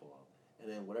capable of. And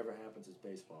then whatever happens is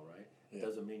baseball, right? Yeah. It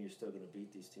doesn't mean you're still going to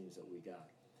beat these teams that we got.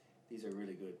 These are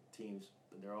really good teams,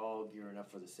 and they're all gearing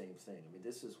up for the same thing. I mean,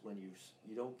 this is when you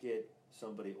don't get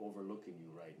somebody overlooking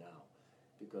you right now,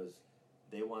 because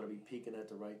they want to be peaking at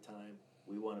the right time.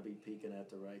 We want to be peaking at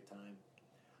the right time.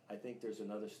 I think there's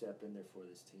another step in there for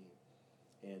this team.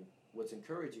 And what's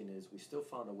encouraging is we still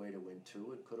found a way to win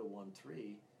 2 and could have won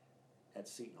 3 at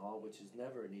Seton Hall, which is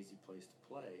never an easy place to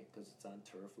play because it's on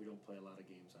turf. We don't play a lot of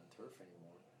games on turf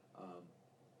anymore.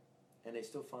 And they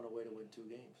still found a way to win 2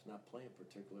 games, not playing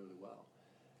particularly well.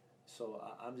 So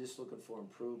I'm just looking for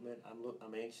improvement.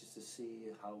 I'm anxious to see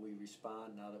how we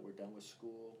respond now that we're done with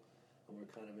school and we're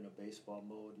kind of in a baseball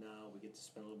mode now. We get to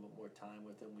spend a little bit more time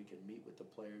with them. We can meet with the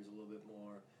players a little bit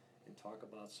more, and talk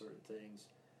about certain things,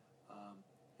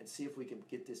 and see if we can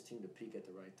get this team to peak at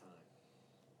the right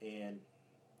time. And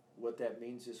what that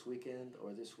means this weekend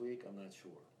or this week, I'm not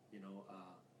sure.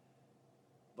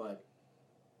 But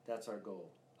that's our goal.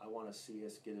 I want to see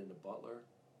us get into Butler,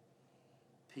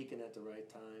 peaking at the right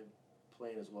time,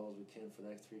 playing as well as we can for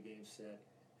that 3-game set,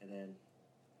 and then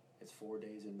it's 4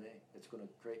 days in May. It's going to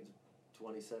Creighton's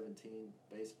 2017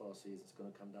 baseball season. It's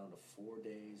going to come down to 4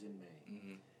 days in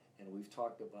May, and we've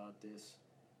talked about this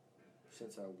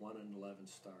since our 1-11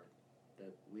 start,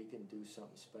 that we can do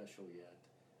something special yet,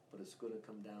 but it's going to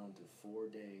come down to 4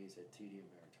 days at TD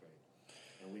Ameritrade,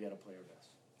 and we got to play our best.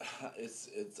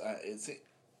 It's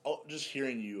just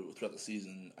hearing you throughout the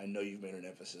season. I know you've made an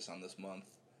emphasis on this month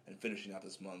and finishing out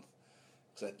this month,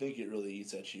 because I think it really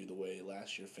eats at you the way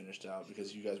last year finished out,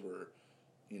 because you guys were,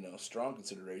 strong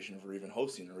consideration for even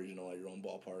hosting a regional at your own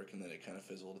ballpark, and then it kind of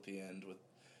fizzled at the end with,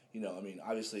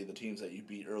 obviously the teams that you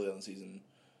beat early on the season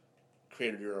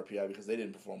created your RPI because they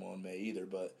didn't perform well in May either.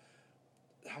 But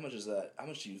how much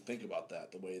do you think about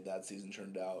that, the way that season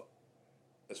turned out,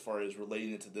 as far as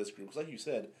relating it to this group? Because like you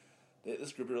said,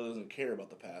 this group really doesn't care about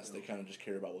the past. They kind of just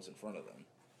care about what's in front of them.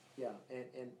 Yeah,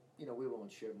 and we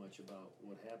won't share much about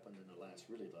what happened in the last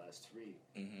 3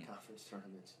 conference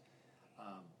tournaments.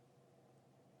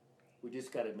 We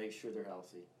just got to make sure they're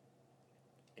healthy.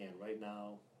 And right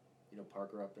now,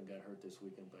 Parker Upton got hurt this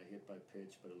weekend by hit by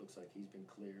pitch, but it looks like he's been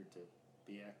cleared to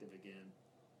be active again.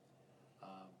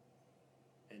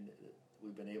 And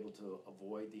we've been able to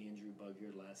avoid the injury bug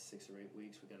here the last 6 or 8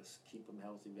 weeks. We've got to keep them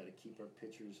healthy. We've got to keep our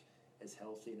pitchers as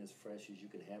healthy and as fresh as you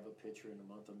can have a pitcher in the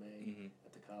month of May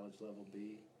at the college level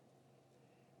B.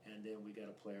 And then we got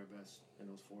to play our best in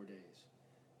those 4 days.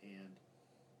 And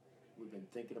we've been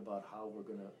thinking about how we're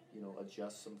going to,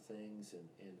 adjust some things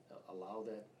and allow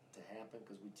that to happen,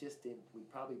 because we just didn't. We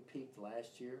probably peaked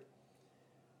last year,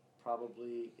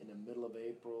 probably in the middle of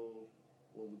April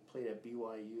when we played at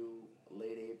BYU,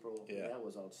 late April. Yeah. That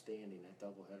was outstanding, that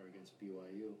doubleheader against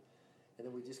BYU. And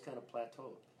then we just kind of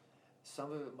plateaued.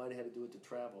 Some of it might have had to do with the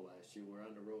travel last year. We're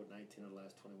on the road 19 of the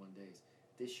last 21 days.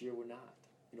 This year we're not.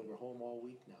 We're home all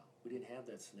week now. We didn't have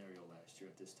that scenario last year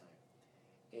at this time.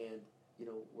 And,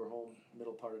 we're home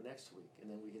middle part of next week. And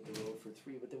then we hit the road for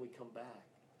 3, but then we come back.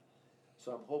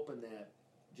 So I'm hoping that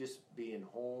just being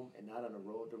home and not on the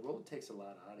road takes a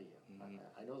lot out of you.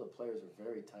 I know the players are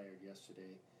very tired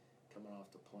yesterday coming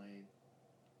off the plane.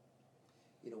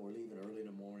 We're leaving early in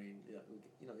the morning.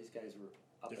 These guys were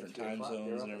up different at 3 time o'clock. zones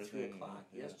They're up and at everything. 3 o'clock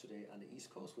Yeah. yesterday on the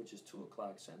East Coast, which is 2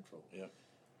 o'clock Central. Yep.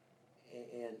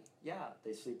 And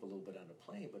they sleep a little bit on the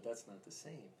plane, but that's not the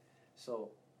same. So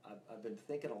I've been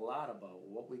thinking a lot about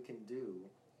what we can do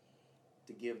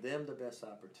to give them the best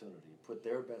opportunity, put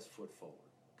their best foot forward.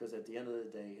 Because at the end of the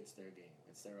day, it's their game.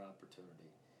 It's their opportunity.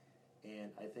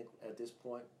 And I think at this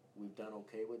point, we've done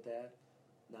okay with that.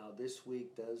 Now, this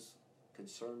week does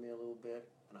concern me a little bit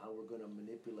on how we're going to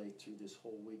manipulate through this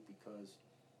whole week, because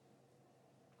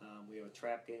we have a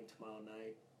trap game tomorrow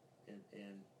night,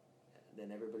 and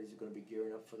then everybody's going to be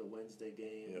gearing up for the Wednesday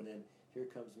game. Yep. And then here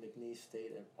comes McNeese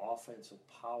State, an offensive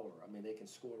power. I mean, they can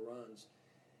score runs.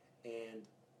 And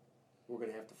we're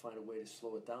going to have to find a way to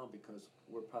slow it down, because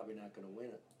we're probably not going to win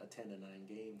a 10-9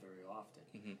 game very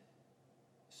often.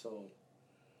 So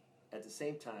at the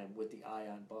same time, with the eye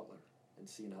on Butler and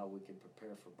seeing how we can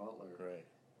prepare for Butler, Right.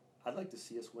 I'd like to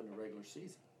see us win the regular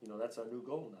season. That's our new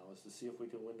goal now, is to see if we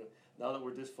can win now that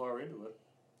we're this far into it,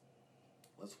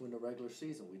 let's win the regular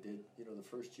season. We did, the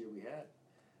first year we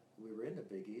were in the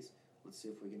Big East. Let's see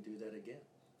if we can do that again.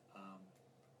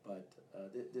 But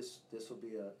this will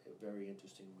be a very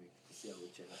interesting week to see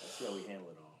how we handle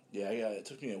it all. Yeah, it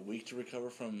took me a week to recover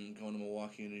from going to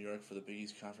Milwaukee and New York for the Big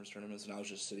East Conference tournaments, and I was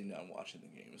just sitting down watching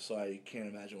the games. So I can't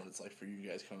imagine what it's like for you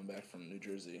guys coming back from New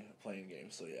Jersey playing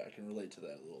games. So yeah, I can relate to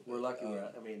that a little bit. We're lucky.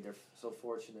 They're so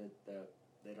fortunate that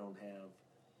they don't have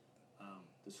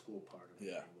the school part of it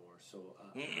anymore. So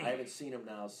I haven't seen them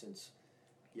now since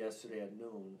yesterday at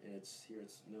noon, and it's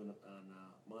noon on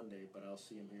Monday, but I'll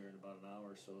see them here in about an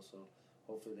hour or so. So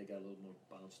hopefully they got a little more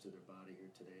bounce to their body here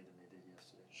today than they did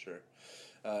yesterday. Sure.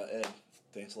 Ed,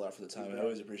 thanks a lot for the time. I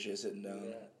always appreciate sitting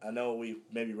down. I know we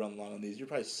maybe run long on these. You're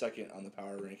probably second on the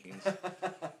power rankings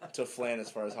to Flan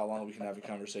as far as how long we can have a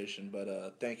conversation.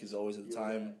 But thank you as always at the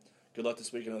time. Good luck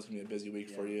this week. I know it's going to be a busy week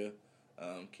for you.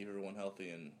 Keep everyone healthy,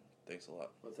 and thanks a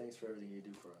lot. Well, thanks for everything you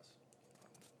do for us.